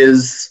of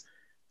his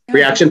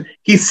reaction.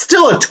 He's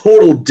still a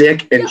total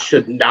dick and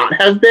should not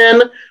have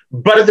been,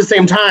 but at the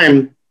same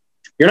time,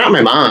 you're not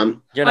my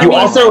mom. You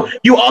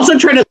also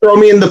try to throw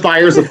me in the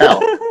fires of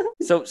hell.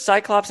 So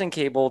Cyclops and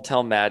Cable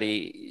tell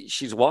Maddie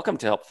she's welcome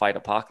to help fight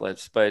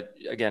Apocalypse, but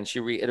again, she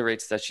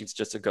reiterates that she's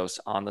just a ghost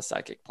on the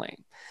psychic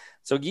plane.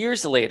 So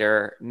years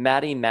later,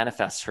 Maddie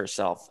manifests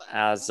herself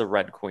as the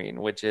Red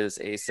Queen, which is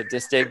a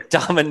sadistic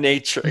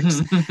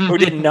dominatrix who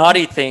did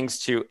naughty things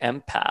to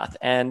Empath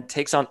and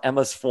takes on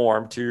Emma's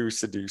form to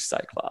seduce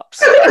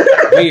Cyclops.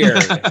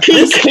 Weird.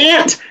 He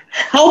can't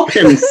help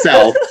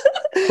himself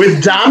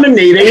with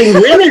dominating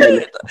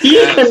women. He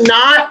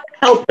cannot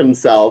help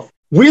himself.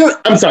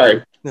 I'm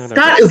sorry.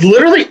 Scott is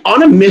literally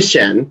on a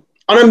mission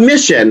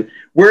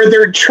where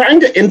they're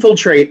trying to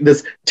infiltrate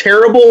this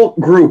terrible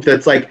group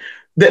that's like,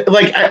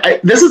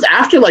 this is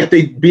after like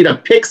they beat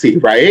up Pixie,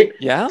 right?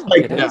 Yeah.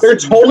 Like they're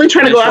totally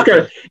trying to go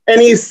after her.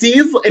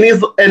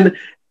 And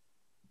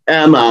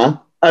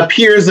Emma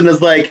appears and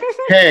is like,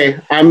 hey,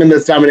 I'm in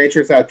this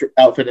dominatrix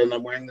outfit and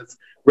I'm wearing this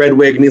red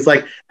wig. And he's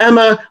like,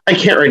 Emma, I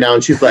can't right now.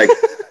 And she's like,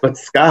 but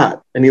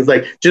Scott. And he's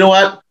like, do you know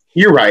what?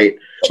 You're right.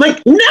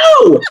 Like,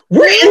 no,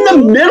 we're in the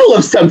middle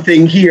of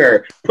something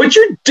here. Put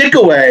your dick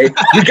away.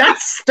 We got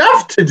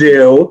stuff to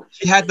do.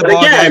 He had the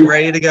ball game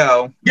ready to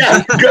go.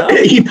 Yeah,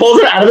 he pulls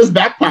it out of his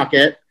back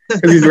pocket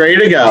because he's ready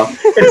to go.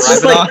 It's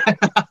just like,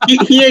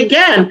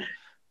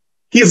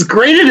 he's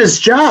great at his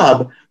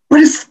job, but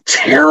he's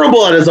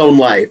terrible at his own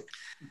life.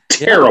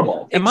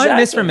 Terrible. Am I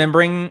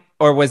misremembering,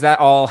 or was that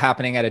all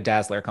happening at a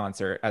Dazzler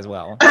concert as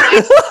well?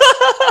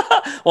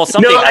 Well,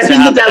 something. No, I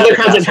think the Dazzler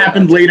concert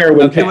happened later.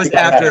 When it was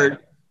after.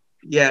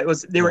 Yeah, it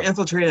was. They were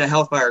infiltrating a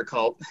Hellfire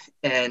cult,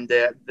 and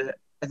I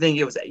think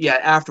it was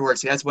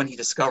afterwards. That's when he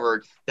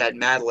discovered that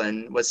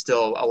Madeline was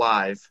still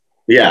alive.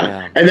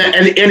 Yeah. And then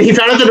and he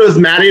found out that it was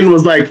Maddie and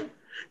was like,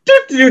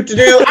 I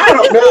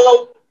don't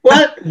know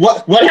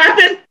what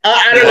happened.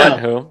 I don't know.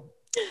 Who?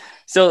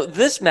 So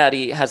this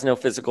Maddie has no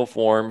physical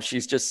form.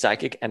 She's just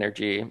psychic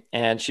energy,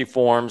 and she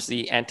forms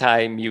the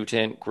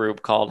anti-mutant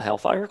group called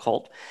Hellfire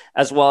Cult,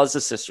 as well as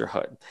the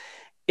Sisterhood.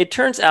 It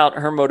turns out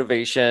her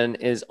motivation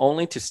is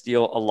only to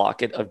steal a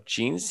locket of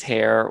Jean's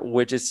hair,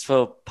 which is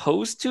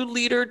supposed to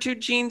lead her to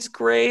Jean's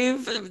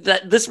grave.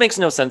 This makes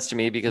no sense to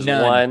me because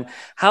one,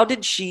 how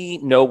did she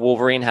know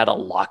Wolverine had a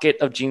locket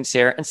of Jean's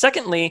hair? And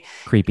secondly,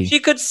 creepy.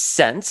 She could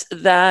sense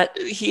that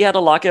he had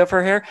a locket of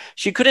her hair.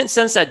 She couldn't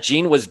sense that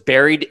Jean was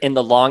buried in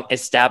the long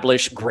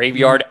established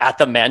graveyard at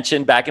the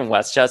mansion back in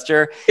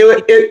Westchester.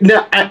 If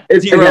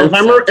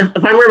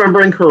I'm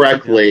remembering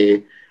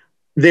correctly,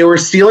 they were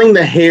stealing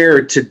the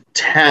hair to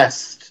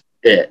test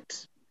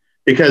it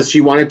because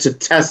she wanted to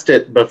test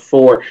it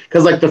before.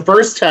 Because like the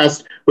first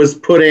test was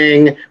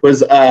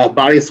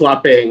body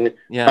swapping.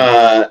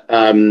 Psylocke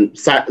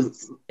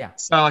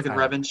and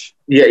Revenge.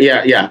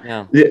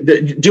 Yeah.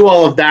 Do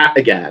all of that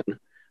again.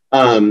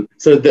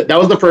 So that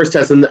was the first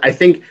test, and I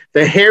think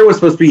the hair was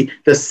supposed to be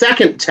the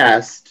second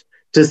test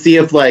to see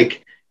if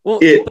like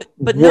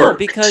but no,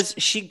 because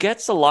she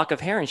gets a lock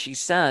of hair and she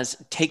says,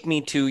 "Take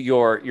me to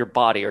your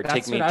body," or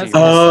 "Take me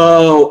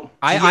to."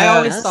 I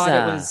always thought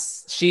it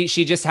was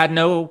she just had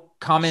no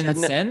common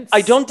sense.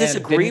 I don't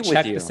disagree with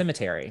check you. The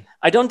cemetery.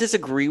 I don't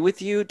disagree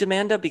with you,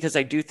 Demanda, because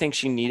I do think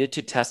she needed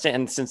to test it,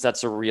 and since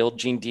that's a real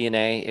Jean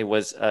DNA, it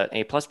was an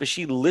A+. But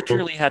she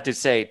literally had to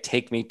say,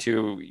 "Take me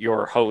to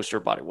your host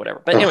or body,"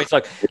 whatever. But anyways,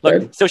 look.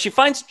 So she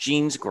finds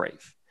Jean's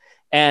grave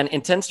and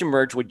intends to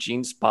merge with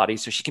Jean's body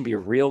so she can be a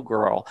real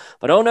girl.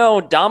 But oh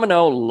no,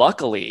 Domino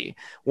luckily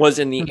was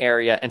in the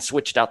area and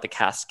switched out the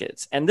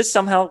caskets. And this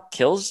somehow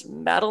kills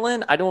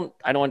Madeline. I don't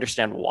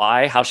understand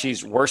why, how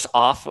she's worse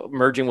off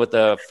merging with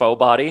a faux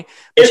body.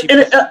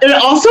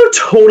 It also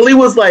totally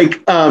was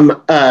like, I'm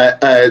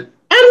melting,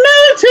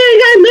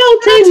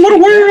 what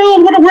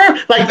a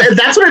world. Like,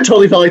 that's what it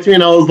totally felt like to me.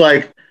 And I was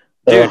like,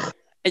 ugh.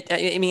 Dude,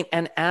 I mean,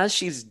 and as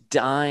she's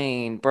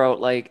dying, bro,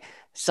 like,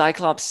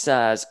 Cyclops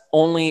says,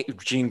 "Only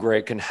Jean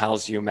Grey can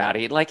house you,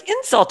 Maddie." Like,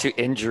 insult to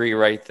injury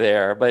right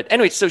there. But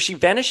anyway, so she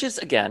vanishes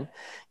again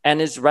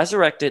and is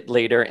resurrected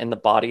later in the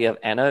body of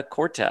Anna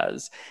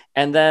Cortez.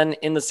 And then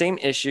in the same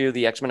issue,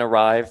 the X-Men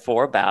arrive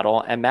for a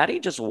battle, and Maddie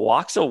just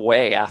walks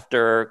away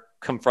after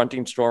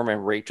confronting Storm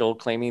and Rachel,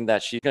 claiming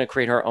that she's going to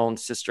create her own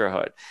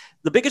sisterhood.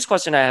 The biggest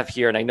question I have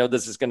here, and I know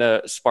this is going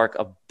to spark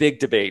a big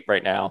debate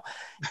right now,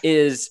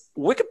 is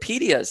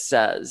Wikipedia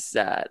says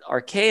that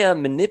Archaea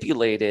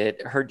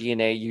manipulated her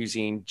DNA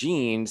using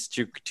genes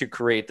to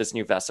create this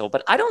new vessel,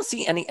 but I don't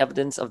see any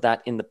evidence of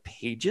that in the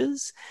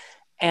pages.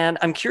 And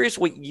I'm curious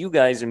what you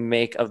guys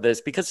make of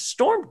this, because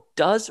Storm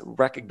does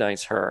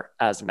recognize her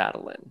as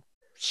Madeline.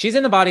 She's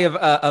in the body of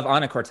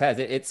Anna Cortez.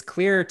 It's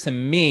clear to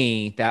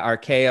me that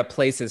Archaea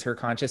places her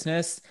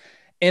consciousness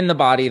in the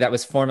body that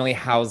was formerly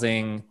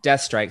housing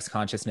Deathstrike's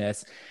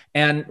consciousness.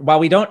 And while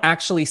we don't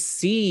actually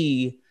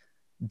see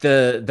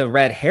the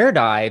red hair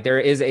dye, there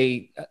is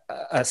a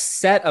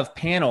set of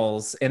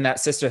panels in that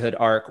Sisterhood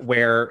arc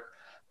where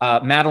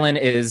Madeline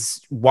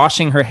is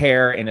washing her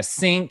hair in a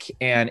sink,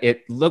 and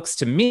it looks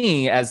to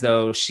me as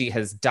though she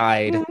has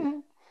dyed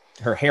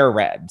her hair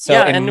red.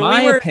 So in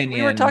my opinion,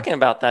 we were talking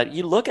about that.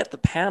 You look at the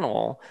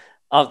panel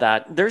of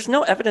that, there's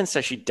no evidence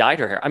that she dyed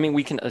her hair. I mean,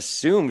 we can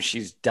assume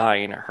she's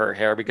dyeing her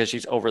hair because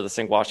she's over the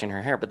sink washing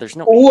her hair, but there's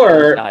no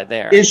dye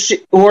there. Is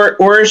she, or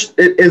is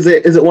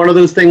it one of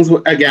those things,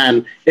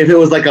 again, if it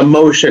was like a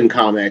motion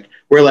comic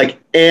where like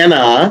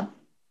Anna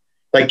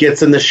like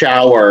gets in the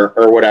shower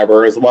or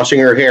whatever, is washing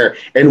her hair,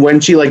 and when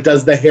she like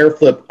does the hair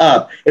flip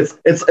up,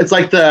 it's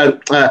like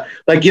the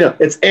like, you know,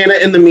 it's Anna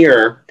in the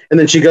mirror, and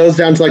then she goes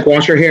down to like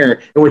wash her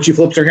hair, and when she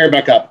flips her hair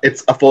back up,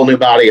 it's a full new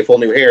body, a full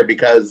new hair,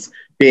 because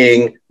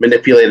being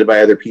manipulated by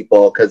other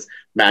people, because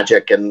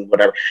magic and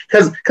whatever.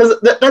 Because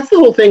that's the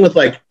whole thing with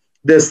like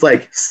this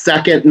like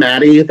second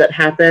Maddie that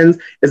happens,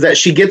 is that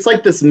she gets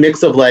like this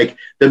mix of like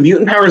the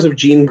mutant powers of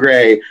Jean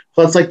Grey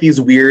plus like these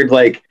weird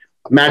like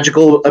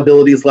magical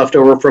abilities left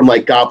over from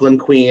like Goblin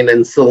Queen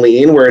and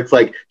Selene, where it's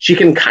like she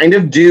can kind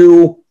of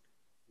do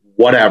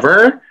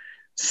whatever.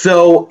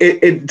 So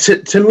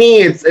to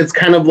me it's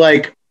kind of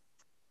like,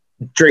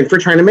 drink for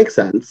trying to make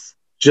sense,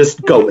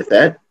 just go with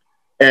it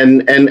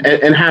and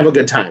have a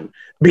good time.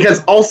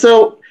 Because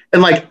also,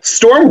 and like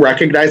Storm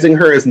recognizing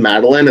her as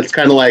Madeline, it's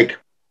kind of like,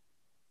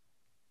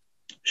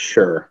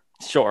 sure.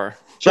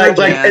 Like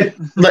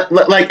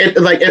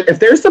if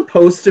they're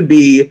supposed to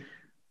be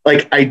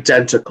like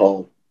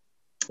identical,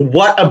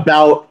 what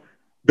about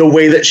the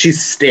way that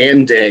she's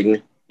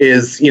standing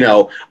is, you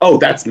know, oh,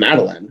 that's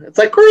Madeline. It's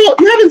like, girl,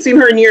 you haven't seen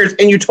her in years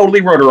and you totally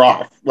wrote her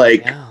off.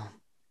 Like,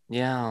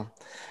 yeah.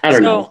 I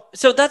don't know.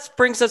 So that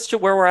brings us to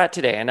where we're at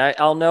today. And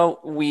I'll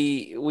note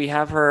we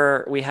had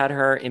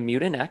her in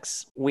Mutant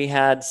X. We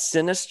had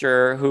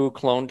Sinister, who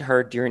cloned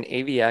her during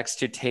AVX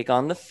to take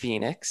on the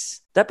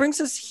Phoenix. That brings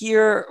us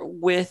here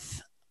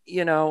with,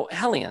 you know,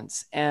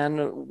 Hellions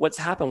and what's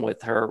happened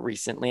with her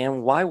recently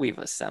and why we've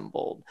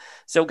assembled.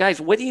 So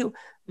guys, we've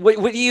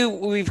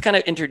kind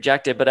of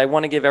interjected, but I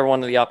want to give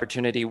everyone the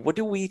opportunity. What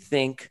do we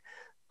think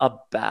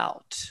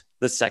about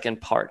the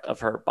second part of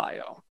her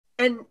bio?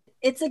 And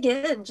it's,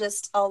 again,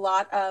 just a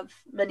lot of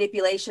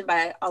manipulation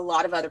by a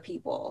lot of other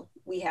people.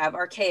 We have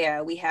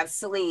Archaea, we have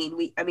Selene,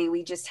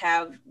 we just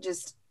have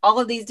all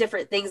of these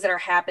different things that are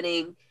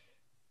happening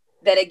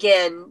that,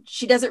 again,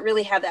 she doesn't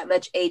really have that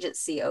much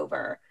agency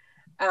over.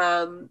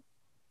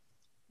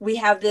 We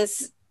have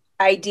this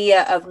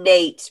idea of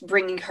Nate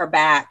bringing her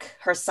back,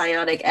 her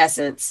psionic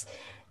essence.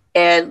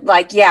 And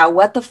like, yeah,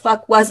 what the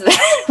fuck was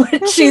that?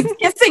 When she's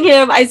kissing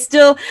him, I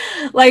still,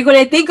 like, when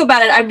I think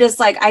about it, I'm just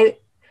like,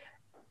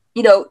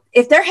 you know,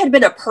 if there had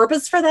been a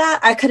purpose for that,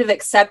 I could have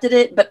accepted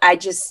it. But I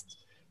just,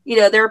 you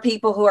know, there are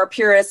people who are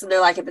purists and they're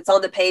like, if it's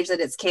on the page,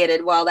 that it's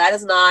canon. Well, that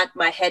is not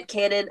my head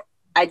canon.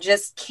 I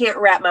just can't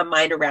wrap my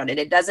mind around it.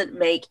 It doesn't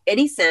make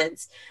any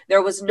sense.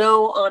 There was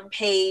no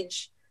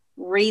on-page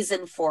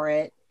reason for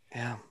it.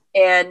 Yeah.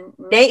 And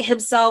Nate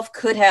himself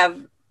could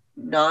have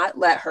not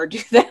let her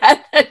do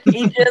that.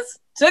 He just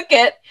took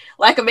it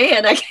like a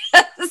man, I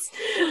guess.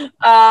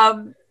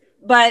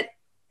 But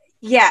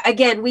yeah,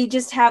 again, we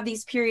just have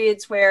these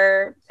periods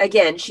where,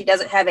 again, she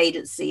doesn't have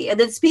agency. And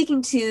then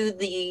speaking to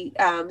the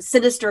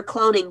sinister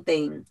cloning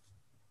thing,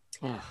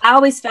 I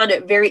always found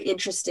it very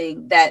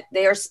interesting that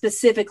they are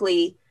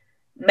specifically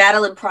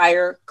Madeline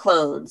Pryor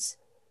clones.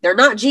 They're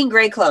not Jean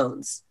Grey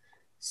clones.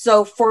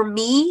 So for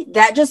me,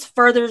 that just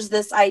furthers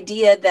this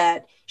idea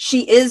that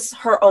she is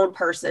her own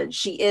person.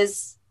 She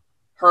is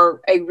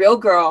a real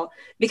girl,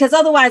 because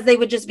otherwise they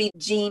would just be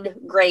Jean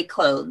Grey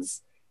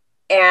clones.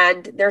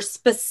 And they're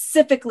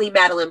specifically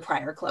Madeline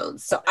Pryor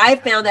clones. So I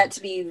found that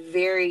to be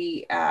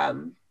very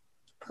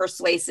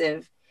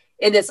persuasive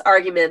in this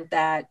argument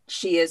that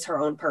she is her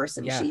own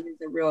person. Yeah. She is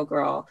a real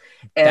girl.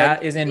 And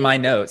that is in my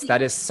notes.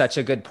 That is such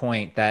a good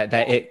point. That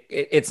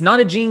it's not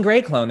a Jean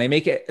Grey clone.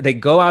 They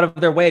go out of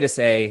their way to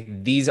say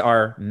these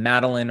are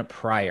Madeline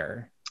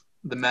Pryor.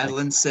 The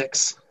Madeline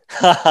Six.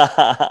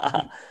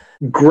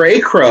 Grey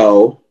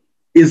Crow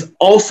is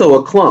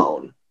also a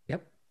clone.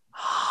 Yep.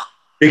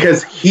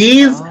 Because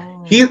he's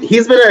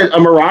been a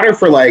marauder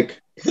for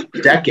like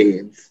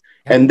decades,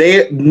 and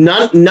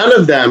none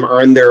of them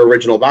are in their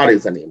original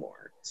bodies anymore.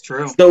 It's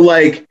true. So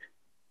like,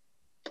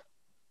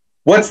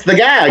 what's the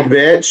gag,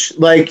 bitch?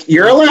 Like,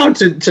 you're allowed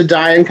to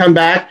die and come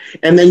back,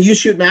 and then you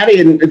shoot Maddie,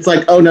 and it's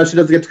like, oh no, she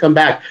doesn't get to come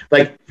back.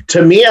 Like,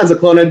 to me as a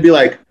clone, I'd be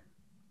like,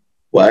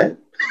 what?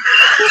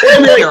 I'd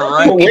be like,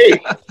 right. Oh,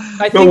 wait.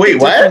 I think the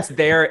difference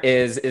there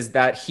is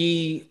that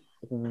he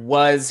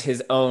was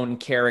his own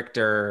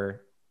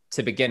character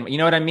to begin with. You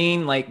know what I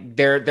mean? Like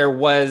there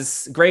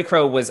was Grey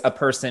Crow was a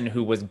person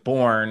who was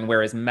born,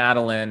 whereas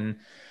Madeline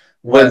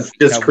was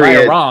just created.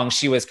 Right or wrong,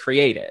 she was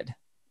created.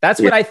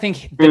 That's what I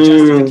think the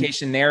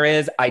justification there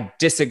is. I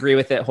disagree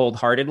with it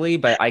wholeheartedly,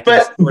 but I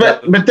can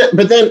but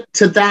then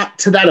to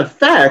that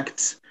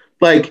effect,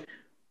 like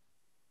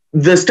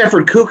the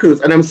Stepford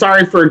Cuckoos, and I'm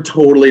sorry for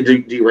totally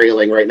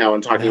derailing right now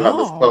and talking about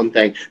this clone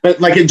thing,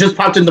 but like it just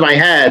popped into my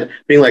head,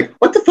 being like,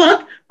 what the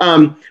fuck?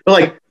 But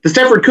like the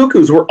Stepford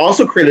Cuckoos were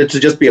also created to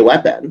just be a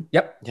weapon.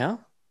 Yep. Yeah.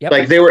 Yep.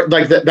 Like they were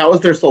like that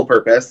was their sole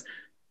purpose.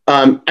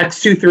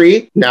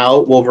 X-23,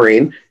 now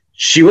Wolverine,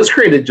 she was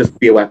created just to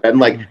be a weapon.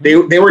 Like they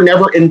were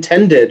never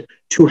intended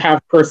to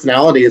have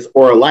personalities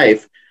or a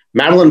life.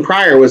 Madeline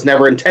Pryor was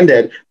never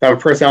intended to have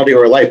a personality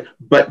or a life,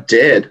 but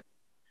did.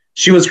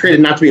 She was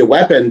created not to be a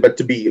weapon, but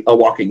to be a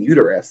walking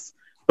uterus.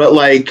 But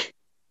like,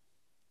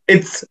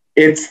 it's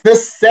the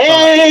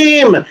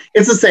same.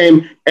 It's the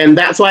same, and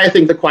that's why I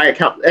think the Quiet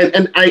Count.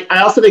 And I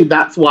also think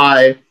that's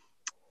why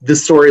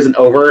this story isn't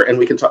over, and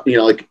we can talk. You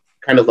know, like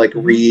kind of like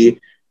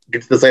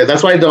get to this.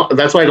 That's why I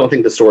don't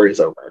think the story is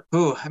over.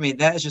 Ooh, I mean,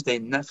 that is just a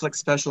Netflix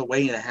special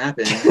waiting to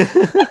happen.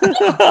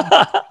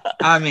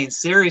 I mean,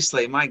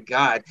 seriously, my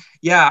God.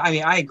 Yeah, I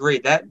mean, I agree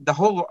that the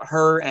whole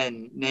her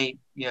and Nate,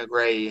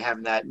 Grey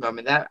having that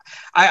moment, that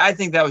I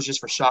think that was just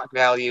for shock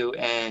value,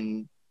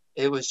 and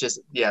it was just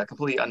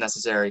completely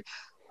unnecessary.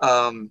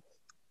 No,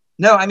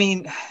 I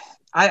mean,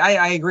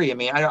 I agree. I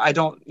mean, I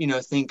don't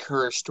think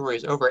her story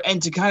is over.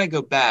 And to kind of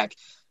go back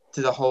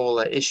to the whole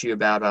issue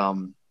about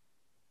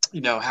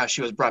how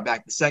she was brought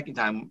back the second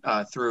time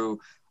through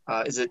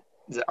is it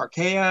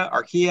Arkea?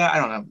 I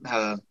don't know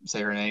how to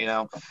say her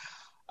name.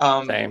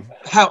 Same.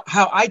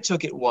 How I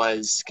took it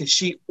was because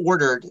she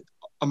ordered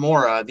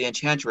Amora, the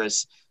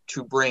Enchantress,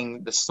 to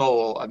bring the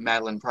soul of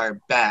Madeline Pryor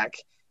back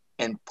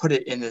and put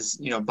it in this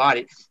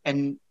body.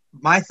 And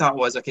my thought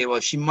was, okay,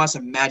 well, she must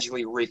have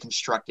magically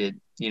reconstructed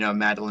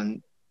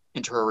Madeline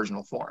into her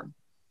original form.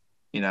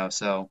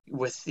 So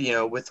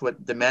with what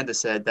Amanda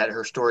said, that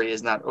her story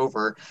is not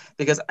over,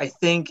 because I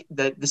think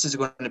that this is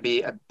going to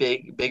be a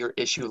bigger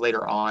issue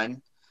later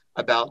on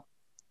about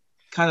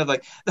kind of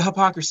like the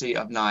hypocrisy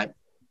of not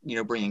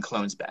bringing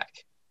clones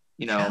back.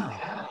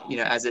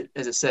 As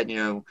it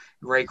said,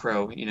 Grey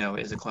Crow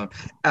is a clone,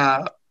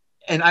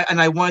 and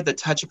I wanted to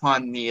touch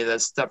upon the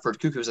Stepford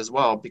Cuckoos as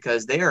well,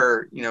 because they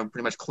are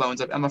pretty much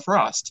clones of Emma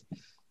Frost.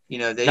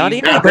 They not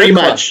even pretty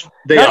much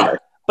they are.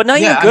 But not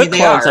even good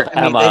clones of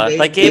Emma.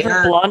 They gave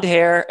her blonde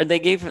hair, and they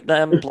gave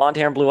them blonde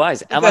hair and blue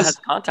eyes. Emma has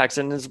contacts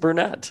and is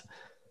brunette.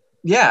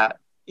 Yeah,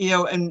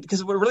 and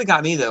because what really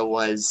got me though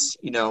was,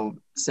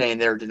 saying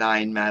they're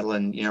denying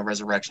Madeline,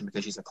 resurrection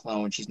because she's a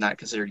clone. She's not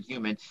considered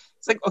human.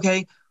 It's like,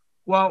 okay,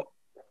 well,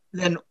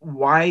 then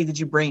why did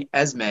you bring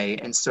Esme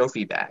and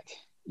Sophie back?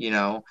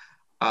 It's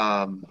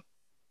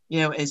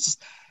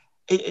just.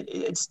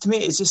 It's to me,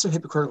 it's just so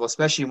hypocritical,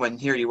 especially when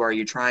here you are,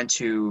 you're trying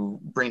to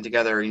bring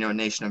together, a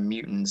nation of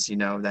mutants,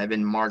 that have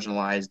been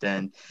marginalized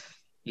and,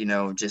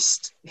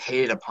 just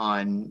hated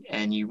upon,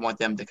 and you want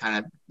them to kind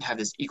of have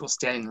this equal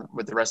standing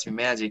with the rest of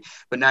humanity.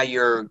 But now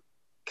you're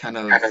kind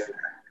of,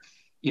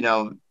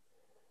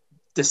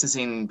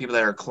 distancing people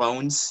that are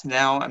clones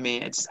now. I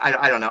mean,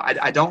 I don't know.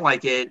 I don't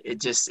like it. It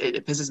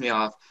pisses me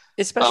off.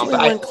 Especially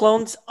when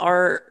clones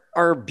are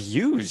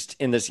abused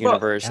in this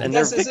universe, and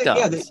they're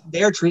victims.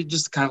 They are treated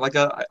just kind of like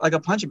a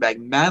punching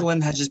bag.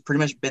 Madeline has just pretty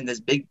much been this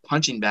big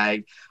punching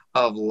bag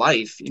of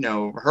life,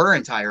 her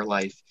entire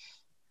life.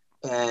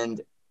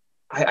 And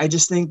I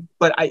just think,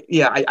 but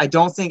I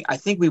don't think, I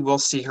think we will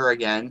see her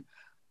again.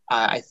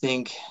 I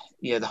think,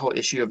 the whole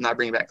issue of not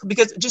bringing back,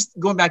 because just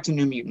going back to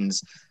New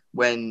Mutants,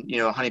 when,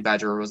 Honey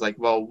Badger was like,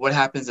 well, what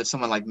happens if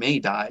someone like May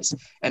dies?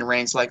 And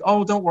Reign's like,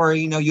 oh, don't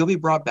worry, you'll be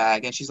brought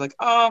back. And she's like,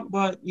 oh,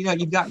 but,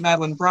 you've got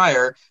Madeline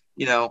Pryor,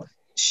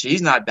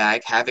 she's not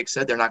back. Havoc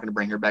said they're not going to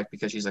bring her back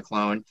because she's a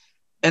clone.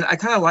 And I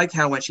kind of like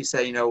how when she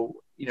said,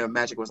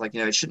 Magic was like,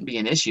 it shouldn't be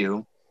an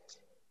issue.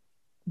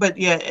 But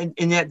yeah,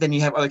 and yet then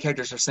you have other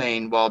characters who are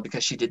saying, well,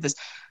 because she did this.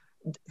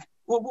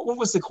 What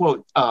was the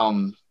quote?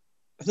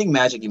 I think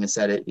Magic even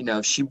said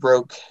it. She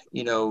broke,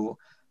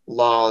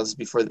 laws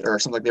before, or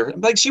something like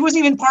that. Like, she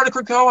wasn't even part of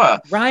Krakoa.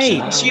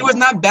 Right. She was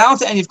not bound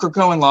to any of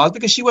Krakoan laws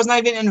because she was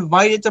not even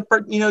invited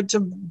to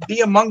be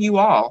among you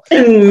all.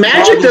 And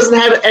Magic doesn't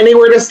have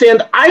anywhere to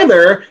stand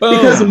either. Boom.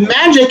 Because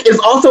Magic is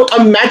also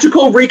a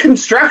magical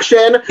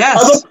reconstruction of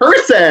a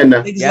person.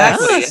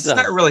 Exactly. Yes. It's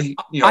not really,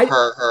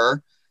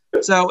 her.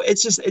 So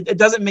it's just, it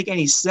doesn't make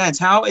any sense.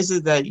 How is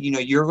it that,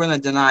 you're going to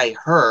deny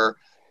her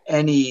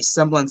any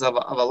semblance of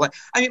a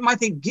life? I mean, my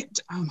thing,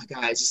 oh my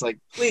God, it's just like,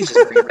 please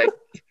just bring it back.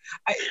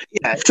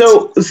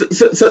 So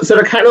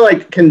to kind of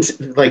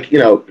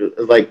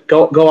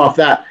go off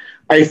that,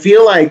 I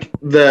feel like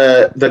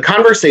the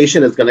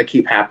conversation is going to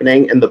keep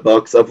happening in the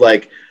books of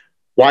like,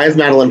 why is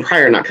Madeline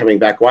Pryor not coming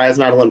back? Why is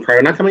Madeline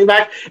Pryor not coming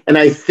back? And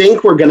I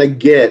think we're going to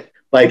get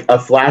like a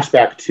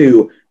flashback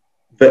to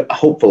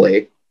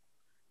hopefully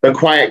the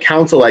Quiet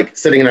Council, like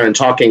sitting there and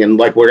talking, and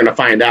like we're going to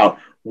find out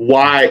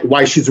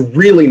why she's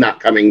really not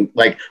coming,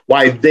 like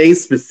why they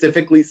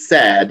specifically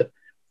said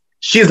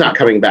she's not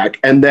coming back.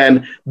 And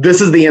then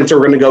this is the answer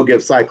we're going to go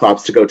give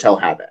Cyclops to go tell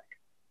Havoc.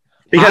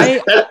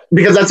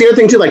 Because that's the other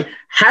thing too, like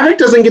Havoc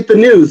doesn't get the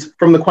news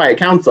from the Quiet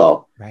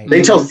Council. Right.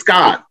 They tell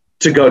Scott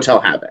to go tell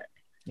Havoc.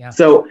 Yeah.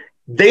 So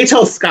they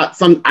tell Scott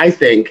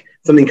something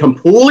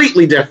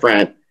completely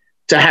different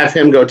to have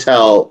him go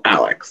tell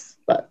Alex.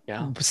 But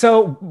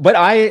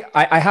I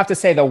have to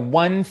say, the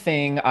one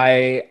thing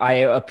I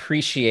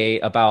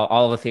appreciate about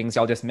all the things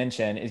y'all just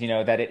mentioned is,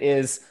 that it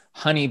is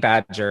Honey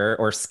Badger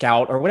or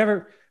Scout or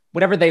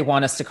whatever they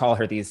want us to call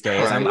her these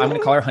days. I'm going to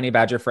call her Honey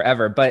Badger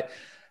forever. But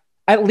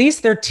at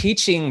least they're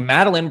teaching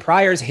Madeline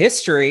Pryor's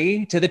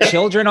history to the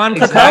children on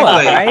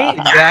Krakoa, right?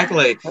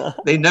 Exactly.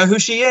 They know who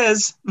she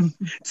is.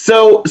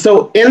 So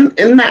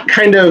in that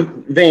kind of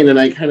vein, and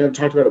I kind of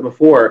talked about it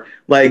before,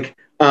 like,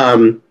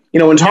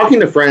 when talking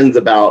to friends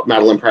about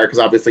Madeline Pryor, because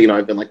obviously,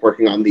 I've been like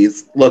working on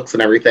these looks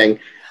and everything,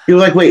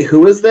 people are like, wait,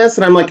 who is this?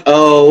 And I'm like,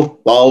 oh,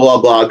 blah,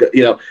 blah, blah.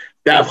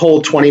 That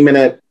whole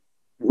 20-minute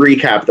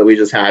recap that we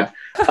just had.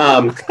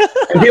 And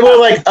people are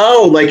like,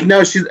 oh, like,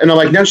 no, and I'm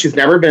like, no, she's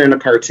never been in a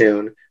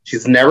cartoon.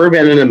 She's never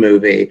been in a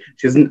movie.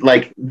 She's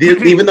like,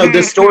 even though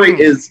this story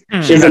is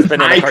an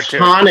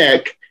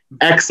iconic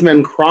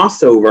X-Men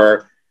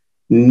crossover,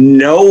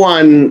 no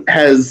one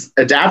has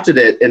adapted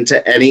it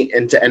into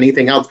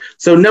anything else.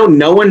 So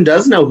no one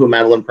does know who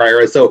Madeline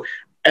Pryor is. So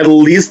at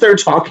least they're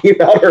talking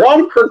about her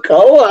on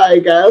Krakoa, I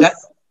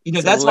guess.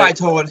 That's why I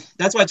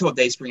told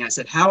Dayspring. I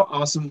said, how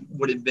awesome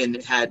would it have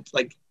been had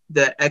like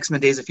the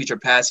X-Men Days of Future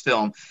Past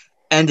film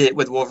ended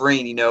with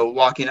Wolverine,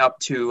 walking up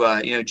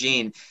to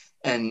Jean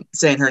and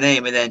saying her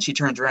name, and then she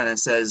turns around and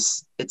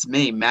says, "It's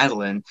me,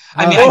 Madeline."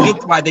 I mean, I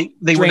get why they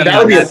would have. That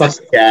would be a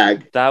fucking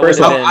gag.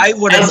 I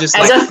would have just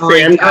as a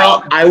fan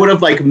girl, I would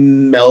have like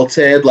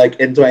melted like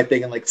into my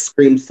thing and like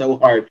screamed so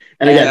hard.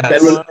 And again,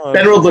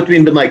 Ben Rhodes looked at me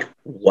and been like,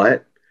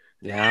 "What?"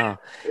 Yeah.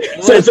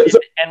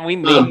 And we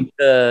made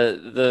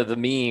the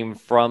meme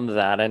from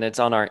that, and it's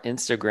on our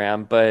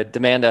Instagram. But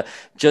Amanda,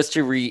 just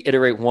to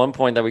reiterate one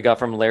point that we got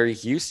from Larry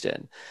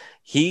Houston.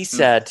 He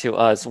said to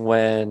us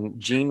when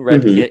Jean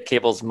read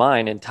Cable's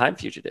mind in Time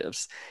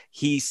Fugitives,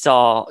 she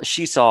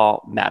saw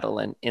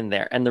Madeline in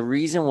there. And the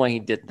reason why he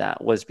did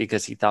that was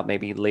because he thought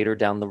maybe later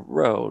down the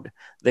road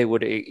they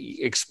would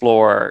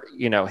explore,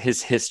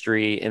 his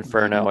history,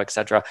 Inferno,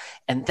 etc.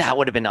 And that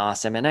would have been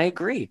awesome. And I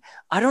agree.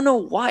 I don't know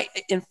why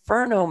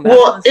Inferno.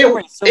 Well,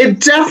 it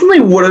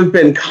definitely would have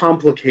been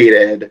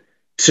complicated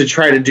to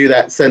try to do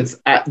that, since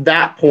at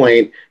that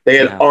point they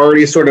had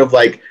already sort of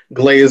like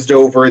glazed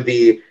over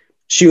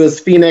she was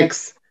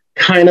Phoenix,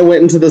 kind of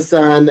went into the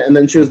sun, and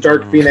then she was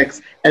Dark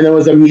Phoenix, and then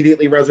was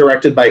immediately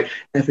resurrected by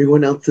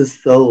everyone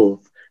else's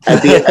souls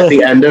at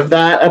the end of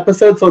that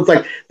episode. So it's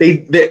like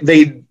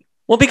they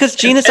well, because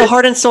Jean is the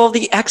heart and soul of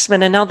the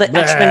X-Men, and now the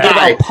X-Men give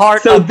a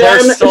part of their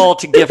soul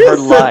to give her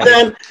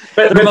life.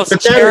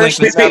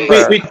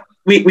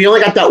 We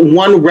only got that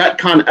one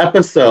retcon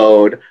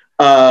episode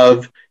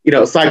of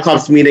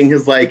Cyclops meeting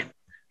his like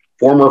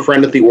former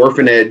friend at the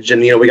orphanage, and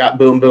we got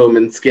Boom Boom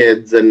and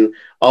Skids and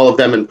all of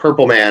them in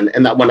Purple Man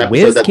in that one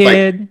episode.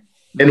 WizKid.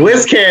 And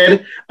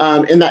WizKid,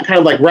 in that kind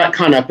of like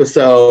retcon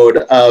episode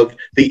of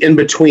the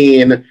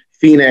in-between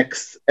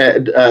Phoenix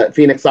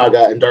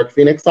Saga and Dark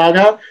Phoenix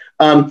Saga.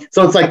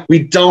 So it's like, we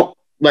don't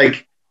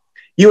like,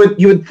 you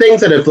would think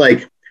that if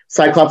like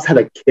Cyclops had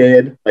a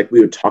kid, like we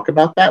would talk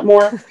about that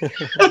more.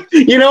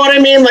 You know what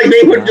I mean? Like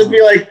they would just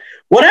be like,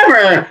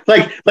 whatever.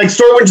 Like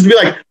Storm would just be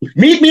like,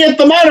 meet me at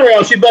the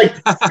monorail. She'd be like,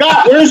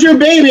 Scott, where's your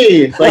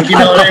baby? Like, you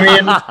know what I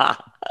mean?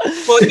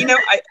 Well, you know,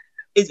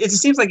 it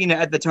just seems like, you know,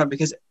 at the time,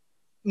 because,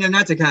 you know,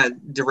 not to kind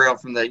of derail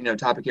from the, you know,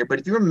 topic here, but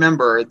if you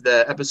remember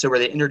the episode where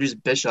they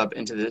introduced Bishop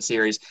into the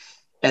series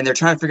and they're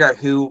trying to figure out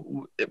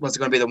who was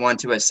going to be the one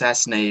to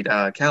assassinate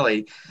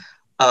Kelly,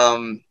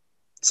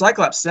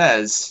 Cyclops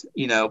says,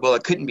 you know, well,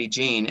 it couldn't be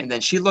Jean. And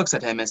then she looks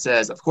at him and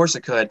says, of course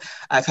it could.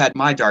 I've had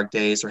my dark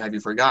days, or have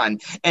you forgotten?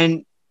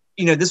 And,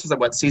 you know, this was like,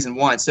 what, season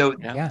 1. So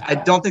I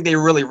don't think they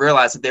really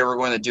realized that they were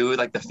going to do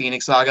like the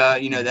Phoenix Saga,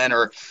 you know, then.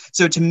 Or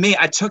so to me,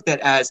 I took that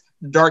as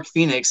Dark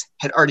Phoenix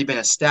had already been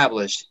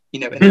established, you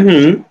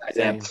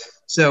know.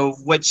 So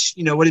which,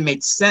 you know, would have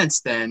made sense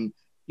then,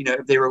 you know,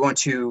 if they were going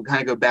to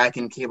kind of go back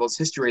in Cable's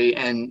history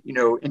and, you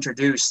know,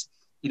 introduce,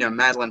 you know,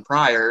 Madeline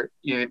Pryor,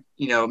 you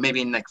know,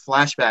 maybe in like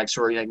flashbacks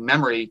or like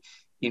memory,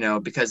 you know,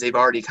 because they've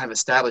already kind of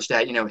established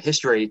that, you know,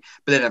 history.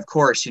 But then, of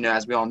course, you know,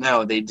 as we all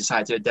know, they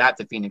decided to adapt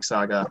the Phoenix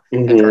Saga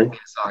and Dark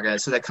Phoenix Saga.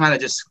 So that kind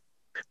of just...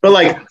 But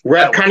like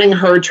retconning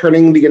her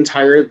turning the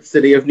entire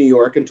city of New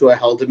York into a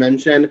hell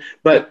dimension,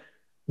 but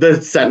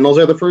the Sentinels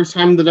are the first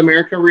time that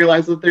America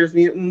realized that there's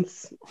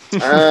mutants.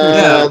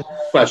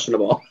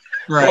 Questionable.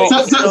 Right.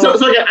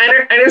 So again,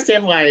 I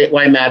understand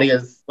why Maddie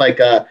is like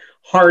a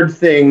hard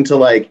thing to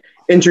like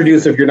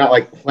introduce if you're not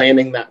like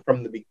planning that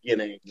from the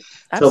beginning.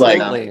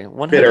 Absolutely. To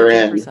like fit her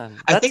in.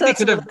 I think they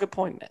could have good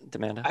point,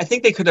 Amanda. I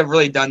think they could have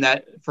really done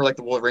that for like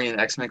the Wolverine and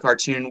X-Men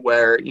cartoon,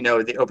 where, you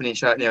know, the opening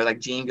shot, you know, like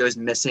Jean goes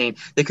missing.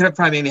 They could have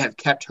probably maybe have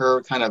kept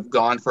her kind of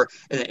gone for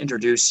and then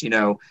introduce, you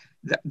know,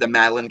 the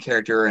Madeline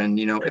character, and,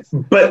 you know,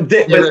 but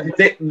they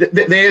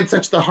had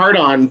such the hard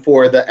on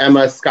for the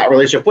Emma Scott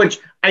relationship, which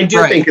I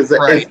do think is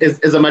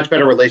a much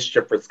better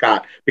relationship for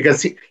Scott,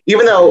 because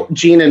even though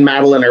Jean and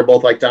Madeline are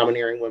both like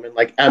domineering women,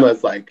 like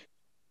Emma's like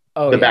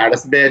the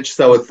baddest bitch,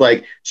 so it's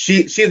like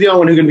she's the only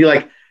one who can be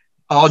like,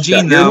 all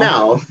Jean, your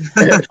mouth,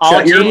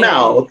 shut your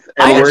mouth,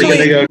 and we're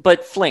gonna go.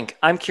 But Flink,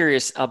 I'm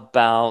curious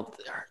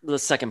about the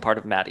second part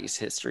of Maddie's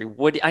history.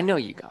 I know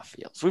you got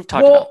feels. We've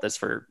talked about this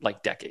for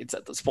like decades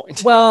at this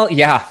point. Well,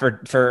 yeah,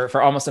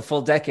 for almost a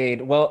full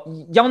decade.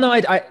 Well, y'all know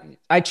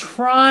I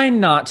try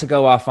not to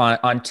go off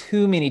on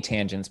too many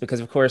tangents, because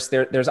of course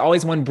there's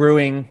always one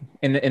brewing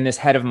in this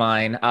head of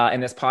mine,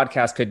 and this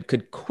podcast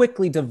could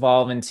quickly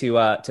devolve into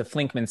to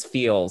Flinkman's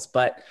feels.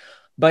 But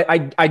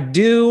I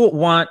do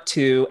want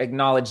to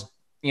acknowledge,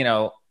 you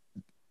know,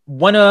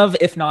 one of,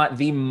 if not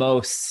the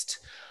most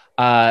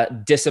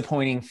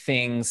disappointing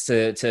things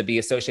to be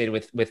associated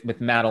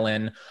with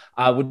Madeline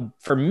would,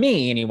 for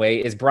me anyway,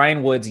 is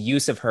Brian Wood's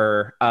use of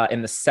her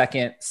in the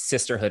second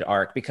Sisterhood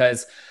arc,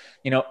 because,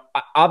 you know,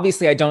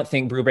 obviously I don't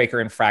think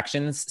Brubaker and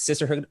Fraction's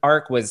Sisterhood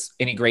arc was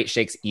any great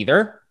shakes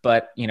either,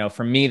 but, you know,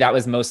 for me that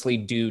was mostly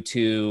due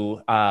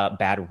to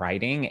bad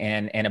writing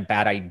and a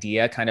bad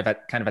idea kind of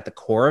at the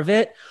core of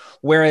it.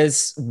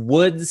 Whereas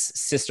Wood's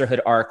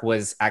Sisterhood arc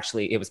was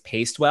actually, it was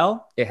paced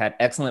well. It had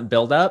excellent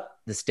buildup.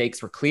 The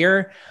stakes were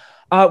clear,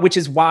 which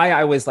is why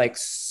I was like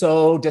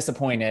so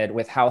disappointed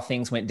with how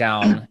things went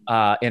down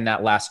in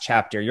that last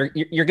chapter.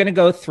 You're going to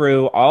go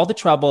through all the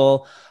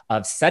trouble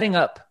of setting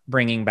up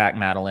bringing back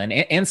Madeline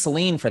and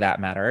Celine, for that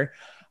matter.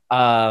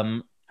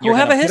 Who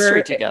have a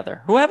history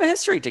together.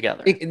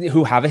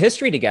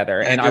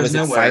 And I was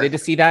excited to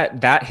see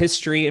that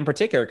history in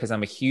particular, because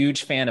I'm a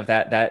huge fan of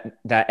that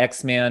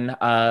X-Men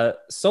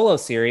solo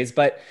series.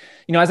 But,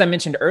 you know, as I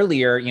mentioned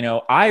earlier, you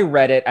know, I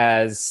read it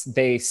as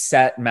they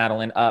set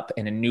Madeline up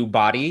in a new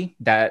body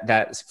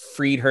that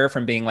freed her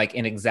from being like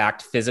an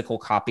exact physical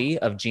copy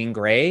of Jean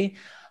Grey.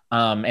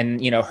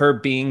 And, you know, her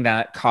being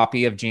that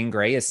copy of Jean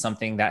Grey is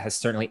something that has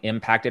certainly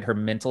impacted her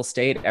mental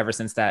state ever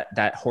since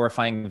that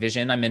horrifying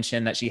vision I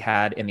mentioned that she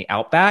had in the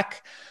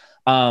Outback.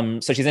 So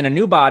she's in a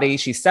new body.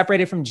 She's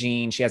separated from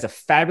Jean. She has a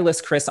fabulous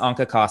Chris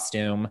Anka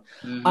costume.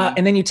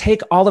 And then you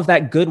take all of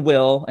that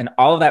goodwill and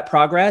all of that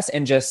progress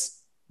and just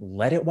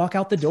let it walk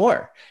out the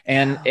door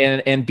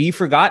and be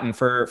forgotten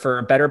for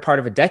a better part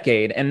of a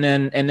decade. And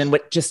then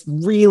what just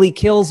really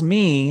kills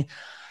me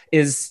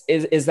is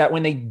that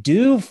when they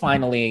do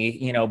finally,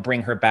 you know,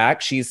 bring her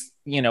back, she's,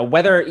 you know,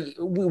 whether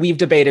we've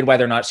debated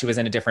whether or not she was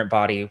in a different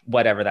body,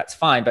 whatever, that's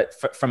fine.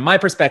 But from my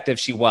perspective,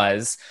 she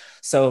was.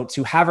 So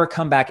to have her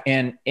come back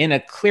in a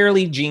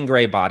clearly Jean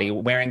Grey body,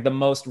 wearing the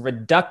most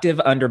reductive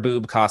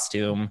underboob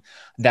costume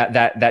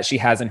that she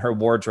has in her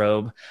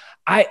wardrobe,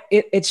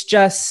 it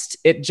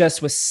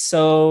just was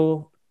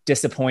so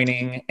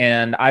disappointing.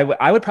 And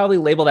I would probably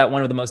label that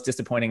one of the most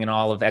disappointing in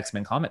all of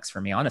X-Men comics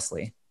for me,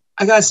 honestly.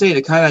 I gotta say,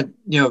 to kind of,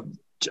 you know,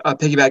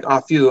 piggyback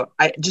off you,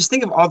 I just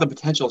think of all the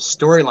potential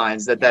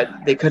storylines that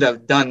they could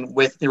have done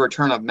with the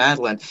return of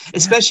Madeline,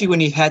 especially when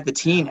you had the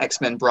teen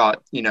X-Men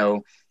brought, you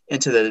know,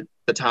 into the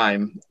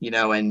time, you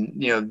know, and,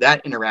 you know,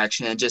 that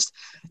interaction, and just,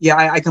 yeah,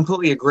 I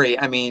completely agree.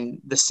 I mean,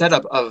 the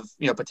setup of,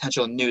 you know,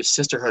 potential new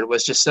sisterhood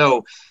was just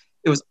so,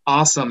 it was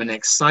awesome and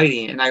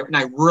exciting, and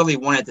I really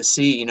wanted to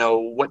see, you know,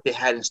 what they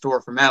had in store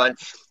for Madeline.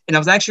 And I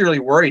was actually really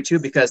worried too,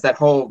 because that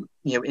whole,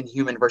 you know,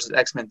 Inhuman versus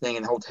X-Men thing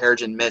and the whole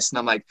Terrigen Mist, and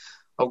I'm like,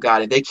 oh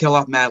God, if they kill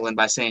off Madeline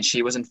by saying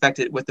she was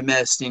infected with the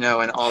mist, and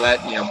all that,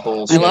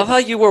 bullshit. I love how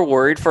you were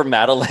worried for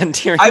Madeline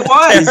during I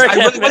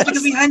really was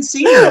because we hadn't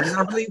seen her.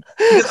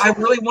 Because I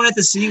really wanted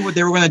to see what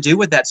they were going to do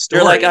with that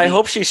story. You're like, I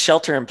hope she's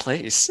shelter in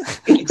place.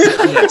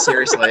 Yeah,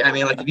 seriously. I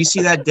mean, like, if you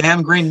see that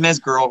damn green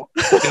mist girl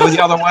go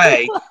the other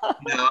way,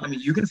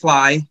 you can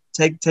fly,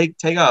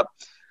 take up.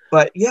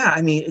 But yeah,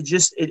 I mean,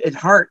 it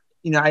hurt.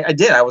 I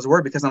did. I was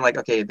worried because I'm like,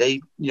 okay,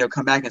 they,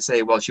 come back and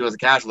say, well, she was a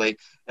casualty.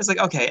 It's like,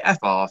 okay, F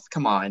off.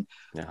 Come on.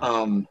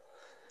 Yeah.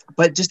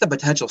 But just the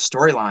potential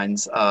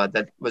storylines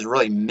that was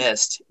really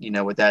missed,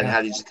 with that, and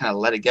how they just kind of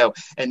let it go.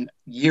 And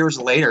years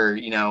later,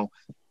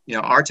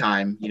 our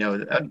time,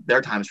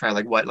 their time is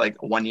probably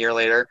like 1 year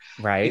later.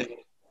 Right.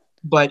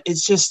 But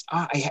it's just,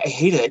 I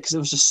hated it because it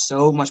was just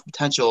so much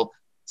potential,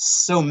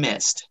 so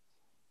missed.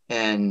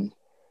 And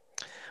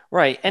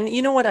right. And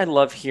you know what I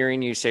love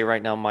hearing you say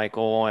right now,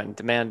 Michael and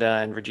Amanda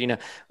and Regina,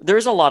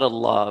 there's a lot of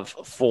love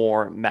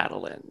for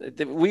Madeline.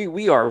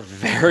 We are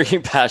very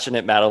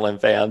passionate Madeline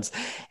fans.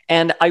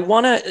 And I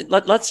want to,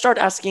 let's start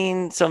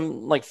asking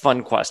some like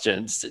fun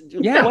questions.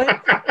 Yeah.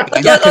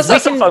 Let's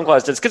ask some fun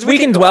questions. Because we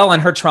can dwell on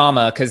her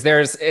trauma because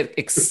there's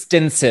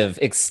extensive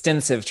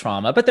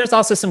trauma, but there's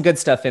also some good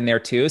stuff in there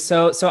too.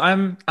 So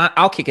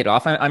I'll kick it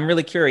off. I'm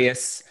really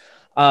curious.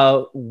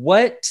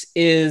 What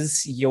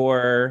is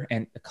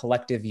and a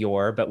collective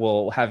but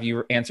we'll have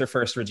you answer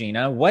first,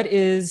 Regina. What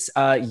is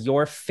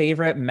your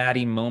favorite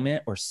Maddie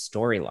moment or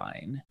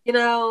storyline?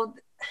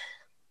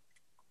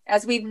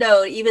 As we've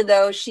known, even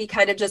though she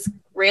kind of just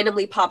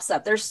randomly pops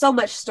up, there's so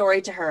much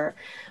story to her.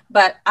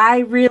 But I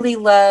really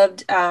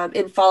loved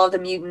in Fall of the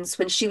Mutants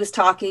when she was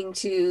talking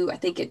to, I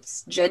think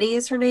it's Jenny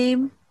is her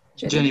name.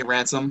 Jenny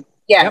Ransom.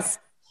 Yes.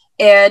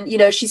 Yep.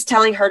 And, she's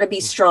telling her to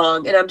be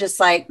strong. And I'm just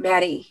like,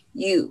 Maddie,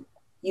 you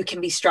can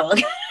be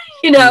strong,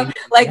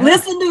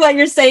 listen to what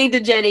you're saying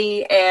to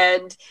Jenny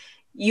and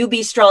you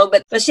be strong.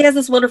 But she has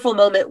this wonderful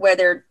moment where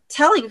they're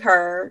telling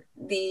her,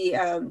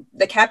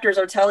 the captors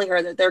are telling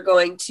her that they're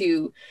going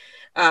to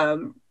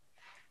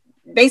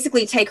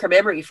basically take her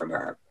memory from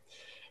her.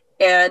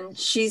 And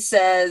she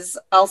says,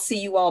 I'll see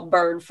you all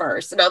burn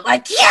first. And I'm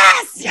like,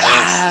 yes!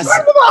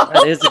 Burn them all!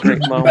 That is a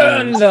great moment.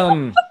 Burn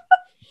them!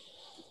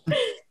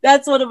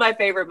 That's one of my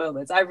favorite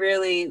moments. I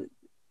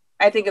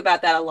think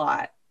about that a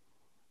lot.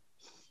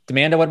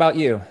 Amanda, what about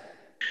you?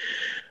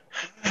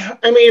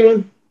 I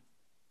mean,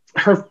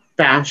 her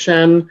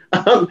fashion.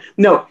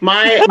 No,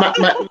 my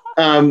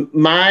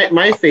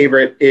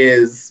favorite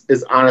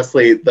is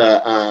honestly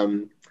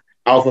the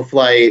Alpha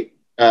Flight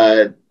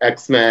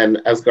X-Men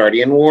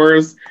Asgardian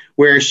Wars,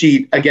 where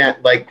she again,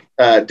 like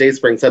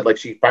Dayspring said, like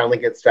she finally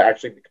gets to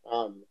actually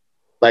become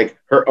like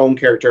her own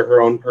character,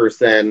 her own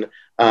person,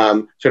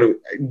 sort of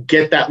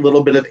get that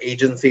little bit of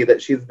agency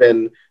that she's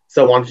been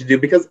so wanted to do.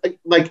 Because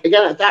like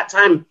again, at that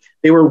time,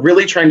 they were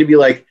really trying to be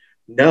like,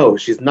 no,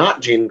 she's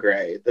not Jean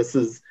Grey. This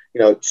is,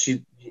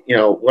 she,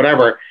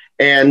 whatever.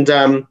 And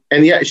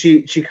yeah,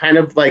 she kind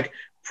of like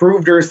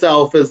proved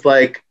herself as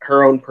like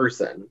her own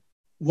person.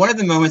 One of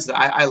the moments that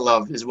I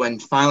love is when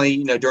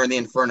finally, during the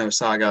Inferno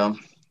saga,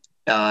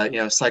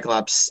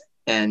 Cyclops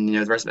and,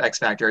 the rest of X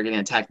Factor are getting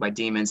attacked by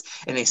demons,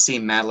 and they see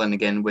Madeline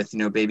again with,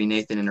 baby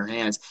Nathan in her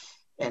hands.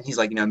 And he's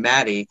like,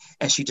 Maddie.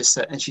 And she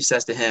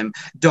says to him,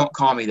 don't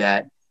call me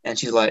that. And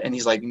he's like,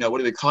 what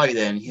do we call you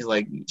then?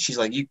 And she's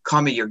like, you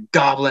call me your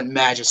Goblin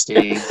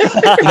Majesty.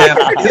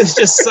 It's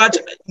just such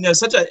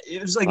a,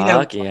 it was like,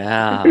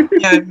 yeah.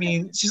 Yeah, I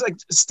mean, she's like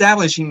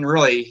establishing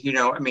really,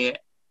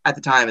 at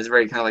the time it's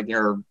very kind of like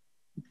her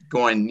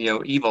going,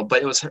 evil,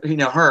 but it was,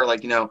 her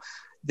like,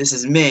 this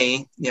is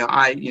me,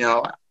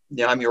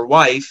 I'm your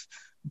wife,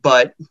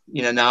 but,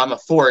 now I'm a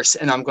force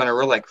and I'm going to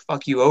really like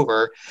fuck you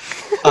over.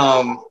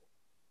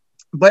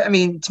 But I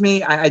mean, to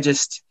me, I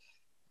just,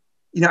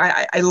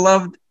 I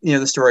loved,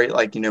 the story,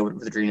 like, what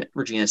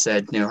Regina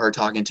said, her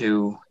talking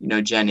to,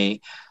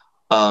 Jenny,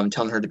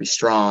 telling her to be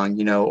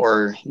strong,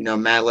 or,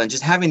 Madeline,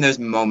 just having those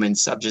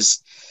moments of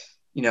just,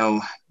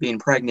 being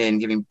pregnant and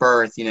giving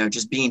birth,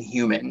 just being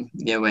human,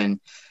 and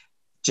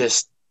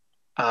just,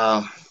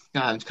 God,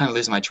 I'm kind of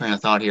losing my train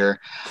of thought here.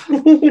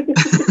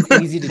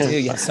 It's easy to do.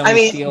 You have so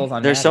many feels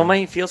on there's Maddie. So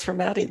many feels for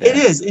Maddie there. It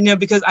is,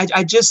 because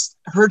I just,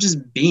 her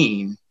just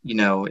being,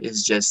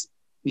 is just,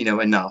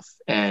 enough.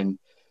 And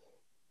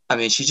I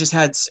mean, she's just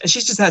had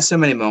so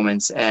many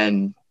moments,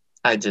 and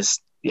I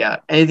just,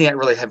 anything that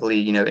really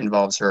heavily,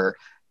 involves her,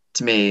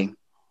 to me,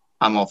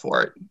 I'm all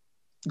for it.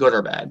 Good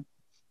or bad.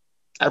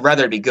 I'd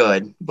rather it be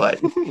good, but,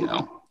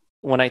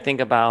 When I think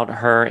about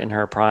her in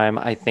her prime,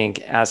 I think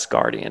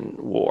Asgardian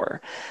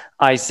War.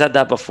 I said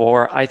that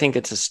before. I think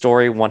it's a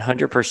story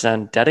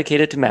 100%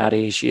 dedicated to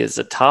Maddie. She is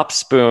a top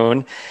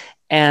spoon,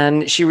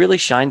 and she really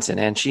shines in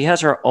it. And she has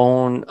her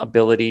own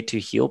ability to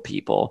heal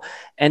people.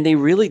 And they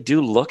really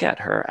do look at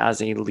her as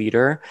a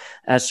leader,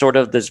 as sort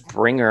of this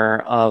bringer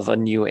of a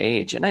new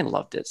age. And I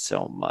loved it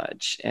so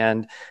much.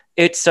 And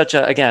it's such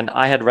again,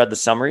 I had read the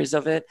summaries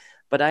of it,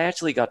 but I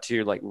actually got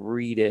to like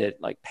read it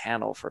like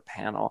panel for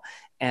panel.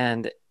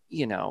 And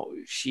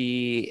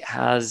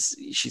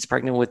she's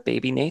pregnant with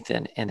baby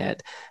Nathan in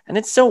it, and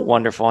it's so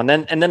wonderful. And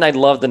then I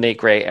love the Nate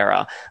Gray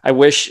era. I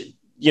wish,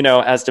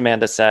 as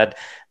Demanda said,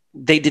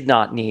 they did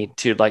not need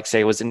to say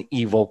it was an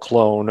evil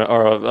clone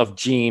or of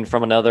Jean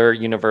from another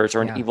universe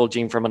or an evil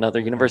Jean from another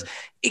universe.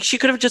 She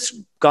could have just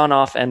gone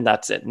off and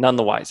that's it, none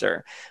the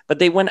wiser. But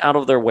they went out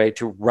of their way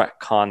to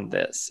retcon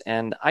this.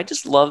 And I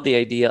just love the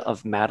idea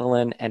of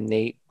Madeline and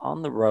Nate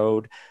on the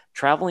road,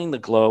 traveling the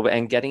globe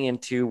and getting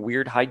into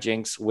weird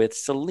hijinks with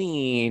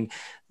Celine,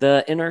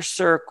 the Inner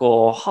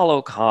Circle,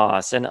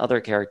 Holocaust, and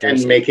other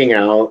characters. And making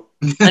out.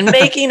 And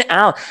making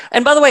out.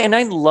 And by the way, and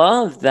I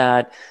love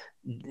that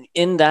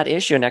in that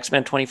issue in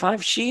X-Men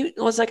 25, she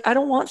was like, I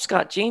don't want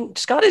Scott. Jean,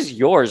 Scott is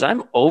yours.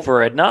 I'm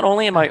over it. Not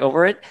only am I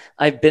over it,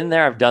 I've been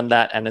there, I've done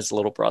that, and his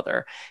little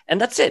brother.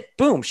 And that's it.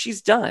 Boom,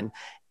 she's done.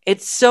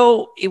 It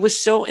was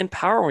so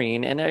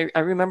empowering. And I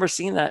remember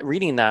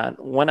reading that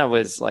when I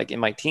was in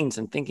my teens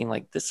and thinking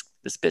this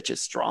bitch is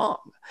strong.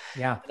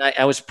 Yeah. And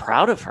I was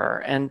proud of her.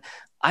 And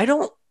I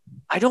don't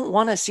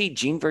want to see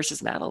Jean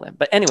versus Madeline.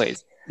 But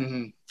anyways,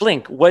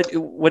 Flink,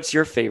 what's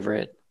your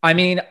favorite? I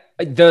mean,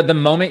 the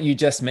moment you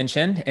just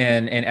mentioned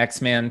in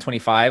X-Men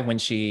 25 when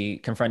she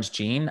confronts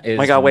Jean is... Oh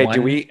my God, wait,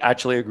 do we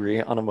actually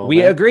agree on a moment?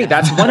 We agree.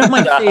 That's one of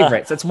my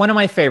favorites. That's one of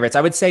my favorites.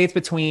 I would say it's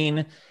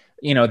between,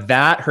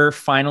 her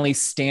finally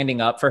standing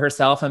up for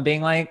herself and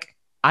being like,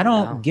 I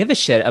don't give a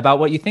shit about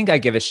what you think I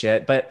give a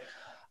shit. But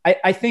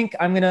I think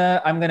I'm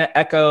gonna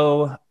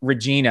echo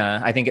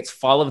Regina. I think it's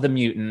Fall of the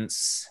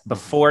Mutants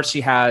before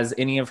she has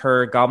any of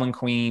her Goblin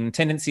Queen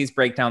tendencies,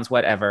 breakdowns,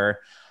 whatever.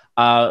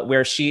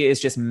 Where she is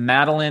just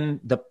Madeline,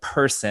 the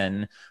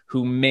person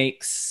who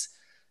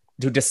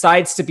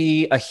decides to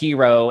be a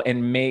hero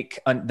and make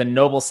the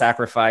noble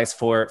sacrifice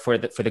for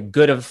the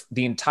good of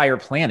the entire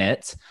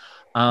planet.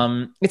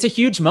 It's a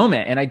huge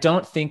moment, and I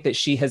don't think that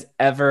she has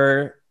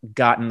ever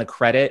gotten the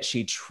credit.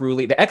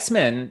 The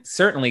X-Men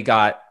certainly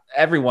got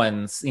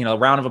everyone's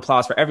round of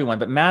applause for everyone,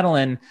 but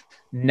Madeline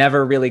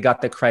never really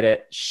got the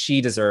credit she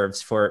deserves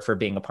for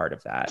being a part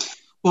of that.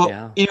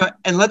 Well,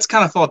 and let's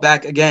kind of fall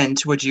back again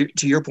to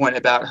your point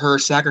about her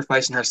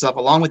sacrificing herself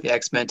along with the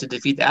X-Men to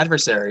defeat the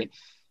adversary.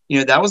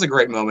 That was a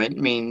great moment.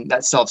 I mean,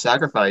 that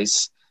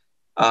self-sacrifice.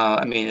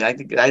 I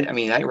think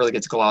that really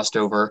gets glossed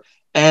over.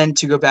 And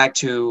to go back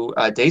to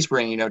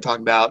Dayspring,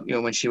 talking about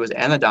when she was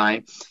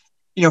Anodyne,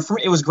 for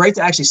me, it was great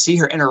to actually see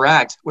her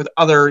interact with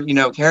other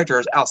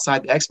characters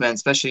outside the X-Men,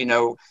 especially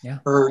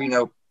her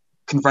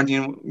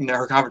confronting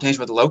her confrontation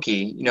with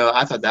Loki.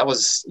 I thought that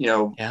was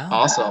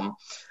awesome.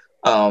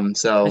 And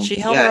she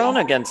held her own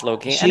against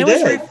Loki, and it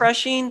was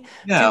refreshing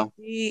to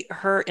see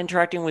her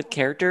interacting with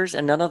characters,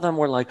 and none of them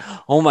were like,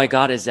 "Oh my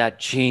God, is that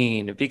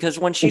Jean?" Because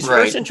when she's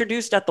first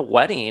introduced at the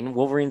wedding,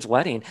 Wolverine's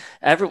wedding,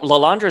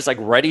 Lalandra's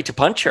ready to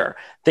punch her,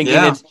 thinking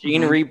it's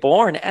Jean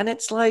reborn, and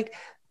it's like,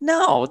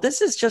 no,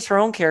 this is just her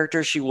own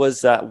character. She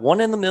was that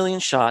one in a million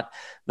shot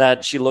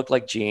that she looked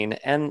like Jean,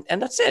 and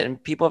that's it.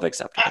 And people have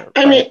accepted her.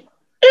 I mean,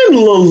 in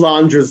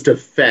Lalandra's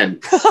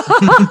defense,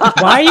 why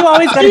are you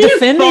always going to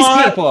defend these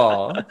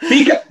people?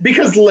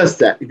 Because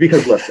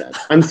listen,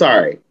 I'm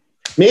sorry.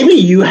 Maybe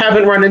you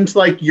haven't run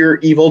into your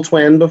evil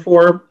twin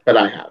before, but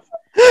I have.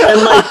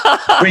 And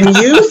when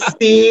you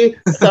see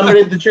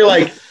somebody that you're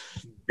like,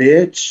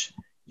 bitch,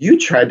 you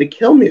tried to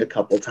kill me a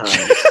couple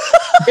times,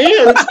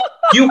 and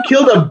you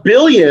killed 1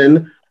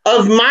 billion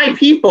of my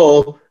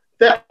people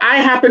that I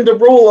happen to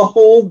rule a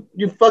whole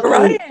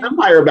fucking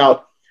empire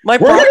about. My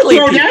broccoli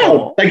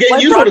people. Down.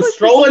 You sort of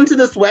stroll into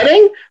this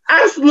wedding?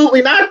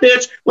 Absolutely not,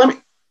 bitch. Let me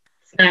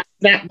snap.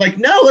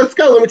 No, let's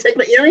go. Let me take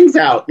my earrings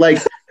out.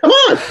 Come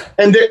on.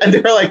 And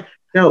they're like,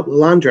 no,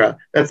 Lalandra,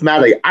 that's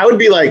Madeline. I would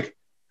be like,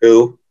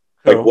 who?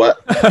 What?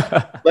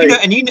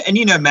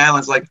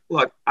 Madeline's like,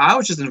 look, I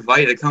was just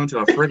invited to come to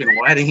a friggin'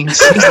 wedding.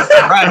 Jesus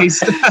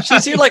Christ.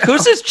 She's here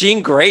who's this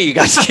Jean Grey you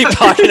guys keep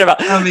talking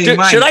about? I mean,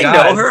 should I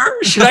know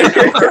her? Should I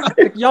know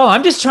her? Yo,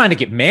 I'm just trying to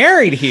get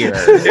married here.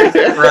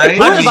 Right?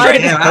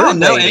 I don't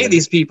know any of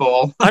these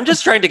people. I'm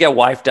just trying to get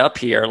wifed up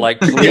here.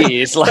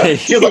 Please.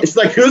 She's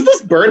like, who's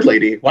this bird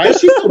lady? Why is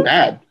she so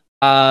bad?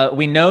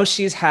 We know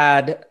she's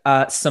had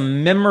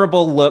some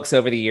memorable looks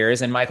over the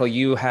years, and Michael,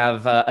 you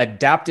have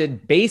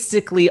adapted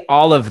basically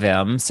all of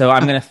them. So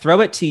I'm going to throw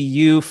it to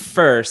you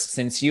first,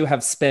 since you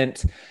have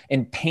spent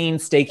in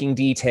painstaking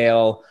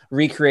detail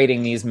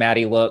recreating these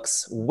Maddie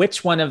looks.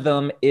 Which one of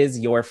them is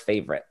your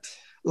favorite?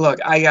 Look,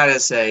 I gotta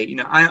say,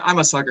 I'm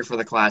a sucker for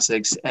the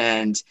classics,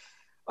 and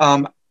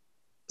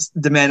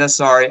Demanda,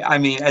 sorry. I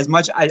mean, as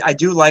much I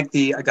do like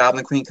the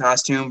Goblin Queen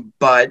costume,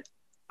 but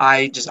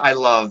I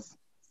love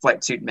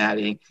Flight Suit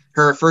Maddie.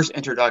 Her first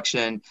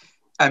introduction,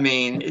 I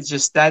mean, it's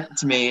just that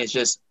to me, it's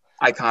just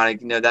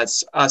iconic.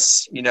 That's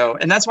us,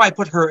 and that's why I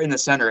put her in the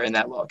center in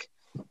that look.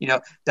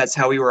 That's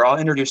how we were all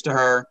introduced to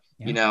her,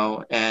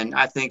 and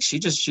I think she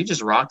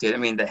just rocked it. I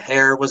mean, the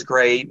hair was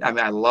great. I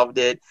mean, I loved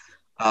it.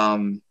 For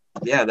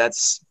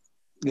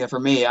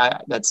me,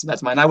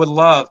 that's mine. I would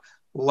love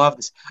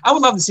this. I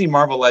would love to see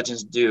Marvel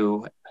Legends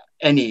do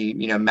any,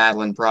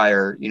 Madeline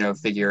Pryor,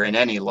 figure in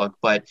any look,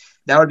 but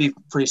that would be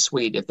pretty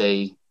sweet if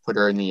they put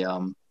her in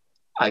the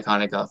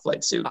iconic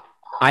flight suit.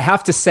 I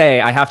have to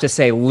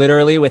say,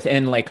 literally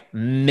within like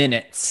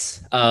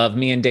minutes of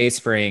me and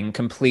Dayspring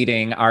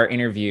completing our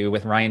interview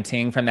with Ryan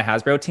Ting from the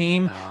Hasbro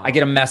team, I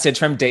get a message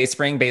from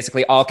Dayspring,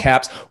 basically all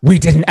caps, "We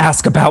didn't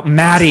ask about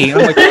Maddie."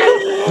 And I'm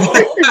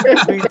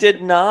like, we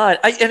did not.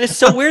 And it's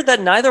so weird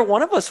that neither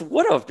one of us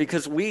would have,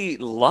 because we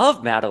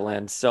love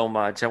Madeline so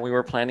much and we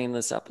were planning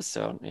this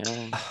episode. You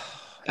know?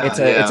 It's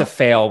a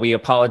fail. We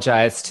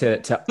apologize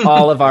to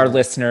all of our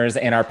listeners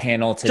and our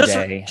panel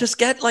today. Just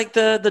get like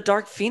the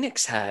Dark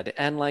Phoenix head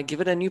and like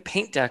give it a new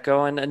paint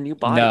deco and a new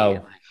body.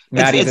 No,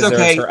 Maddie deserves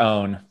okay. her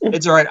own.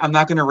 It's all right. I'm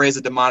not going to raise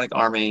a demonic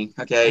army.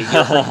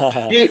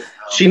 Okay.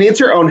 she needs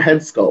her own head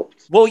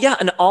sculpt. Well, yeah,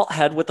 an alt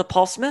head with the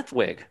Paul Smith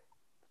wig.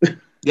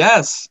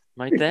 Yes,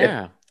 right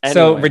there. Anyway.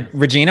 So,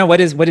 Regina,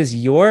 what is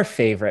your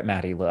favorite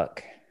Maddie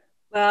look?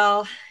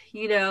 Well,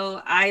 you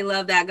know, I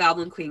love that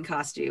Goblin Queen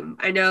costume.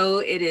 I know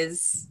it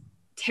is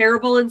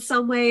terrible in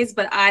some ways,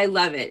 but I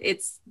love it.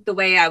 It's the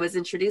way I was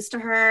introduced to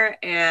her,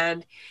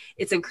 and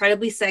it's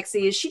incredibly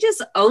sexy. She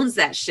just owns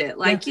that shit.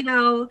 Like, you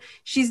know,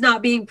 she's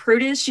not being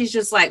prudish. She's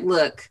just like,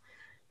 look,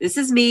 this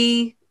is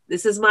me.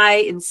 This is my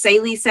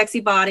insanely sexy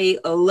body.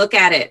 Oh, look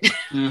at it.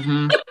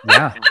 Mm-hmm.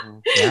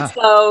 Yeah.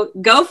 So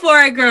go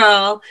for it,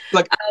 girl.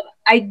 Look,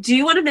 I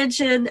do want to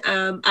mention,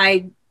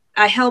 I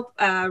help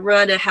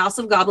run a House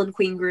of Goblin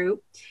Queen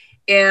group.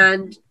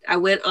 And I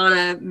went on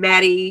a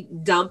Maddie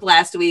dump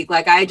last week.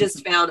 Like, I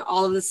just found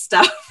all of this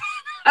stuff.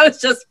 I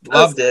was just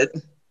loved it.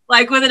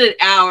 Like within an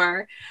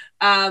hour.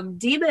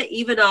 Dima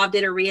Ivanov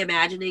did a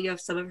reimagining of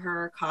some of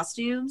her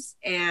costumes,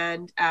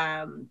 and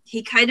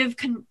he kind of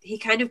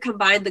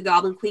combined the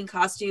Goblin Queen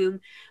costume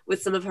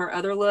with some of her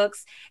other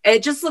looks, and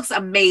it just looks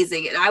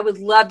amazing. And I would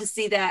love to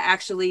see that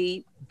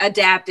actually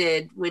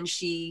adapted when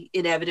she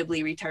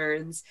inevitably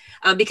returns,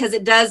 because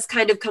it does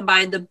kind of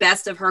combine the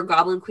best of her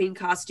Goblin Queen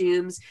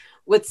costumes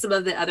with some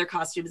of the other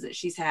costumes that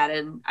she's had,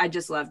 and I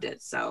just loved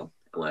it. So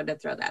I wanted to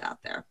throw that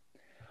out there.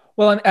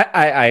 Well,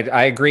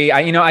 I agree.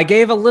 I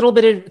gave threw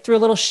a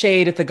little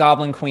shade at the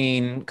Goblin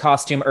Queen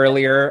costume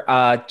earlier,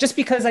 just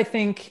because I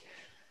think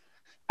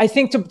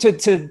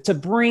to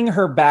bring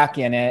her back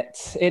in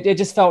it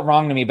just felt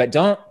wrong to me. But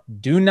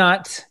do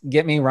not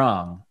get me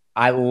wrong.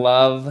 I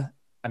love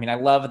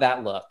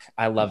that look.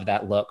 I love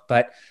that look.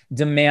 But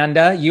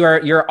Demanda,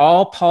 you're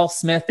all Paul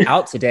Smith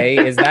out today.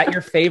 Is that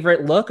your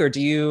favorite look, or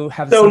do you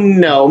have? So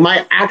no,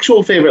 my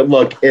actual favorite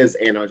look is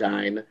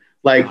Anodyne.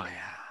 Like. Oh, yeah.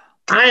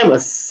 I am a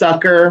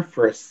sucker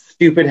for a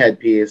stupid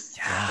headpiece.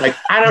 Yeah. Like,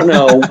 I don't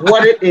know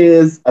what it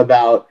is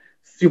about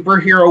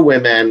superhero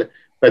women,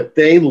 but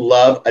they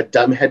love a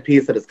dumb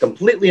headpiece that is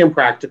completely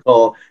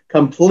impractical,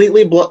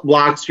 completely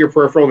blocks your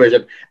peripheral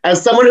vision.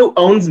 As someone who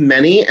owns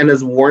many and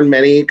has worn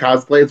many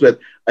cosplays with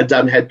a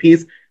dumb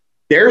headpiece,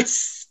 they're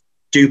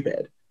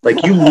stupid.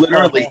 Like, you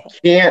literally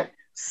can't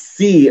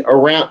see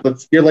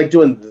around. You're like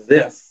doing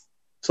this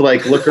to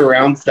like look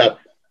around stuff.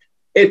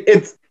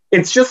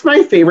 It's just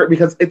my favorite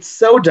because it's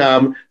so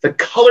dumb. The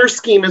color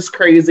scheme is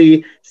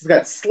crazy. She's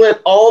got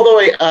slit all the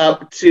way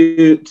up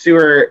to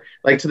her,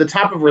 like to the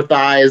top of her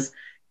thighs.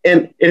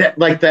 And it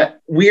like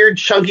that weird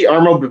chunky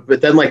armor, but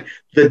then like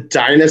the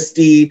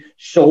dynasty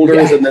shoulders,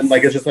 yes. And then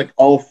like it's just like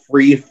all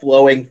free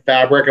flowing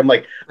fabric. I'm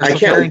like, I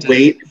can't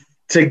wait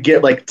to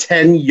get like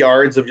 10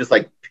 yards of just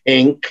like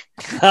pink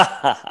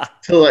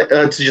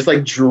to just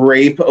like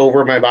drape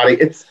over my body.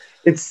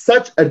 It's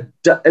such a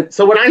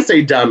so when I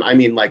say dumb, I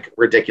mean like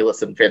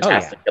ridiculous and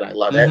fantastic, and I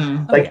love it.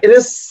 Like it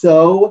is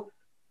so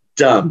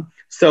dumb.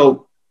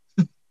 So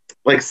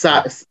like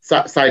side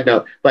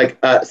note, like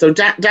so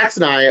Dax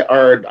and I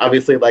are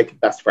obviously like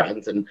best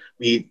friends, and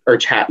we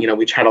chat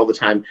all the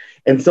time.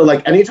 And so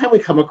like anytime we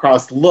come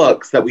across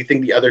looks that we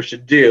think the other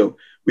should do,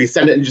 we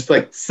send it and just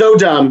like, so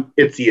dumb,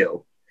 it's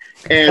you.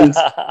 And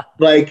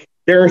like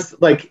there's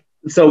like,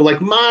 so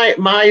like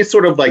my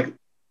sort of like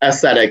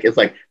aesthetic is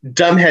like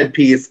dumb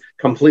headpiece,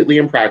 completely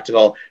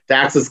impractical.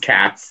 Dax's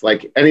cats,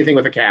 like anything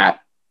with a cat,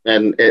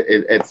 and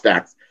it's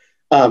Dax.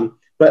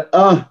 But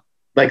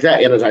like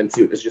that Anodyne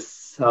suit is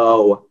just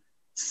so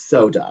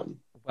dumb.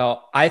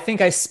 Well, I think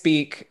I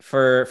speak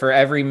for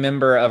every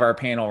member of our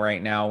panel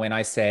right now when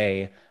I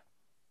say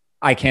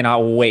I cannot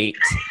wait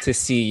to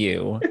see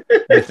you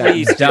with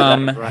that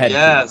dumb headpiece.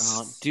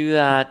 Yes, do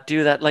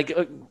that. Like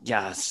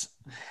yes.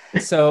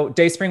 So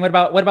Dayspring, what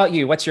about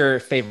you? What's your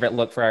favorite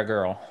look for our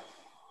girl?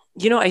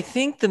 You know, I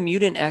think the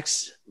Mutant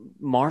X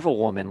Marvel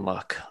Woman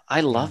look,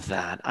 I love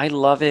that. I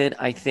love it.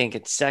 I think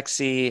it's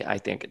sexy. I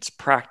think it's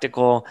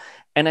practical.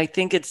 And I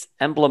think it's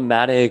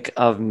emblematic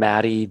of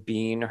Maddie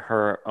being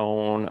her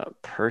own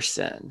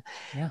person.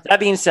 Yeah. That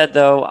being said,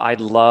 though, I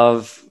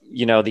love,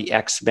 the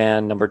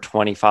X-Men number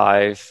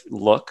 25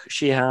 look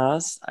she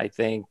has. I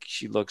think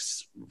she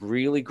looks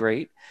really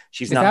great.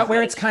 Is that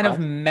where it's kind of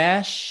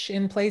mesh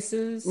in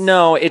places?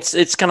 No,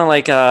 it's kind of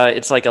like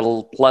it's like a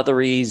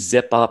leathery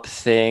zip up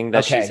thing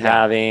that she's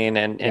having,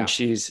 and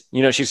she's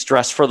she's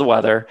dressed for the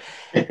weather,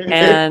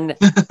 and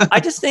I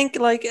just think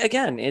like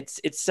again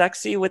it's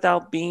sexy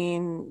without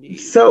being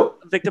a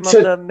victim of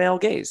the male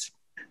gaze.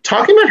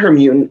 Talking about her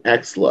Mutant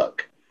X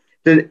look,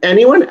 Did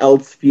anyone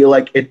else feel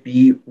like it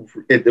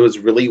was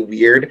really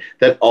weird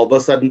that all of a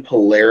sudden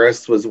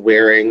Polaris was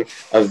wearing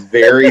a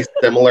very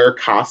similar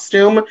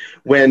costume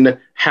when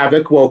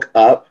Havoc woke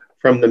up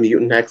from the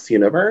Mutant X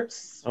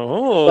universe?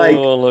 Oh, like,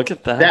 look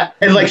at that.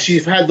 And like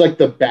she's had like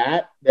the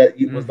bat that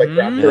was like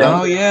wrapped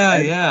around. Oh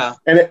yeah.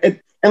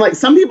 And like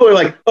some people are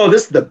like, oh,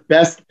 this is the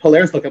best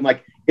Polaris look. I'm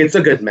like, it's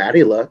a good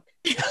Maddie look.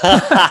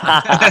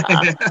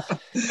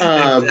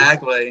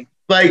 Exactly.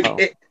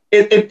 Like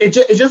it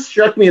just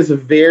struck me as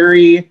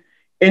very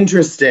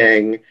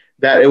interesting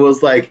that it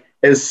was like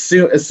as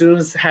soon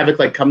as Havoc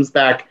like comes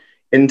back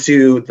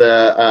into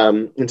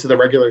the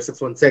regular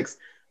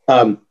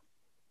 616,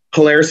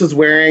 Polaris is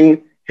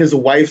wearing his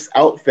wife's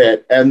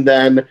outfit and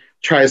then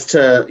tries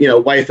to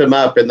wife him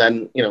up and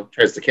then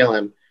tries to kill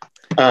him.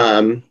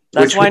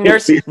 That's why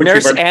Nurse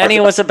Annie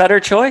was a better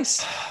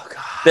choice.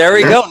 There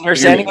we go.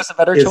 Nurse Annie was a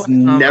better choice.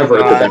 Never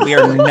the best. We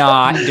are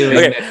not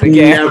doing this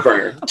again.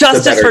 Never.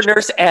 Justice for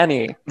Nurse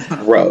Annie.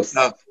 Gross.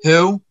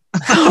 Who?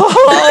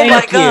 Oh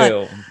my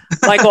God.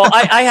 Michael,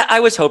 I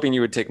was hoping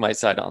you would take my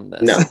side on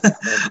this. No.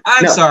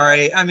 I'm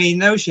sorry. I mean,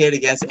 no shade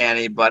against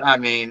Annie, but I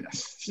mean,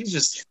 she was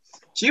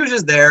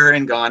just there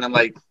and gone. I'm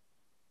like,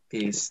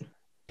 peace.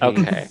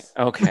 Okay.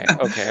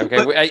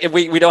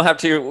 We don't have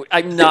to.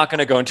 I'm not going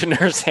to go into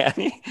Nurse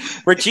Annie.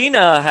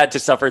 Regina had to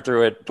suffer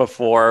through it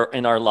before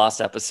in our last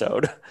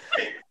episode.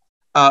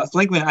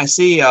 Flinkman, I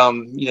see.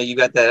 You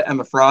got the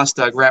Emma Frost,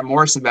 Grant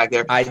Morrison back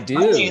there. I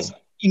do.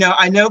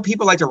 I know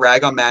people like to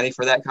rag on Maddie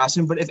for that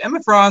costume, but if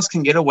Emma Frost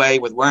can get away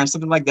with wearing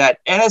something like that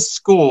at a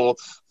school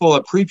full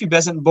of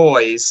prepubescent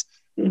boys,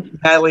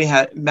 Madeline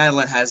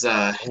has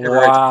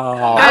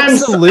wow.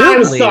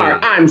 Absolutely.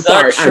 I'm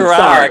sorry.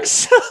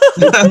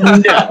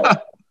 No.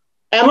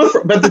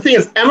 But the thing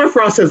is, Emma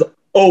Frost has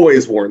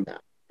always worn that.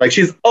 Like,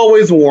 she's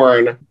always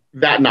worn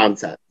that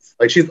nonsense.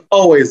 Like, she's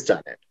always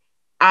done it.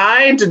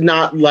 I did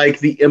not like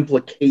the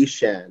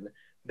implication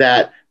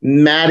that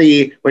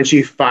Maddie, when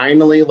she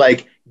finally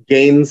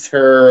gains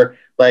her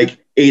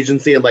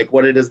agency and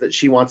what it is that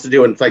she wants to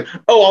do, and it's like,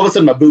 oh, all of a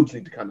sudden my boobs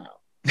need to come out.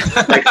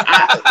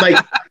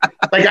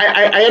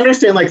 I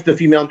understand the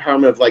female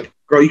empowerment of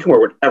girl, you can wear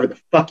whatever the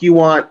fuck you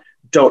want.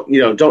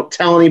 Don't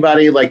tell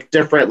anybody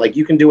different.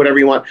 You can do whatever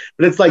you want.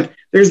 But it's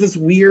there's this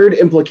weird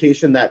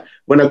implication that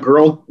when a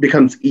girl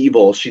becomes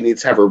evil, she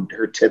needs to have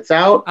her tits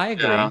out. I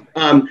agree.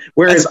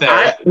 Whereas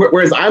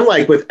I'm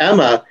with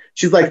Emma,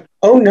 she's like,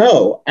 oh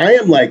no, I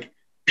am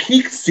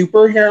peak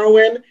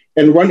superheroine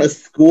and run a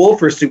school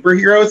for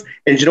superheroes.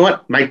 And you know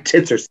what? My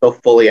tits are still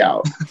fully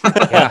out.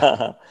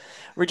 Yeah.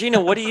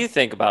 Regina, what do you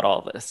think about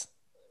all this?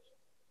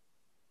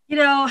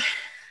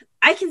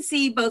 I can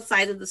see both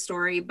sides of the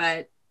story,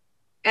 but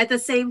at the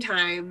same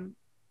time,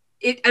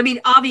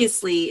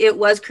 obviously it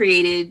was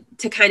created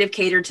to kind of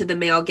cater to the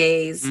male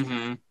gaze.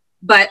 Mm-hmm.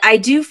 But I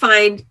do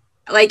find,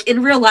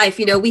 in real life,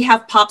 we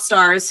have pop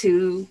stars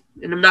who,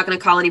 and I'm not going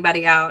to call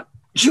anybody out,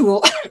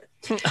 Jewel,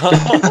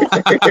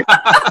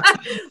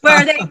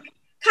 where they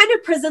kind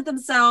of present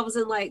themselves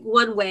in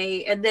one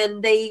way, and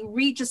then they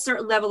reach a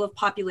certain level of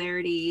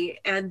popularity,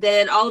 and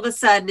then all of a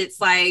sudden it's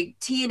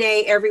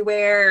TNA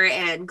everywhere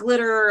and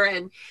glitter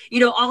and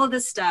all of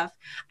this stuff.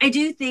 I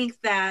do think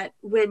that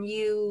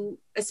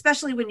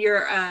especially when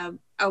you're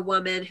a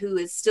woman who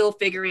is still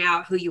figuring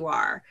out who you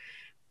are,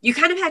 you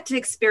kind of have to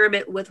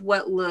experiment with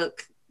what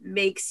look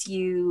makes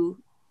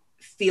you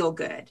feel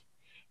good.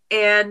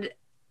 And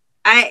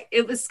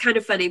it was kind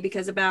of funny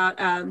because about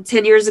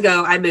 10 years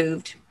ago I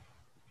moved.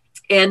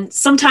 And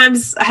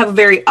sometimes I have a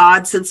very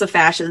odd sense of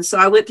fashion. So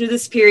I went through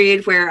this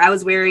period where I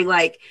was wearing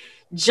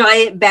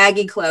giant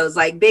baggy clothes,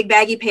 big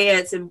baggy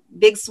pants and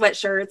big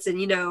sweatshirts. And,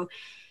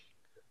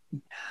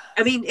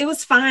 it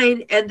was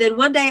fine. And then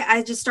one day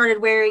I just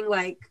started wearing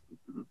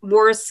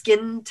more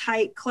skin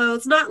tight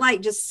clothes, not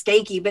just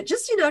skanky, but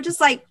just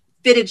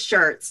fitted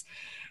shirts.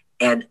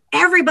 And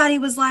everybody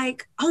was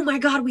like, oh my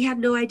God, we had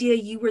no idea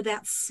you were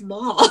that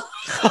small.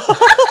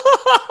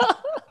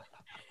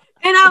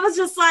 And I was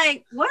just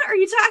like, what are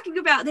you talking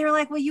about? And they were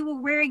like, well, you were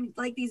wearing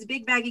these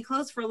big baggy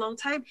clothes for a long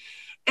time.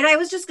 And I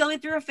was just going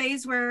through a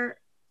phase where,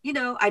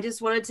 I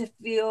just wanted to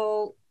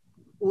feel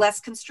less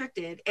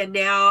constricted. And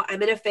now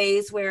I'm in a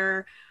phase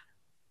where,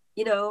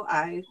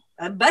 I'm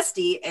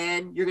busty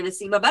and you're going to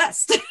see my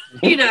bust,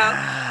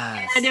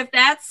 Yes. And if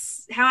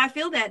that's how I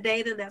feel that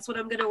day, then that's what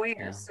I'm going to wear.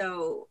 Yeah.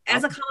 So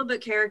as a comic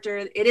book character,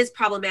 it is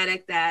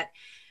problematic that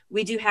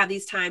we do have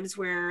these times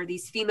where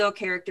these female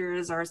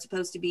characters are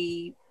supposed to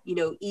be,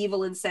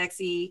 evil and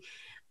sexy.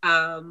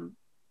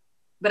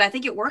 But I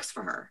think it works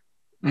for her.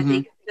 Mm-hmm. I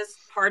think it's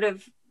just part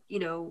of,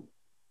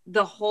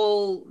 the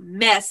whole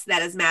mess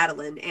that is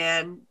Madeline.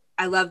 And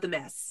I love the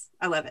mess.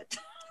 I love it.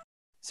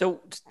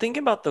 So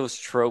thinking about those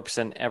tropes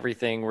and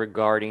everything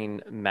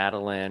regarding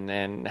Madeline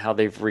and how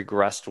they've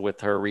regressed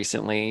with her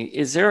recently,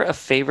 is there a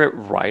favorite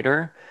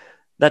writer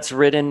that's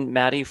written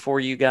Maddie for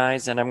you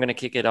guys? And I'm going to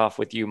kick it off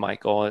with you,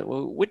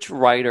 Michael. Which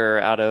writer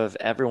out of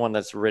everyone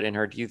that's written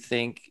her do you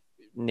think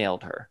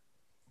nailed her?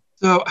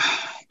 So,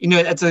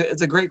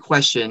 it's a great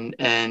question,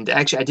 and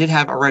actually, I did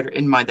have a writer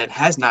in mind that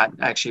has not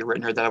actually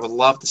written her that I would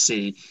love to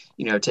see,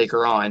 take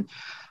her on.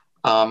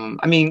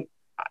 I mean,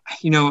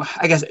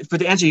 I guess,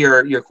 but to answer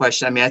your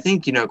question, I mean, I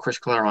think Chris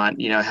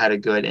Claremont, had a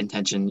good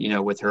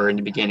intention, with her in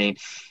the beginning,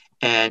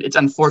 and it's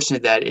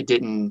unfortunate that it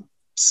didn't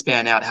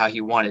span out how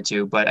he wanted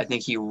to, but I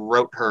think he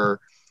wrote her,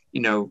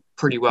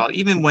 pretty well,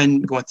 even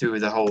when going through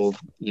the whole,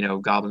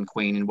 Goblin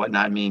Queen and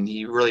whatnot. I mean,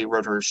 he really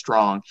wrote her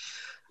strong.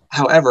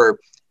 However,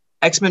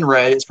 X-Men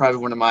Red is probably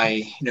one of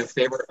my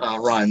favorite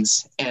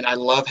runs, and I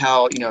love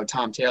how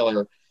Tom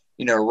Taylor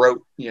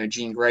wrote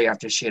Jean Grey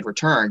after she had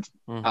returned,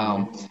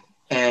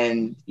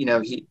 and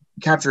he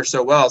captured her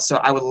so well. So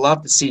I would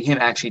love to see him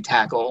actually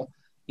tackle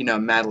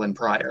Madeline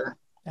Pryor.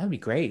 That would be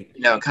great.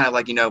 Kind of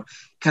like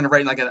kind of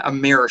writing like a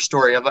mirror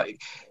story of like.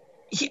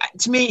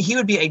 To me, he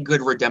would be a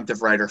good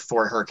redemptive writer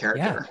for her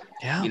character.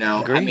 Yeah.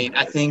 I mean,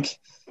 I think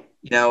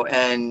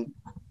and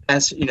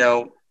as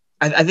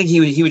I think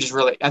he would just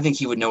really, I think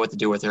he would know what to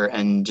do with her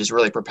and just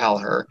really propel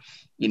her,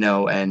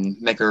 and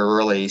make her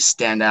really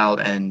stand out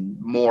and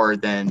more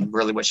than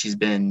really what she's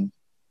been,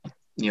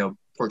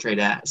 portrayed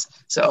as.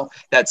 So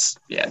that's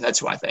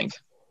who I think.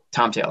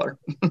 Tom Taylor.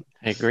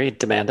 I agree.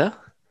 Demanda?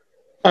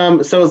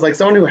 So as like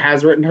someone who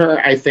has written her,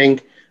 I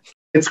think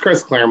it's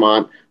Chris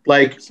Claremont.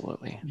 Like,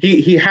 absolutely.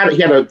 He had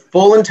a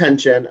full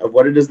intention of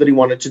what it is that he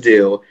wanted to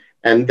do,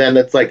 and then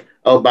it's like,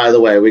 oh, by the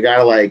way, we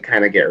gotta like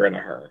kind of get rid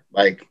of her.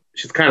 Like,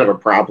 she's kind of a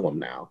problem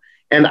now.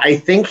 And I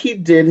think he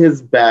did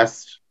his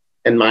best,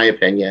 in my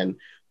opinion,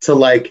 to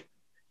like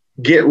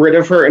get rid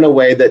of her in a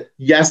way that,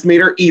 yes,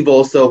 made her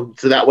evil, so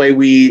that way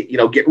we,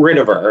 get rid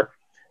of her,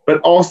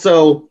 but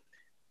also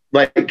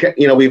like,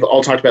 we've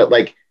all talked about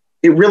like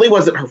it really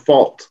wasn't her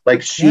fault.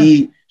 Like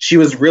she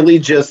was really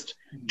just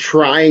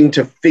trying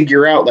to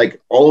figure out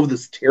like all of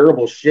this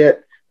terrible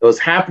shit that was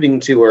happening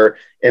to her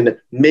and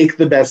make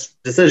the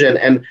best decision.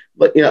 And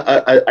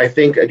I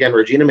think again,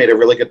 Regina made a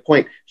really good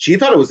point. She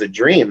thought it was a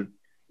dream.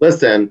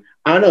 Listen,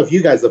 I don't know if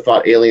you guys have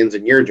fought aliens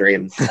in your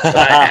dreams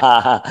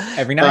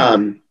every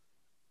night.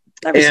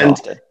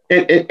 It's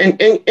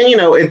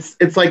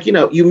like,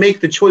 you make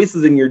the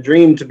choices in your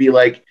dream to be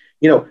like,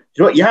 you know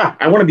what? Yeah,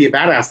 I want to be a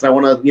badass. And I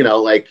want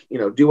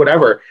to, do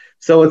whatever.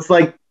 So it's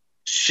like,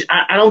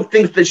 I don't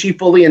think that she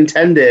fully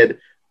intended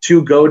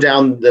to go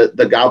down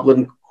the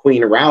Goblin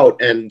Queen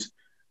route and,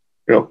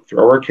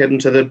 throw her kid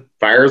into the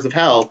fires of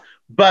hell.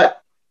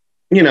 But,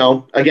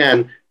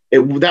 again,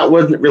 that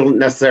wasn't really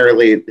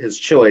necessarily his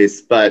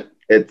choice, but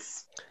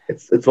it's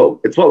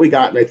what we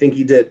got. And I think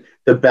he did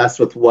the best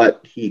with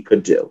what he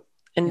could do.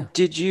 And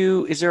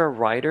is there a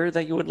writer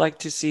that you would like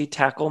to see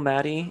tackle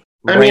Maddie?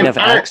 Reign of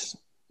X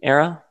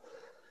era?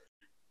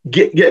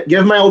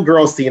 Give my old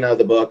girl Cena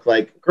the book.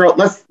 Like, girl,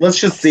 let's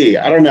just see.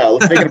 I don't know.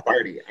 Let's make it a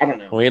party. I don't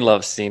know. We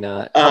love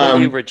Cena. How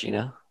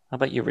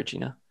about you,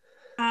 Regina?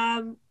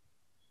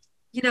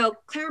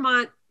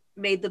 Claremont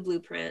made the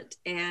blueprint,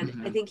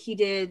 and I think he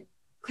did.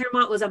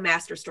 Claremont was a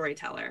master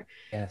storyteller.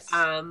 Yes.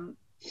 I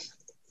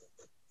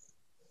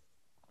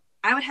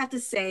would have to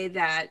say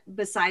that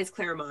besides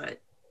Claremont,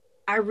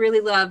 I really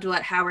loved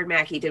what Howard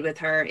Mackie did with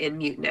her in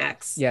Mutant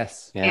X.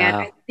 Yes. Yeah. And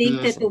I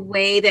think that the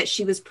way that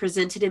she was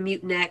presented in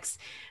Mutant X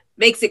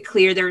makes it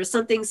clear there was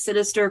something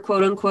sinister,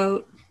 quote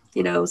unquote,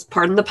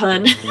 pardon the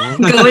pun,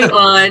 going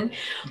on.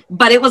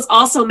 But it was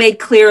also made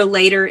clear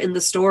later in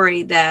the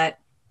story that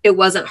it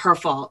wasn't her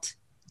fault.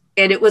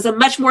 And it was a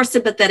much more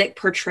sympathetic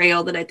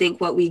portrayal than I think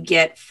what we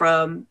get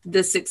from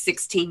the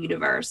 616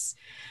 universe.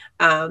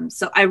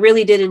 So I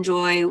really did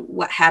enjoy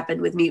what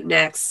happened with Mutant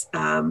X.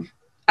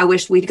 I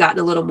wish we'd gotten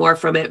a little more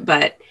from it,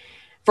 but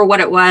for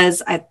what it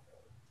was, I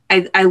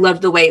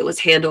loved the way it was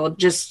handled,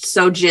 just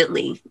so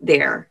gently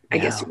there, I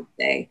guess you would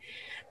say.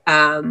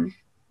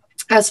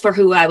 As for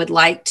who I would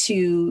like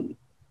to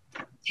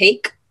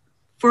take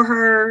for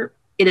her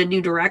in a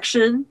new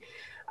direction,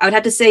 I would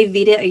have to say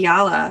Vita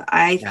Ayala.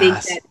 I think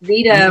that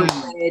Vita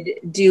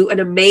would do an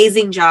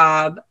amazing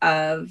job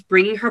of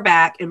bringing her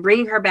back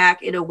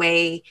in a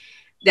way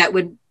that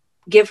would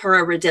give her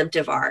a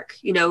redemptive arc.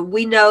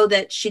 We know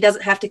that she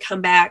doesn't have to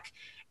come back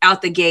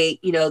out the gate,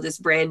 this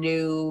brand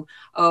new,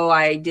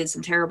 I did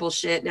some terrible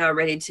shit, now I'm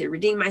ready to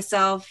redeem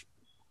myself.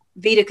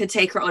 Vita could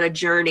take her on a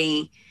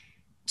journey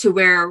to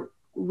where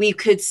we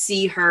could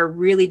see her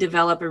really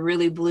develop and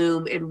really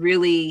bloom and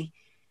really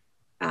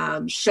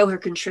show her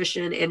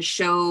contrition and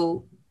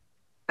show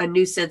a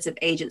new sense of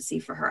agency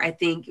for her. I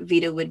think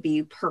Vita would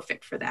be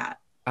perfect for that.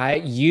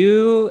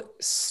 You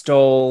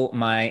stole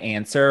my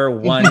answer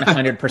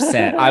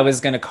 100%. I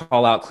was going to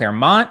call out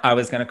Claremont. I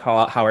was going to call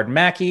out Howard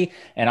Mackie.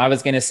 And I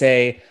was going to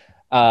say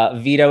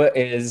Vita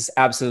is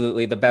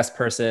absolutely the best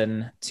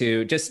person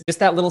to just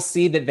that little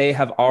seed that they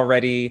have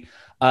already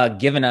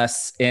given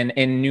us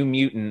in New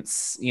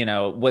Mutants,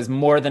 was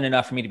more than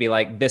enough for me to be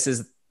like, this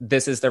is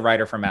the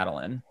writer for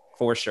Madeline,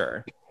 for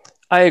sure.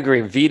 I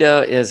agree.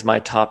 Vita is my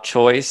top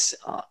choice.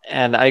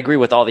 And I agree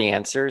with all the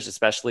answers,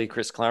 especially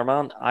Chris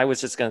Claremont. I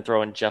was just going to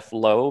throw in Jeff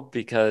Loeb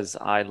because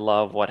I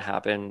love what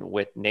happened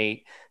with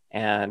Nate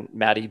and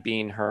Maddie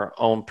being her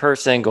own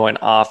person, going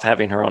off,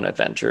 having her own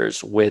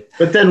adventures with.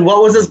 But then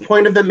what was his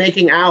point of them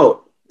making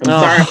out? I'm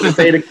sorry, I have to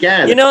say it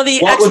again. You know,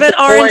 the X-Men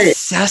are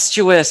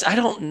incestuous. I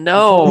don't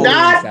know.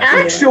 Not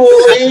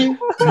actually.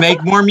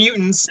 Make more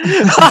mutants.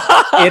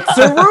 It's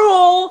a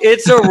rule.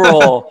 It's a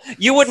rule.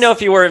 You would know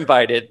if you were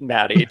invited,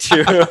 Maddie,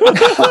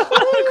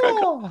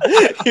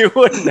 you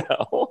would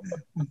know.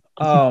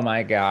 Oh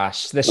my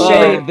gosh. The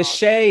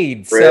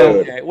shade. So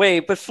okay,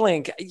 wait, but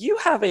Flink, you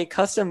have a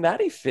custom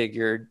Maddie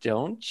figure,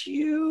 don't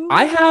you?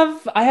 I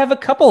have a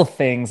couple of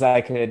things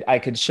I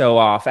could show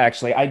off,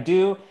 actually. I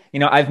do. You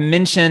know, I've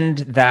mentioned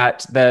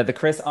that the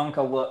Chris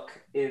Anka look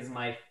is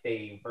my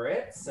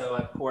favorite. So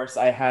of course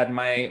I had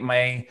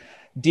my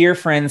dear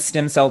friend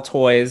Stem Cell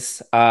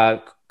Toys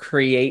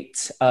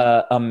create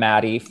a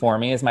Maddie for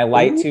me as my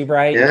light tube,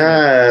 right?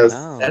 Yes.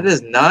 Oh. That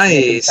is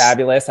nice.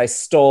 Fabulous. I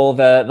stole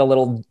the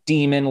little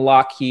demon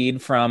Lockheed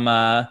from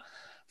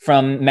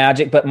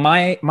Magic, but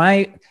my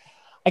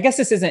I guess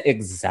this isn't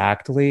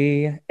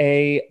exactly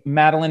a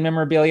Madeline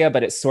memorabilia,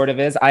 but it sort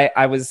of is.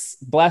 I was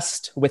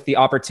blessed with the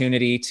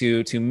opportunity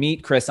to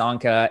meet Chris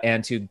Anka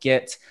and to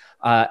get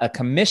a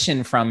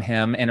commission from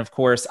him. And of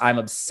course, I'm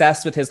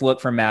obsessed with his look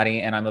for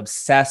Maddie, and I'm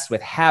obsessed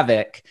with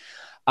Havoc.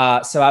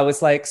 So I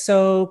was like,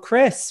 so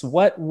Chris,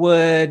 what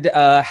would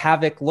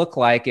Havoc look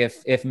like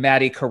if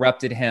Maddie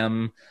corrupted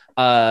him,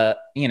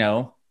 under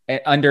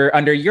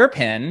your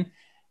pen?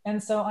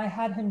 And so I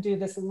had him do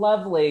this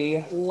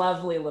lovely,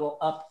 lovely little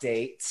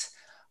update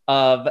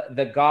of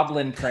the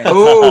Goblin Prince.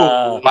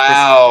 Oh,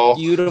 wow.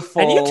 Beautiful.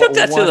 And you took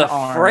that to the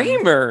one-arm.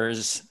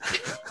 framers.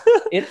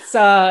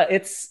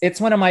 It's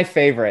one of my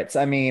favorites.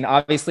 I mean,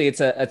 obviously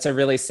it's a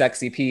really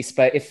sexy piece,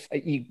 but if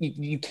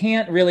you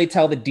can't really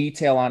tell the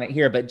detail on it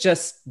here, but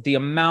just the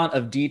amount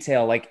of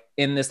detail like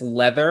in this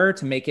leather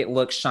to make it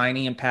look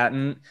shiny and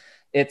patent,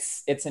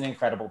 it's an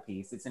incredible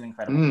piece. It's an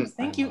incredible piece.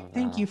 Thank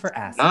you for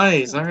asking.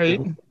 Nice. All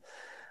right.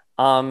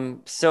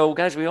 So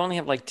guys, we only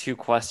have like 2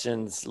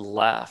 questions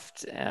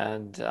left,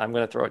 and I'm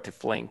going to throw it to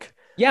Flink.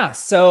 Yeah.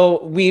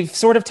 So we've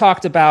sort of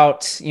talked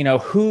about,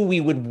 who we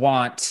would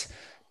want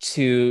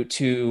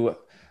to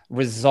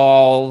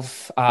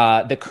resolve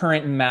the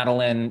current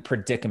Madeline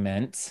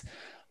predicament.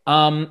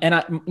 And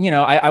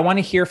I want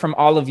to hear from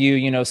all of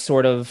you,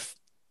 sort of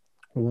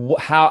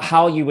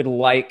how you would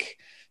like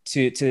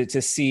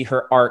to see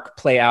her arc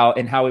play out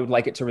and how we would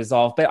like it to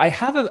resolve. But I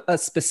have a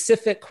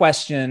specific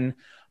question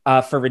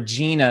for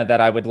Regina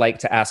that I would like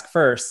to ask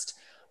first,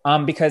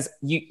 because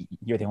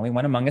you're the only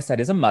one among us that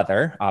is a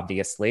mother,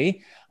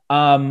 obviously.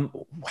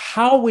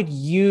 How would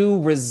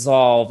you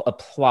resolve a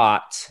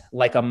plot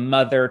like a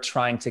mother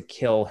trying to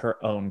kill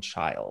her own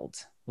child?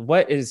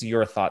 What is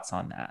your thoughts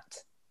on that?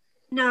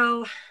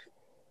 No,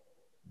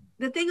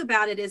 the thing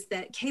about it is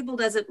that Cable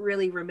doesn't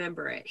really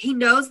remember it. He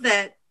knows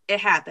that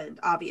it happened,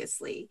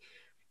 obviously,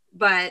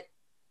 but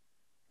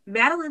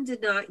Madeline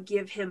did not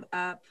give him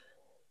up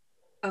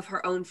of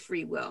her own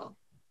free will.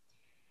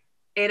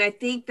 And I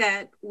think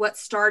that what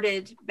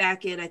started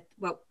back in,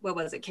 what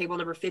was it, Cable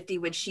number 50,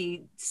 when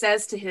she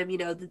says to him,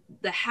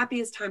 the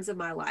happiest times of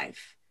my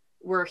life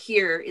were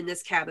here in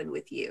this cabin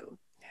with you.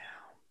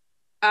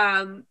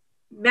 Yeah.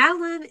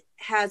 Madeline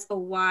has a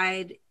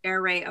wide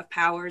array of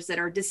powers that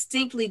are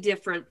distinctly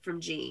different from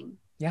Jean.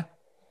 Yeah.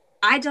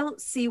 I don't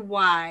see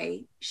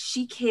why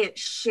she can't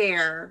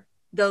share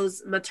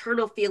those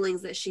maternal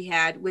feelings that she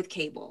had with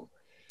Cable.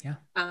 Yeah.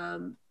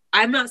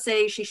 I'm not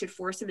saying she should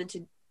force him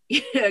into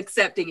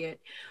accepting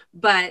it,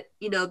 but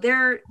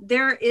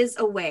there is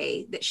a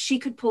way that she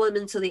could pull him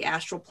into the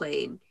astral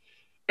plane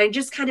and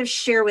just kind of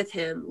share with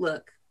him,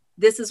 look,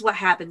 this is what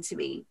happened to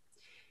me.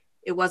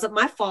 It wasn't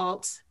my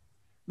fault,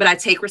 but I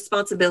take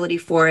responsibility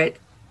for it.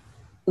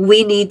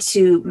 We need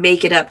to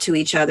make it up to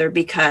each other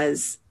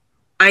because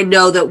I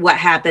know that what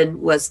happened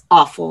was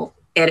awful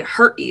and it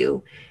hurt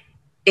you.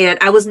 And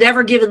I was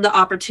never given the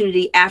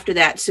opportunity after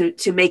that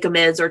to make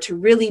amends or to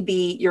really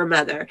be your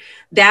mother.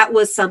 That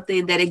was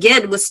something that,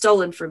 again, was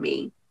stolen from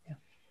me. Yeah.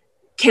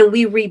 Can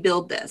we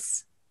rebuild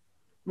this?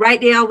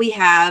 Right now, we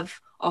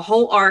have a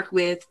whole arc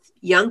with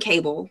young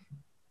Cable.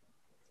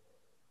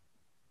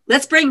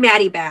 Let's bring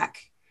Maddie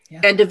back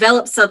and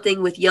develop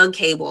something with young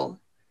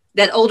Cable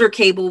that older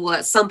Cable will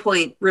at some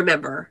point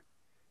remember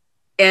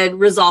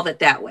and resolve it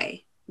that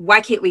way.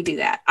 Why can't we do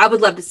that? I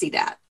would love to see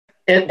that.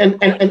 And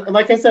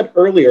like I said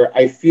earlier,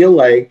 I feel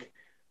like,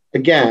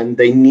 again,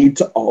 they need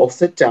to all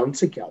sit down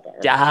together.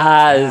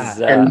 Yes.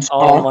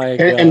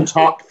 And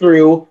talk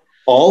through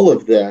all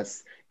of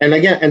this. And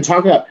again, and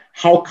talk about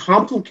how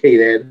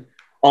complicated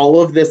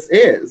all of this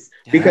is.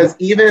 Yeah, because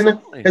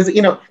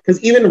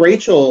even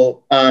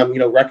Rachel,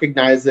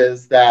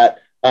 recognizes that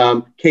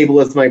Cable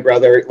is my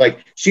brother.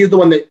 Like, she's the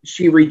one that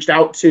she reached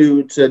out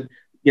to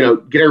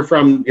get her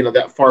from,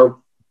 that far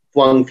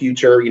flung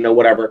future,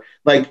 whatever.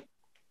 Like,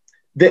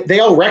 they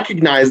all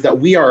recognize that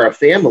we are a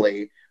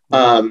family.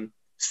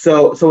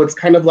 So it's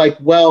kind of like,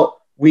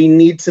 well, we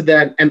need to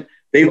then, and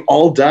they've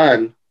all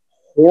done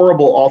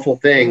horrible, awful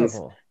things,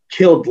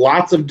 killed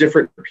lots of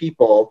different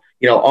people,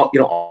 all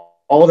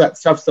of that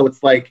stuff. So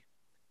it's like,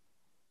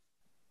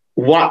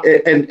 why?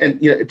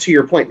 And you know, to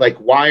your point, like,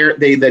 why aren't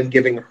they then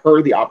giving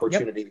her the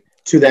opportunity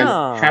to then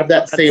have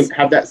that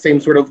same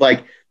sort of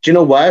like, do you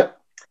know what?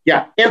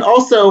 Yeah. And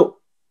also,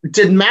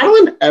 did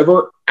Madeline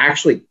ever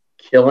actually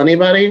kill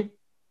anybody,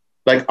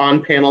 like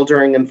on panel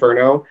during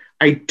Inferno?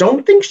 I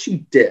don't think she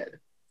did.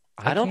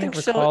 I don't think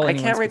so. I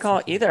can't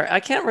recall either. I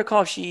can't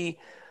recall if she.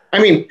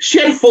 I mean, she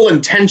had full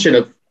intention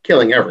of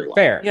killing everyone.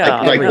 Fair. Yeah.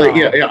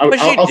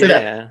 I'll say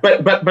that.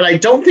 But I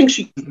don't think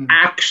she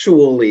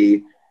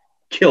actually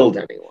killed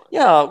anyone.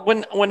 Yeah,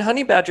 when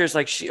Honey Badger's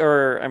like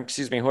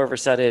whoever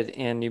said it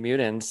in New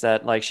Mutants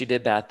that like she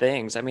did bad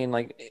things. I mean,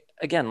 like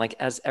again, like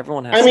as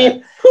everyone has. I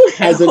mean, who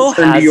hasn't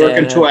turned New York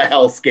into a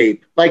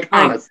hellscape? Like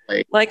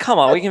honestly, like come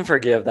on, we can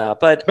forgive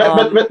that. But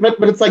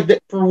it's like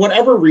for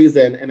whatever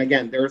reason, and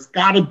again, there's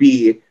got to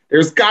be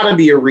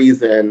a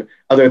reason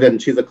other than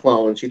she's a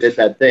clone, she did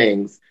bad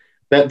things,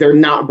 that they're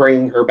not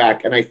bringing her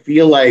back, and I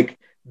feel like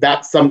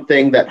that's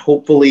something that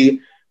hopefully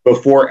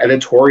before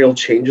editorial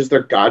changes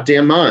their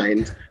goddamn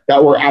mind,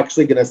 that we're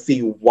actually going to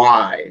see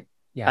why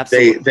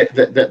they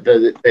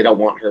don't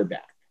want her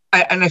back.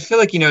 I feel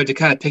like, you know, to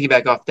kind of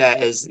piggyback off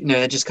that is, you know,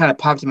 it just kind of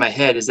popped in my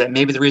head is that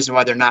maybe the reason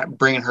why they're not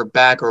bringing her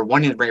back or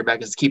wanting to bring her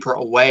back is to keep her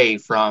away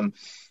from,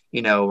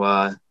 you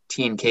know,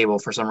 teen cable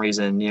for some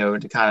reason, you know,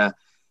 to kind of,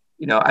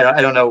 you know,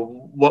 I don't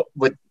know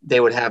what they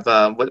would have,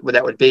 what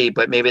that would be,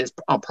 but maybe it's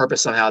on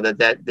purpose somehow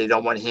that they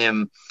don't want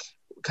him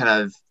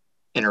kind of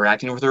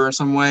interacting with her in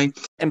some way.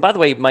 And by the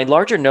way, my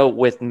larger note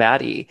with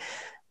Maddie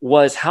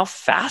was how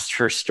fast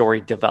her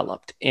story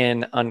developed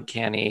in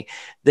Uncanny.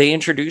 They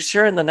introduced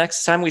her, and the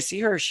next time we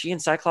see her, she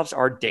and Cyclops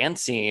are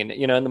dancing,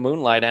 you know, in the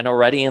moonlight and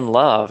already in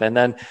love. And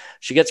then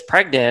she gets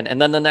pregnant, and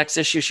then the next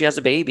issue she has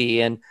a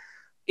baby. And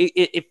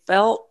it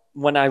felt,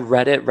 when I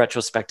read it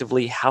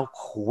retrospectively, how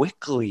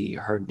quickly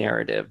her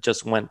narrative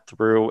just went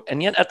through.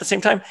 And yet at the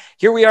same time,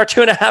 here we are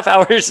 2.5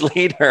 hours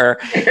later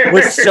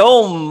with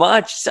so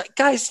much.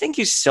 Guys, thank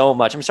you so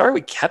much. I'm sorry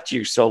we kept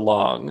you so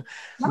long.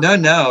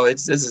 No,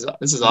 this is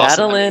awesome.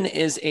 Madeline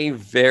is a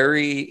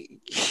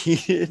very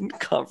heated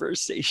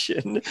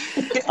conversation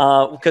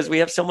because we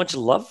have so much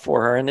love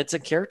for her, and it's a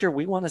character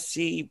we want to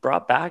see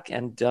brought back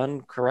and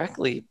done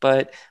correctly.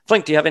 But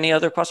Flink, do you have any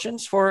other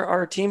questions for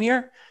our team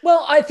here?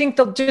 Well, I think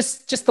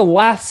just the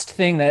last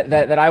thing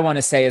that I want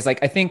to say is,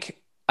 like, I think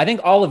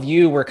all of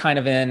you were kind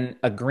of in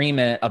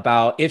agreement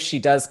about, if she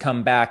does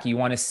come back, you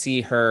want to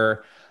see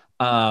her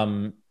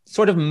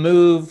sort of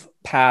move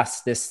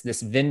past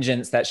this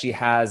vengeance that she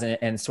has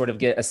and sort of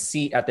get a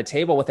seat at the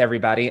table with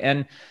everybody.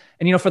 And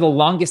you know, for the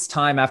longest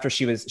time after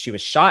she was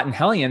shot in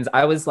Hellions,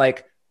 I was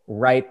like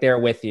right there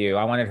with you.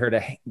 I wanted her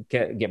to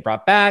get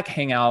brought back,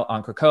 hang out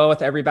on Krakoa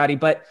with everybody.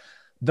 But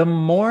the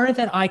more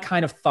that I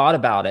kind of thought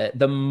about it,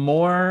 the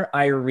more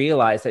I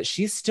realized that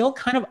she's still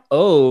kind of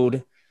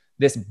owed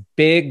this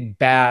big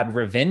bad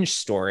revenge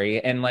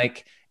story. And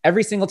like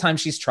every single time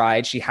she's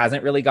tried, she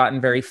hasn't really gotten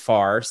very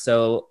far.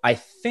 So I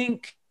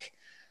think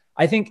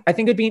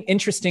it'd be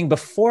interesting,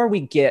 before we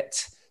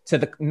get to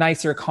the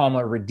nicer,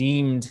 calmer,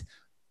 redeemed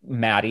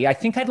Maddie, I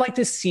think I'd like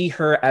to see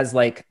her as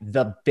like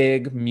the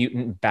big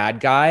mutant bad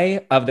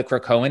guy of the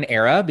Krakoan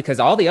era, because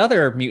all the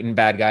other mutant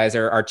bad guys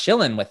are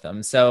chilling with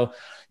them. So,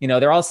 you know,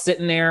 they're all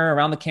sitting there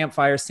around the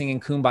campfire singing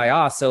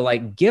Kumbaya. So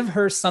like, give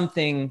her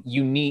something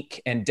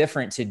unique and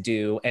different to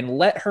do, and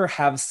let her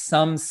have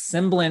some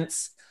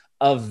semblance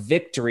of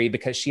victory,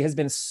 because she has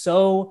been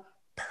so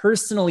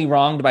personally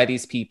wronged by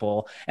these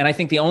people. And I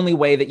think the only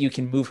way that you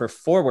can move her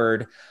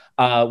forward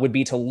would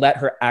be to let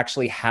her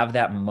actually have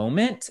that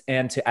moment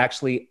and to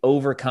actually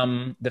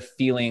overcome the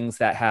feelings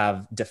that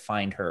have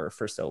defined her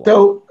for so long.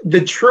 So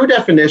the true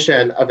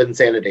definition of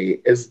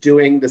insanity is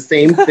doing the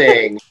same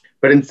thing,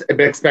 but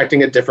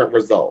expecting a different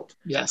result.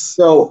 Yes.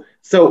 So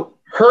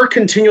her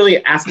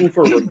continually asking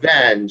for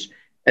revenge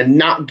and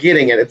not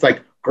getting it, it's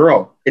like,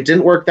 girl, it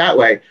didn't work that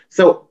way.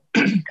 So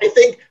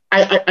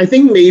I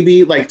think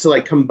maybe like to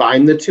like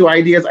combine the two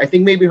ideas, I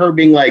think maybe her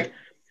being like,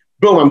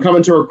 boom, I'm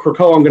coming to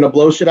Krakoa, I'm going to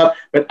blow shit up.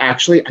 But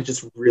actually, I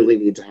just really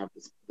need to have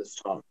this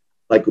talk.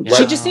 Like,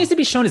 she just needs to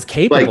be shown as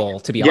capable,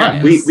 to be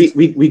honest.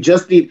 We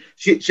just need,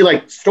 she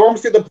like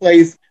storms through the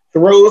place,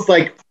 throws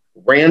like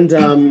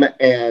random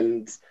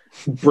and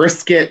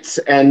brisket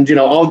and, you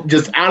know, all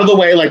just out of the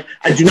way. Like,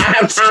 I do not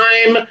have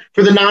time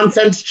for the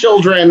nonsense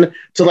children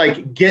to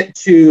like get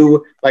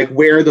to like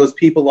where those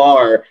people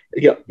are.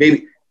 You know,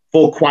 maybe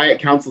full quiet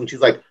council. And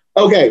she's like,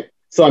 okay,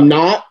 so I'm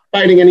not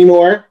fighting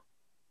anymore.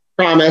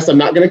 Promise, I'm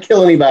not going to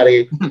kill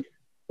anybody,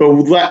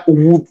 but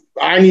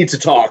I need to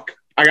talk.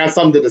 I got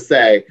something to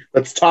say.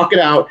 Let's talk it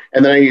out.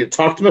 And then I need to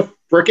talk to my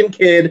freaking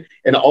kid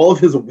and all of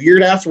his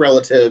weird ass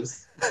relatives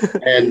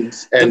and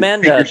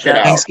figure shit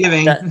out.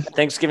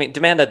 Thanksgiving.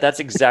 Demanda, that's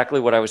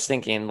exactly what I was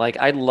thinking. Like,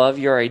 I love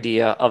your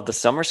idea of the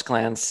Summers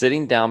clan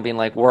sitting down, being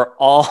like, we're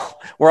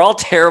all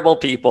terrible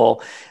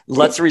people.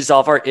 Let's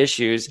resolve our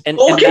issues. And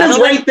Vulcan is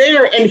right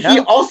there, and he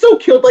also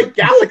killed like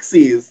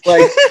galaxies.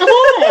 Like, come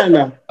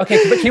on.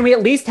 Okay, but can we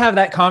at least have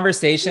that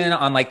conversation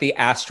on like the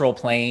astral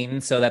plane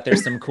so that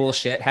there's some cool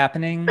shit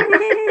happening?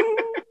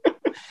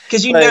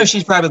 Because you know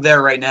she's probably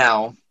there right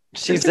now.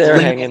 She's there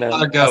hanging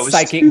out. A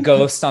psychic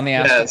ghost on the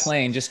astral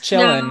plane, just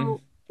chilling.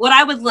 No, what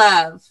I would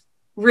love,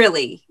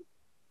 really,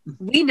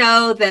 we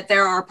know that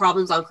there are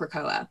problems on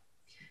Krakoa.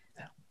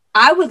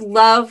 I would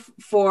love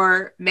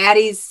for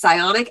Maddie's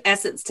psionic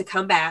essence to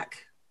come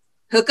back,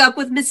 hook up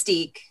with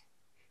Mystique.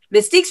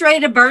 Mystique's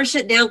ready to burn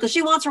shit down because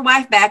she wants her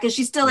wife back and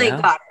she still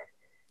ain't got her.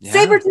 Yeah.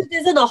 Sabretooth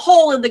is in a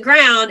hole in the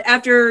ground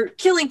after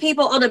killing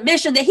people on a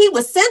mission that he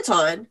was sent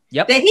on,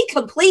 that he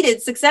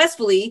completed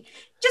successfully,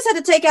 just had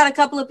to take out a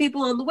couple of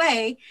people on the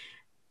way.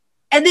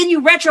 And then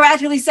you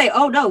retroactively say,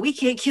 oh no, we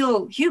can't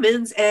kill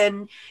humans.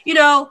 And, you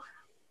know,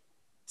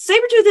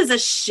 Sabretooth is a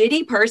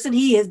shitty person.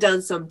 He has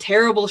done some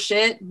terrible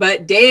shit,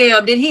 but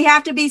damn, did he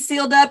have to be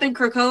sealed up in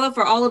Krakoa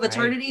for all of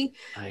eternity?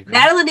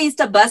 Madeline needs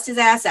to bust his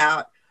ass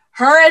out.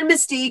 Her and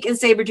Mystique and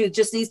Sabretooth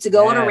just needs to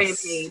go on a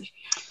rampage.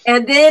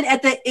 And then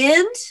at the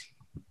end,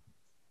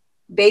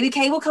 Baby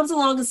Cable comes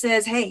along and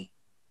says, hey,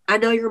 I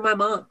know you're my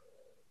mom.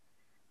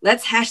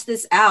 Let's hash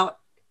this out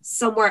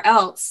somewhere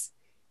else.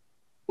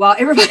 While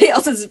everybody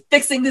else is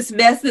fixing this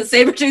mess that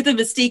Sabretooth and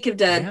Mystique have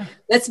done,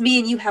 let's me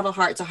and you have a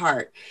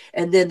heart-to-heart.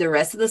 And then the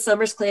rest of the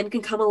Summers clan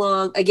can come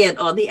along, again,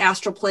 on the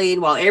astral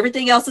plane while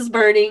everything else is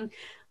burning.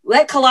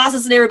 Let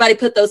Colossus and everybody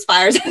put those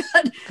fires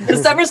out. The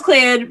Summers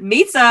clan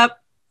meets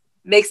up,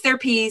 makes their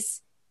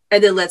peace,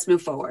 and then let's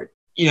move forward.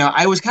 You know,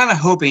 I was kind of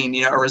hoping,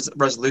 you know, a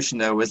resolution,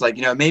 though, was like,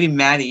 you know, maybe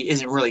Maddie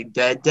isn't really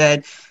dead,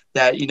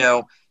 that, you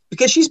know,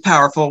 because she's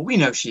powerful. We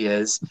know she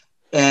is.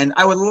 And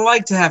I would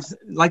like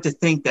to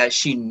think that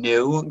she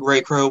knew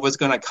Grey Crow was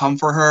going to come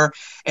for her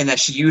and that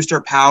she used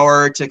her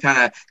power to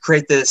kind of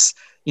create this,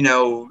 you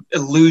know,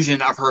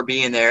 illusion of her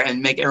being there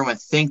and make everyone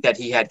think that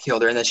he had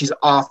killed her and that she's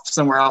off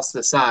somewhere else to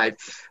the side.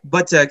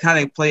 But to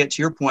kind of play it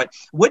to your point,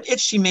 what if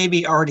she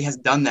maybe already has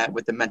done that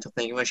with the mental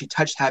thing when she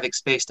touched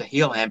Havoc's face to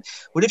heal him?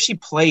 What if she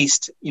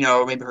placed, you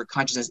know, maybe her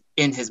consciousness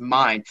in his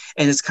mind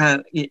and it's kind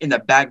of in the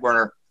back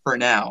burner for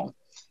now?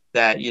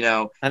 That, you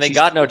know, and they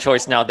got no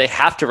choice now. They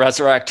have to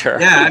resurrect her.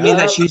 Yeah, I mean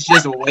that she's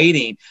just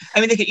waiting.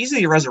 I mean, they could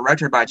easily resurrect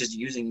her by just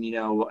using, you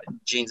know,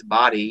 Jean's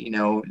body, you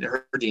know,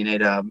 her DNA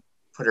to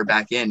put her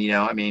back in, you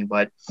know. I mean,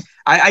 but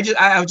I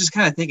was just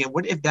kind of thinking,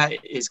 what if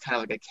that is kind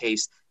of like a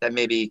case that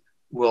maybe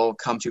will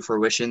come to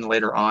fruition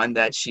later on,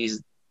 that she's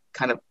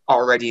kind of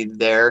already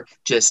there,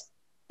 just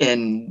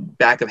in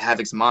back of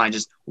Havoc's mind,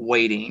 just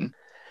waiting.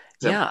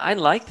 So. Yeah, I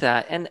like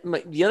that. And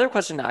the other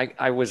question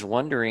I was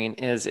wondering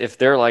is if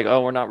they're like,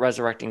 oh, we're not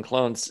resurrecting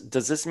clones,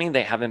 does this mean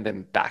they haven't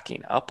been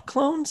backing up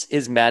clones?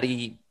 Is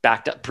Maddie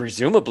backed up?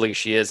 Presumably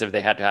she is if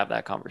they had to have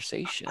that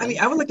conversation. I mean,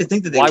 I would like to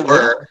think that they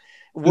were.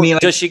 I mean,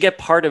 does she get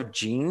part of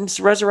Jean's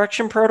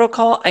resurrection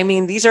protocol? I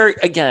mean, these are,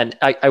 again,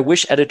 I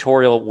wish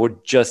editorial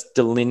would just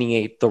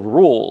delineate the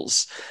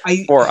rules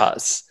for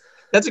us.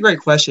 That's a great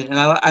question. And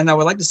I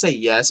would like to say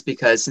yes,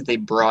 because since they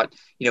brought,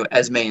 you know,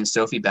 Esme and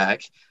Sophie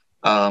back,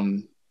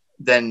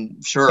 then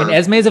sure. And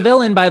Esme's a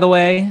villain, by the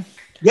way.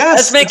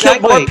 Yes, Esme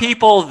killed more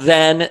people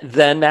than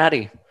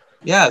Maddie.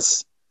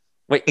 Yes.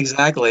 Wait,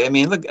 exactly. I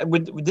mean, look,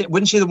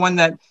 wasn't she the one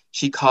that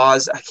she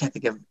caused? I can't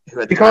think of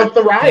who. She caused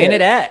the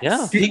riot.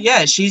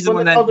 Yeah, she's the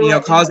one that, you know,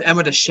 caused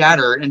Emma to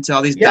shatter into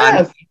all these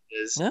diamond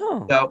pieces.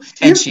 No. So,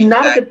 she's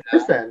not a good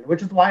person,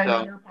 which is why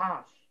I need her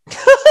posh.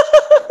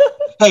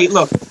 Hey,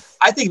 look.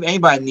 I think if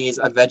anybody needs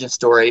a vengeance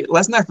story,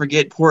 let's not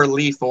forget poor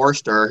Lee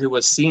Forrester, who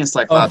was seeing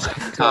Cyclops at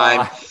the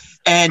time.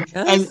 And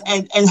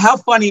how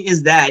funny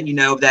is that, you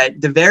know, that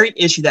the very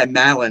issue that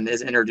Madeline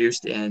is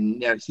introduced in, you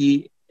know,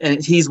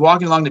 he's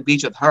walking along the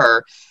beach with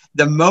her.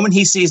 The moment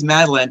he sees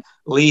Madeline,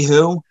 Lee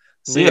who?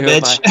 See ya,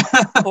 bitch.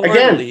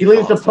 Again, he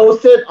leaves a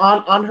post-it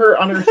on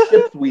her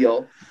ship's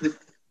wheel.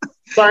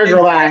 Sorry,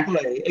 relax.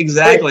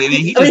 Exactly. I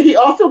mean, he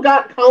also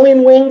got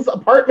Colleen Wing's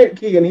apartment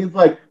key, and he's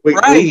like, wait,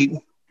 right.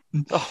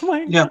 Oh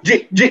my God.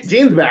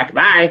 Jean's back.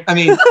 Bye. I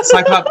mean,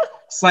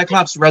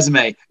 Cyclops'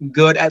 resume,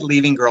 good at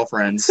leaving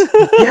girlfriends.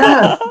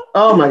 Yeah.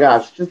 Oh my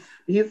gosh. Just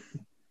he's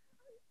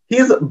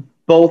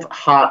both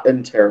hot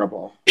and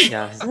terrible.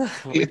 Yeah.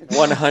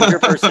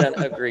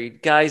 100%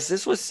 agreed. Guys,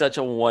 this was such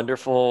a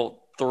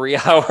wonderful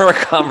 3-hour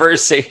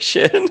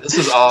conversation. This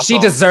was awesome. She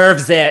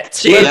deserves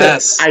it.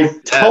 Yes. I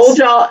told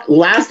y'all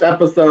last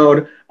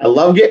episode, I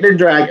love getting in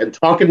drag and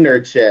talking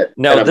nerd shit.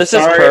 No, this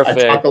is perfect.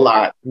 I talk a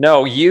lot.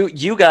 No,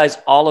 you guys,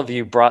 all of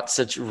you brought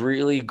such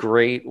really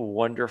great,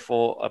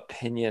 wonderful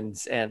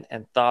opinions and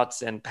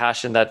thoughts and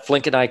passion that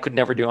Flink and I could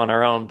never do on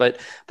our own.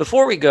 But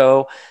before we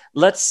go,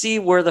 let's see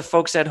where the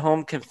folks at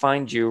home can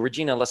find you.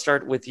 Regina, let's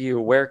start with you.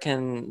 Where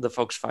can the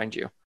folks find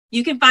you?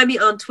 You can find me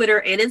on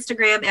Twitter and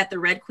Instagram at the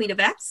Red Queen of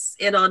X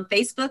and on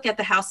Facebook at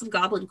the House of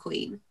Goblin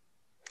Queen.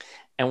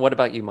 And what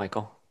about you,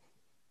 Michael?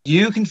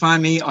 You can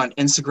find me on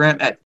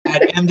Instagram at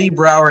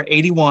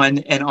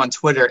MDBrower81 and on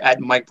Twitter at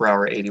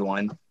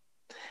MikeBrower81.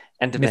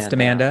 And Miss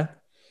Amanda.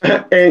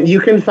 And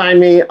you can find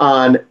me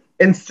on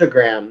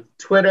Instagram,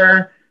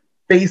 Twitter,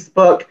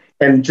 Facebook,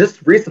 and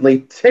just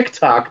recently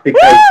TikTok,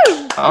 because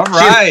all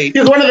right.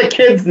 she's one of the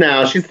kids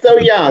now. She's so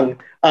young.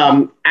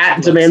 At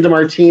Demanda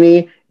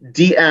Martini,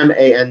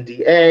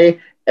 DMANDA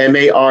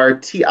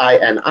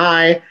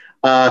MARTINI.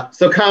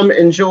 So come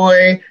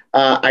enjoy.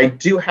 I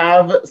do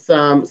have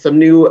some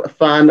new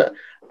fun.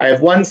 I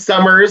have one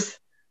Summers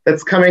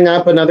that's coming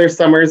up, another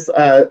Summers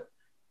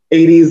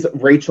 80s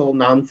Rachel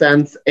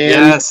nonsense. And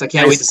yes, I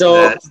can't wait to see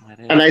that.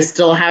 And I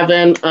still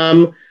haven't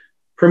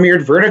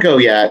premiered Vertigo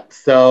yet.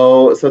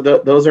 So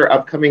those are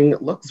upcoming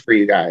looks for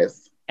you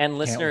guys. And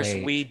listeners,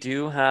 we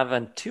do have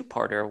a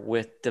two-parter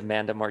with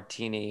Demanda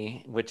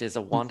Martini, which is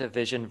a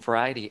WandaVision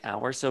variety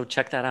hour. So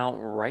check that out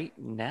right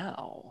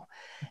now.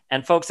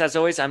 And folks, as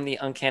always, I'm the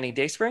Uncanny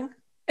Dayspring.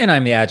 And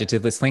I'm the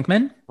Adjectiveless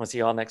Linkman. We'll see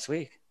you all next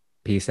week.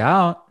 Peace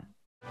out.